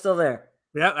sure it was still there.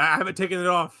 Yeah, I haven't taken it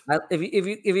off.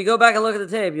 If you go back and look at the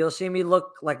tape, you'll see me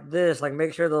look like this, like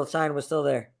make sure the sign was still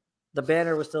there. The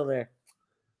banner was still there.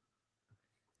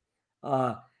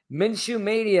 Minshew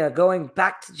Mania going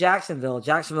back to Jacksonville.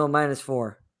 Jacksonville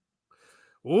 -4.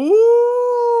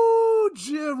 Ooh,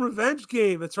 Jim, revenge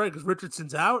game. That's right, because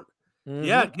Richardson's out. Mm-hmm.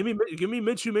 Yeah, give me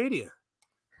Minshew Mania.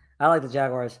 I like the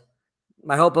Jaguars.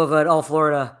 My hope of an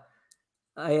all-Florida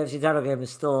AFC title game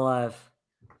is still alive.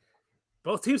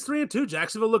 Both teams 3-2.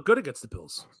 Jacksonville looked good against the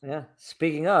Bills. Yeah.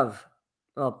 Speaking of,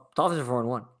 Dolphins are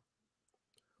 4-1.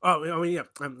 Oh, I mean, yeah.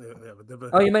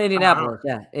 Oh, you meant Indianapolis.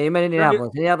 Yeah, you meant Indianapolis.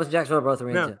 Indianapolis and Jacksonville are both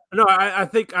 3-2. No. I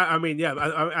think. I mean, yeah.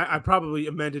 I probably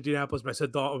amended Indianapolis, but I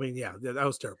said. I mean, yeah. That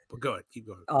was terrible. But go ahead, keep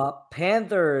going.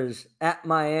 Panthers at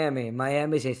Miami.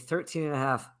 Miami's a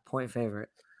 13.5-point favorite.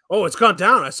 Oh, it's gone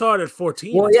down. I saw it at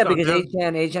 14. Well, It's yeah, gone because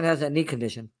down. Achan has that knee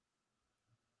condition.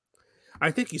 I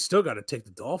think you still got to take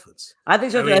the Dolphins. I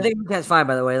think so. I Too. mean, I think Achan's fine.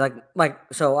 By the way,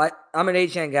 so I'm an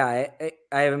Achan guy.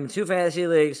 I have him in 2 fantasy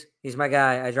leagues. He's my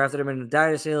guy. I drafted him in a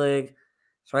dynasty league.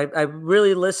 So I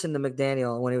really listened to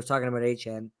McDaniel when he was talking about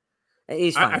Achan.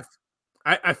 He's fine.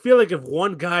 I feel like if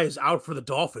one guy is out for the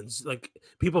Dolphins, like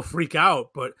people freak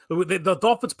out. But the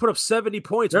Dolphins put up 70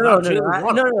 points. No.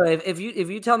 If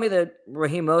you tell me that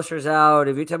Raheem Mostert's out,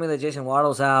 if you tell me that Jason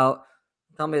Waddle's out,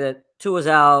 tell me that Tua's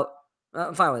out,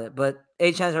 I'm fine with it. But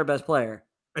Achan's our best player.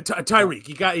 And Tyreek,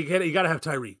 you got to have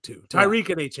Tyreek too. Tyreek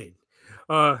and Achan.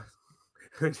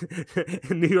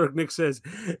 New York Nick says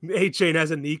Achan has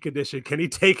a knee condition. Can he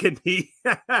take a knee?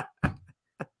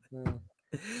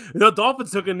 The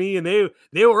Dolphins took a knee and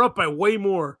they were up by way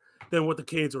more than what the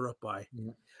Canes were up by.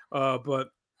 But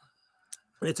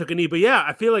they took a knee. But yeah,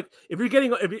 I feel like if you're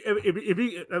getting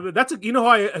that's how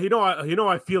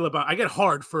I feel about. I get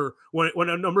hard for when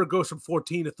a number goes from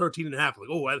 14 to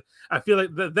 13.5. Like, I feel like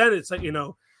then it's like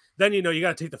then you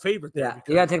got to take the favorite there. Yeah,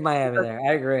 you got to take Miami there.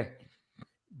 I agree.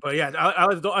 But yeah,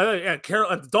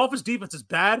 the Dolphins defense is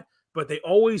bad, but they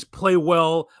always play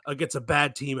well against a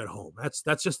bad team at home. That's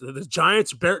just the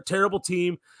Giants, terrible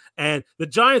team, and the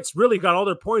Giants really got all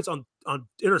their points on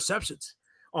interceptions,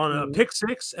 on a pick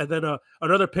 6, and then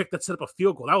another pick that set up a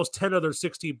field goal. That was 10 of their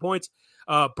 16 points.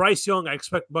 Bryce Young, I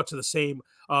expect much of the same.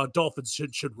 Dolphins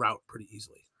should route pretty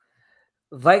easily.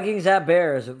 Vikings at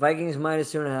Bears. Vikings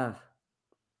 -2.5.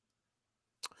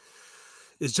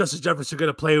 Is Justin Jefferson going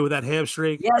to play with that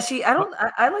hamstring? Yeah, see, I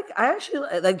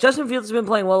actually like Justin Fields has been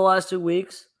playing well the last 2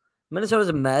 weeks. Minnesota's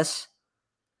a mess.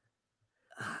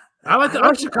 I like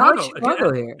Chicago.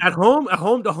 Chicago here at home,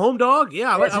 the home dog.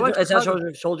 Yeah, I like it's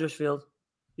at Soldiers Field.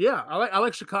 Yeah, I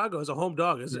like Chicago as a home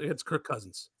dog against Kirk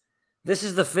Cousins. This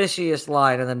is the fishiest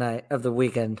line of the night of the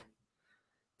weekend.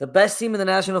 The best team in the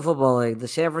National Football League, the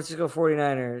San Francisco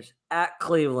 49ers at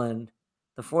Cleveland.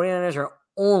 The 49ers are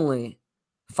only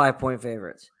 5-point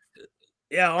favorites.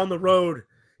 Yeah, on the road.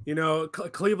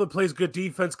 Cleveland plays good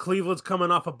defense. Cleveland's coming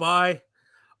off a bye.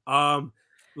 You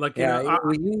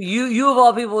of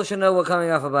all people should know what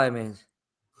coming off a bye means.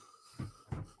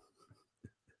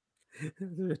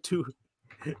 The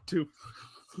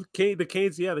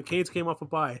Canes came off a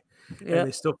bye. Yeah. And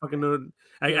they still fucking know.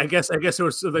 I guess it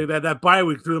was that bye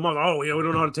week threw them off. Oh, yeah, we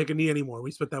don't know how to take a knee anymore.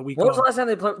 We spent that week. When was the last time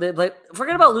they played?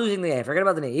 Forget about losing the game. Forget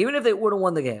about the knee. Even if they would have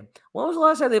won the game, when was the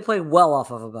last time they played well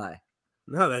off of a bye?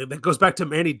 No, that goes back to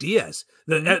Manny Diaz.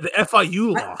 The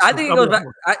FIU loss. I think it goes back.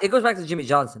 It goes back to Jimmy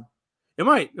Johnson. It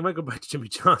might go back to Jimmy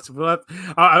Johnson.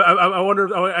 I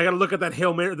wonder. I got to look at that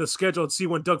Hail Mary, the schedule, and see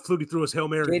when Doug Flutie threw his Hail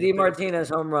Mary. JD Martinez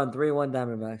home run, 3-1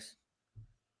 Diamondbacks.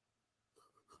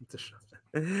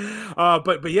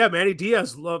 But yeah, Manny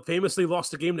Diaz famously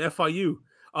lost the game to FIU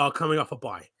coming off a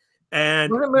bye.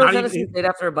 And wasn't Middle Tennessee State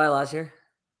after a bye last year?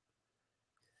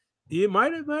 It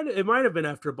might have been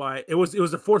after a bye. It was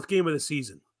the 4th game of the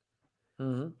season.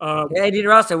 Mm-hmm. Hey, Dean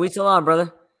Roster, we still on,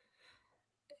 brother?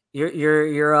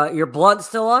 Your blood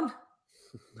still on?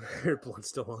 Your blood's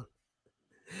still on.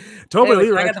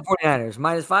 Totally right. I got the 49ers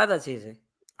 -5. That's easy.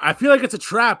 I feel like it's a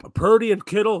trap. Purdy and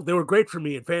Kittle, they were great for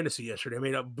me in fantasy yesterday. I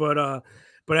mean, but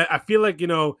I feel like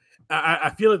I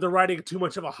feel like they're riding too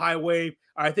much of a high wave.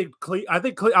 I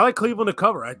like Cleveland to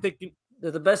cover. I think they're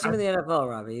the best team in the NFL,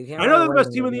 Robbie. You can't. I know they're the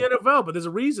best team in the NFL, but there's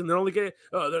a reason they're only getting.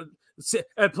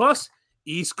 And plus,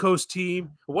 East Coast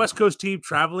team, West Coast team,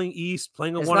 traveling east,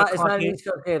 playing a 1 o'clock game. It's not an East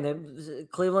Coast game.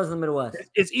 Cleveland's in the Midwest.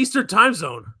 It's Eastern time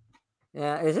zone.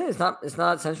 Yeah, is it? It's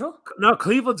not Central. No,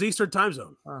 Cleveland's Eastern time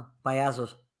zone. Oh,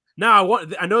 payasos. Now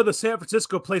I know the San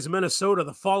Francisco plays Minnesota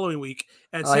the following week,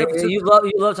 and you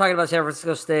love talking about San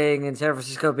Francisco staying in San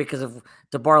Francisco because of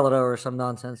DeBarleto or some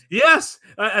nonsense. Yes,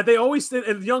 they always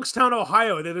in Youngstown,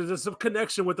 Ohio. There's some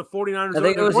connection with the 49ers. I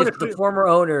think it was the former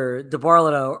owner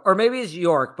DeBarleto, or maybe it's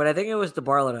York, but I think it was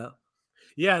DeBarleto.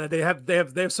 Yeah, they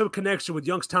have some connection with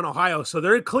Youngstown, Ohio. So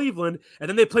they're in Cleveland, and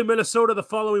then they play Minnesota the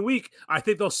following week. I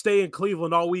think they'll stay in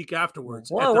Cleveland all week afterwards.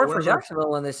 Well, it worked for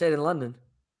Jacksonville when they stayed in London.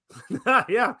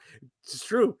 Yeah, it's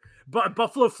true. But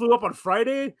Buffalo flew up on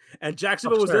Friday, and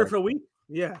Jacksonville was there for a week.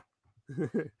 Yeah,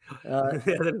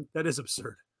 that is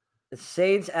absurd. The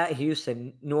Saints at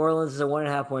Houston. New Orleans is a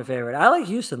 1.5-point favorite. I like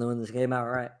Houston to win this game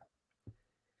outright.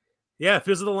 Yeah, it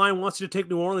feels like the line wants you to take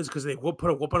New Orleans because they will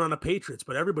put a whooping on the Patriots,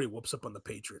 but everybody whoops up on the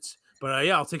Patriots. But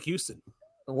yeah, I'll take Houston.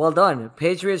 Well done.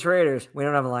 Patriots Raiders. We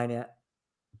don't have a line yet.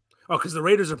 Oh, because the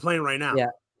Raiders are playing right now. Yeah.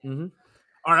 Mm-hmm.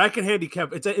 All right, I can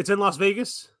handicap. It's in Las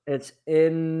Vegas. It's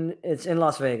in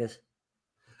Las Vegas.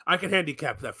 I can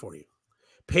handicap that for you.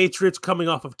 Patriots coming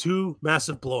off of two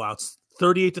massive blowouts,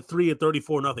 38-3 and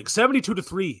 34-0,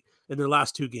 72-3 in their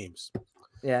last two games.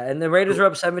 Yeah, and the Raiders are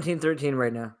up 17-13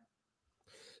 right now.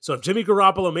 So if Jimmy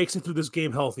Garoppolo makes it through this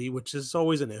game healthy, which is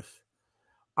always an if,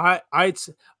 I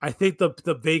think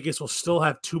the Vegas will still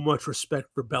have too much respect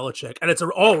for Belichick. And it's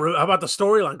how about the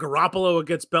storyline? Garoppolo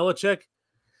against Belichick.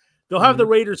 They'll have the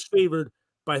Raiders favored,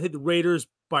 but I think the Raiders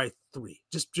by 3,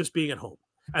 just being at home.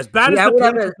 As bad as the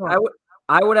Patriots are.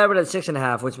 I would have it at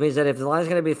 6.5, which means that if the line's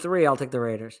going to be 3, I'll take the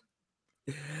Raiders.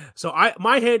 So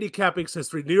my handicapping says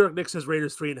 3. New York Knicks says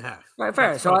Raiders 3.5. Right,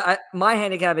 fair. So my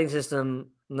handicapping system,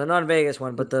 the non-Vegas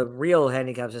one, but the real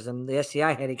handicap system, the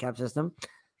STI handicap system,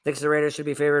 thinks the Raiders should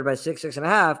be favored by 6,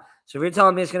 6.5. So if you're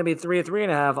telling me it's going to be 3 or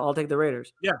 3.5, I'll take the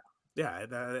Raiders. Yeah.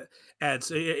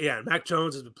 Mac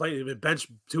Jones has been playing. He's been benched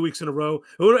 2 weeks in a row.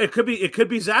 It could be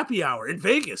Zappy hour in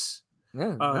Vegas.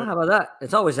 Yeah, how about that?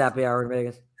 It's always happy hour in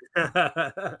Vegas.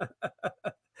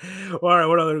 All right,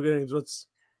 what other games? What's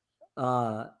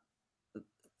the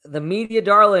media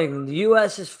darling, the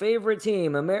U.S.'s favorite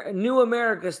team, New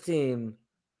America's team,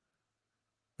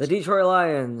 the Detroit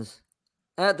Lions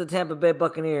at the Tampa Bay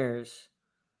Buccaneers.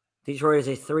 Detroit is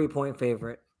a 3-point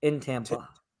favorite in Tampa.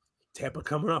 Tampa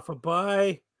coming off a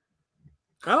bye.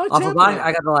 I like off Tampa. A bye,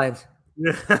 I got the Lions.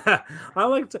 I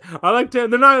like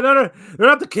Tampa. They're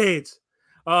not the Canes.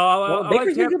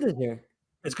 Baker's been good this year.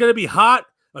 It's going to be hot.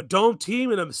 A dome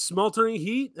team in a smeltering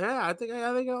heat. Yeah, I think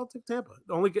I'll take Tampa.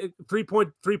 Only 3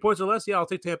 points or less. Yeah, I'll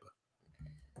take Tampa.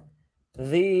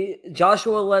 The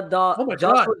Joshua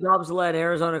Dobbs led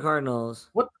Arizona Cardinals.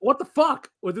 What the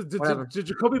fuck? Did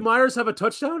Jacoby Myers have a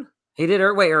touchdown? He did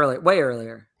way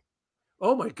earlier.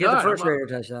 Oh my god! He had the first Raider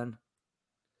touchdown.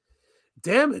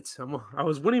 Damn it! I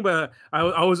was winning by.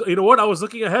 I was. You know what? I was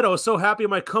looking ahead. I was so happy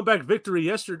in my comeback victory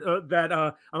yesterday that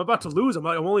I'm about to lose. I'm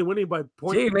only winning by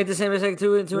point. Gee, you made the same mistake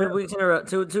two weeks in a row.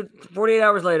 48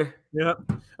 hours later. Yep.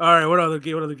 All right. What other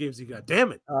games you got?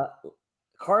 Damn it.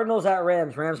 Cardinals at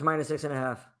Rams. Rams minus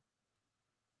 6.5.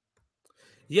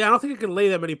 Yeah, I don't think I can lay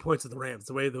that many points at the Rams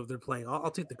the way they're playing.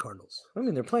 I'll take the Cardinals. I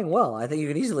mean, they're playing well. I think you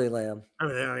could easily lay them. I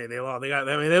know they're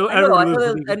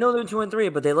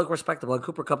 2-3, but they look respectable. And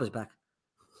Cooper Kupp is back.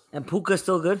 And Puka's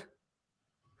still good.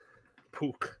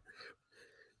 Puka.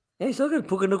 Yeah, he's still good.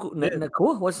 Puka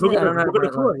Nacua? What's his name? I don't know. Puka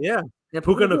Nacua, yeah.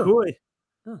 Puka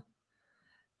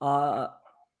Nacua.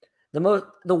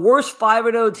 The worst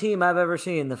 5-0 team I've ever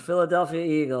seen, the Philadelphia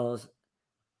Eagles,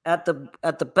 at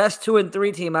the best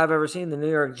 2-3 team I've ever seen, the New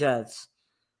York Jets.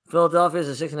 Philadelphia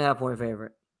is a 6.5-point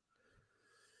favorite.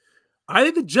 I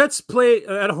think the Jets play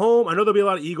at home. I know there'll be a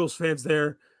lot of Eagles fans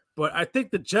there, but I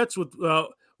think the Jets with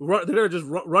they're gonna just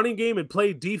running game and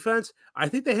play defense. I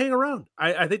think they hang around.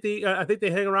 I think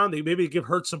they hang around. They maybe give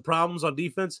Hurts some problems on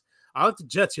defense. I like the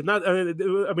Jets. They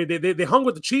hung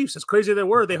with the Chiefs. As crazy as they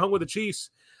were, they hung with the Chiefs.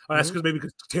 That's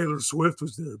because Taylor Swift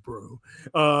was there, bro.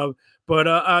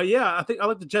 Yeah, I think I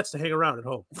like the Jets to hang around at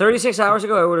home. 36 hours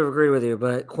ago, I would have agreed with you,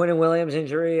 but Quinnen Williams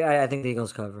injury, I think the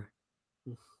Eagles cover.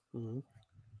 Mm-hmm.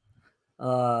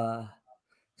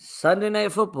 Sunday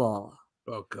Night Football.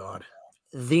 Oh God.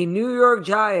 The New York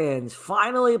Giants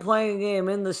finally playing a game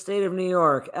in the state of New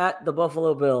York at the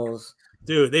Buffalo Bills.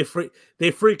 Dude, they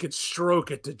freaking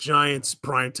stroke at the Giants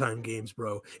primetime games,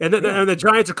 bro. And the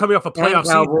Giants are coming off a playoff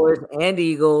season. Cowboys and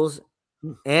Eagles.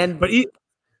 But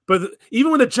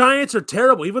even when the Giants are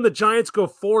terrible, even the Giants go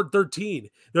 4-13,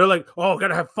 they're like, oh,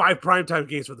 gotta have 5 primetime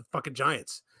games for the fucking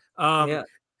Giants. And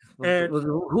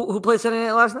who played Sunday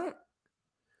night last night?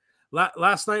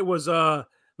 Last night was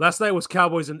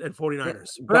Cowboys and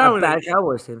 49ers. Yeah, bad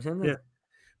Cowboys team, same thing. Yeah.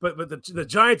 But the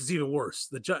Giants is even worse.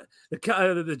 The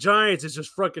Giants is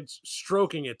just fucking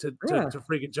stroking it to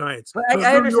freaking Giants. But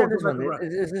I understand this one.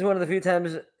 This is one of the few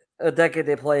times a decade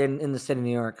they play in the state of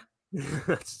New York.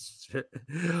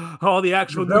 All the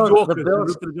actual New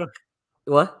Yorkers.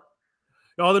 What?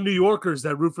 All the New Yorkers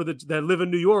that live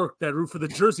in New York that root for the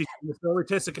Jersey team. It's the only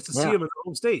chance that gets to see them in their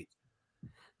home state.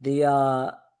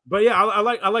 But yeah, I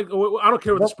like. I don't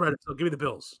care what the spread is. So give me the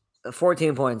Bills.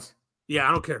 14 points. Yeah,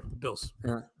 I don't care. Bills.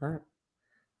 Yeah, all right.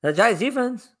 The Giants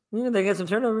defense, they get some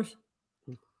turnovers.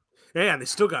 Yeah, and they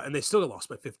still got lost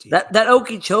by 15. That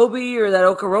Okeechobee or that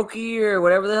Okoroki or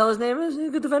whatever the hell his name is, he's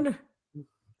a good defender.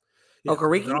 Yeah,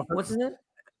 Okereke? What's his name?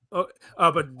 But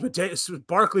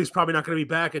Barkley's probably not going to be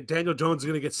back, and Daniel Jones is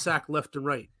going to get sacked left and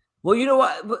right. Well, you know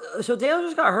what? So Daniel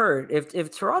just got hurt. If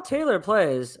Tyrod Taylor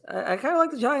plays, I kind of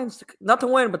like the Giants, not to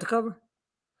win, but to cover.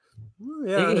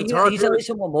 Yeah, it's He's hard. at least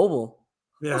somewhat mobile.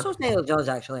 Yeah, Also, Daniel Jones,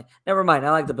 actually. Never mind.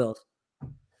 I like the Bills.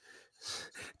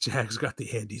 Jags got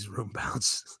the Andy's room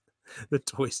bounce. The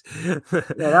toys. Yeah,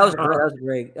 that was great. That was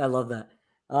great. I love that.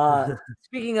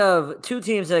 Speaking of two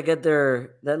teams that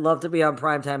love to be on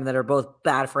primetime that are both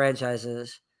bad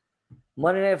franchises,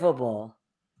 Monday Night Football,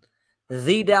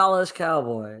 the Dallas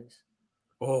Cowboys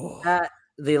Oh, at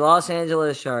the Los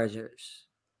Angeles Chargers.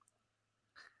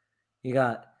 You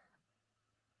got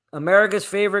America's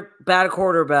favorite bad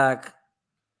quarterback,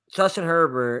 Justin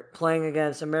Herbert, playing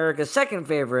against America's second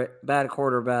favorite bad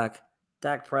quarterback,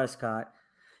 Dak Prescott.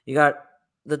 You got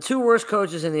the two worst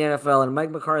coaches in the NFL and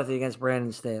Mike McCarthy against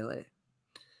Brandon Staley.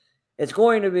 It's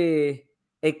going to be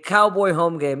a Cowboy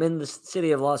home game in the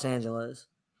city of Los Angeles.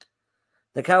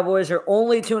 The Cowboys are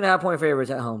only 2.5-point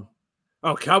favorites at home.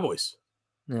 oh, Cowboys.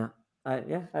 Yeah.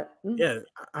 Yeah,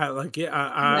 I like it.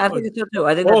 I think it's so too.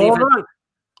 I think Oh, that hold defense. on.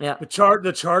 Yeah. The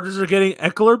Chargers are getting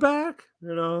Eckler back.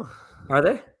 Are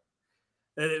they?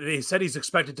 And they said he's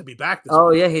expected to be back this Oh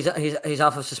week. yeah, he's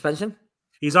off of suspension.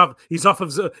 He's off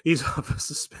of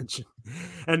suspension,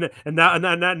 and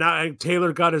now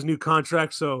Taylor got his new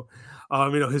contract. So,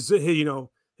 his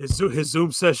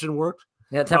Zoom session worked.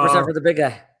 Yeah, 10% for the big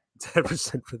guy.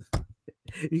 10% for the.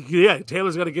 Yeah,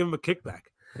 Taylor's got to give him a kickback.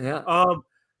 Yeah.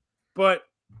 But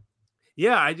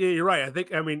yeah, you're right.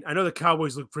 I know the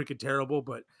Cowboys look freaking terrible,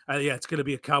 but it's going to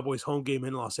be a Cowboys home game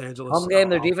in Los Angeles. Home game,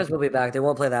 their defense will be back. They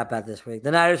won't play that bad this week.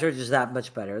 The Niners are just that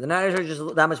much better. The Niners are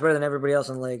just that much better than everybody else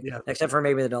in the league, except for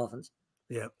maybe the Dolphins.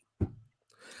 Yeah.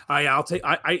 I'll take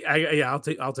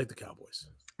the Cowboys.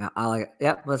 I like it.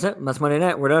 Yeah, that's it. That's Monday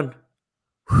night. We're done.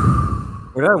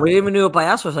 We're done. We didn't even do a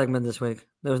Payaso segment this week.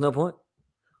 There was no point.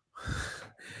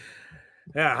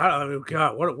 Yeah,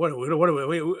 God,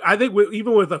 I think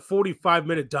even with a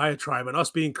 45-minute diatribe and us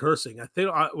being cursing, I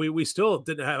think we still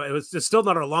didn't have. It's still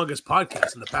not our longest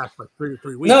podcast in the past like 3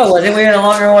 weeks. No, I think we had a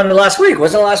longer one last week.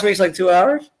 Wasn't last week's like 2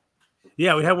 hours?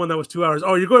 Yeah, we had one that was 2 hours.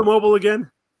 Oh, you're going mobile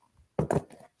again?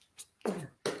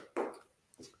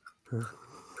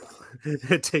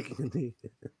 Taking a knee.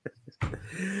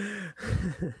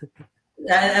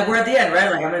 We're at the end,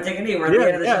 right? Like I'm gonna take a knee. We're at the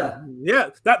end of the show. Yeah,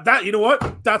 that you know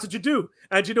what? That's what you do.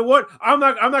 And you know what? I'm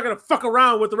not gonna fuck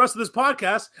around with the rest of this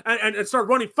podcast and start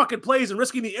running fucking plays and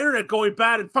risking the internet going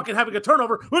bad and fucking having a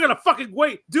turnover. We're gonna fucking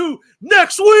do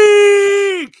next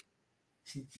week.